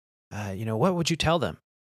industry. What would you tell them?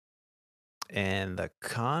 And the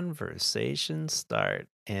conversations start,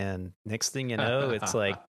 and next thing you know, it's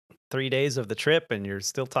like 3 days of the trip, and you're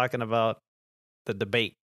still talking about the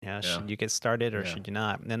debate. Should you get started or should you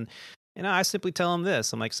not? And then, I simply tell them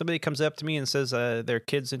this. I'm like, somebody comes up to me and says their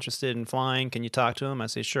kid's interested in flying. Can you talk to them? I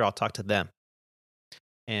say, sure, I'll talk to them.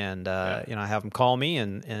 And, I have them call me,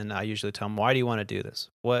 and I usually tell them, why do you want to do this?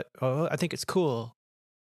 What? Oh, I think it's cool.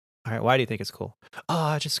 All right, why do you think it's cool?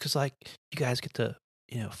 Oh, just because, you guys get to,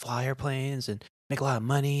 fly airplanes and make a lot of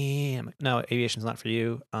money. I'm like, no, aviation's not for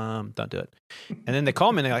you. Don't do it. And then they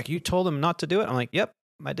call me and they're like, you told them not to do it? I'm like, yep,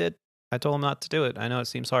 I did. I told them not to do it. I know it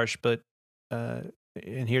seems harsh, but, and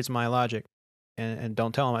here's my logic. And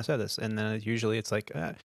don't tell them I said this. And then usually it's like,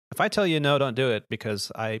 if I tell you no, don't do it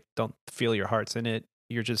because I don't feel your heart's in it,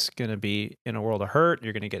 you're just going to be in a world of hurt.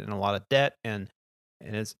 You're going to get in a lot of debt, and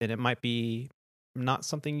it might be not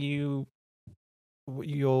something you'll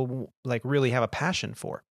really have a passion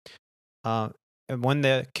for. And when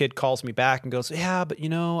the kid calls me back and goes, yeah, but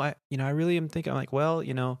I really am thinking, I'm like, well,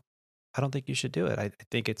 I don't think you should do it. I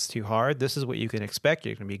think it's too hard. This is what you can expect.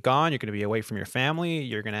 You're going to be gone. You're going to be away from your family.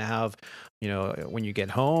 You're going to have, when you get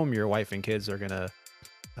home, your wife and kids are going to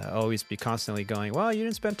always be constantly going, well, you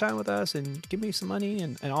didn't spend time with us, and give me some money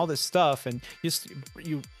and all this stuff. And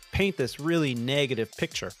you paint this really negative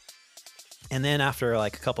picture. And then after a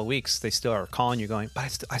couple of weeks, they still are calling you going,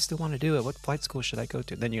 but I still want to do it. What flight school should I go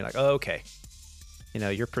to? Then you're like, oh, okay.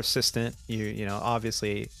 You're persistent. You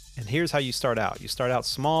obviously, and here's how you start out. You start out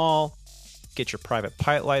small, get your private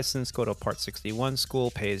pilot license, go to a Part 61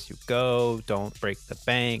 school, pay as you go, don't break the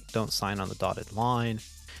bank, don't sign on the dotted line.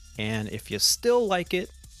 And if you still like it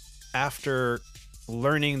after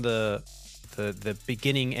learning the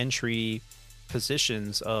beginning entry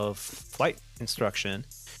positions of flight instruction,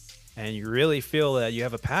 and you really feel that you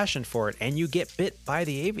have a passion for it, and you get bit by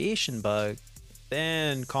the aviation bug,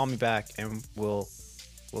 then call me back and we'll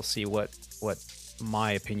see what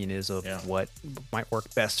my opinion is of what might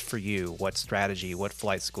work best for you, what strategy, what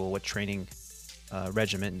flight school, what training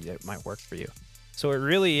regimen might work for you. So it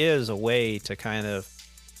really is a way to kind of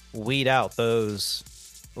weed out those,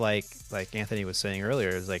 like Anthony was saying earlier,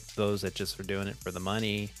 is like those that just are doing it for the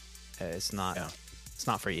money. It's not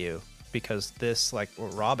for you, because this, like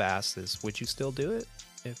what Rob asked, is would you still do it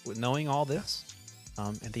if knowing all this?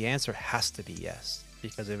 And the answer has to be yes,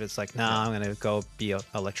 because if it's like, nah, I'm gonna go be an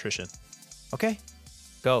electrician. Okay,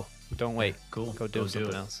 go. Don't wait. Cool. Go do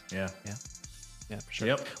something else. Yeah, for sure.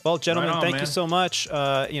 Yep. Well, gentlemen, thank you man. so much.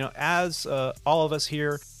 As all of us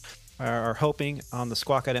here are hoping on the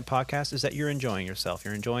Squawk Ident podcast, is that you're enjoying yourself.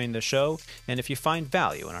 You're enjoying the show. And if you find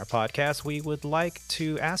value in our podcast, we would like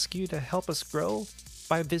to ask you to help us grow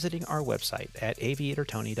by visiting our website at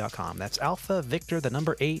aviatortony.com. That's Alpha Victor, the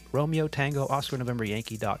number 8, Romeo Tango, Oscar November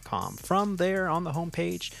Yankee.com. From there on the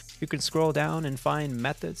homepage, you can scroll down and find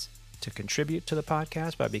methods to contribute to the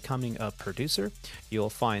podcast by becoming a producer. You'll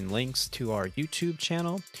find links to our YouTube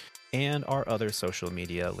channel and our other social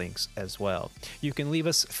media links as well. You can leave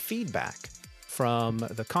us feedback from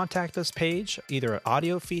the Contact Us page, either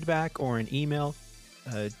audio feedback or an email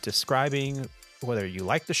describing whether you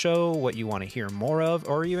like the show, what you want to hear more of,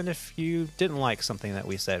 or even if you didn't like something that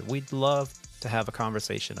we said. We'd love to have a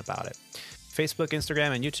conversation about it. Facebook,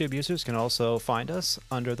 Instagram, and YouTube users can also find us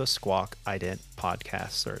under the Squawk Ident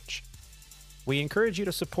podcast search. We encourage you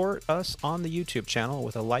to support us on the YouTube channel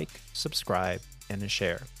with a like, subscribe, and a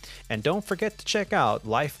share. And don't forget to check out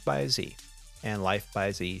Life by Z and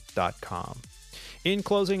lifebyz.com. In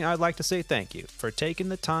closing, I'd like to say thank you for taking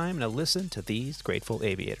the time to listen to these grateful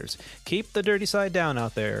aviators. Keep the dirty side down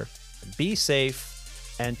out there, be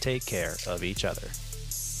safe, and take care of each other.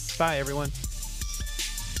 Bye, everyone.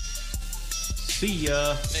 See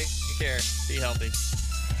ya. Take care. Be healthy.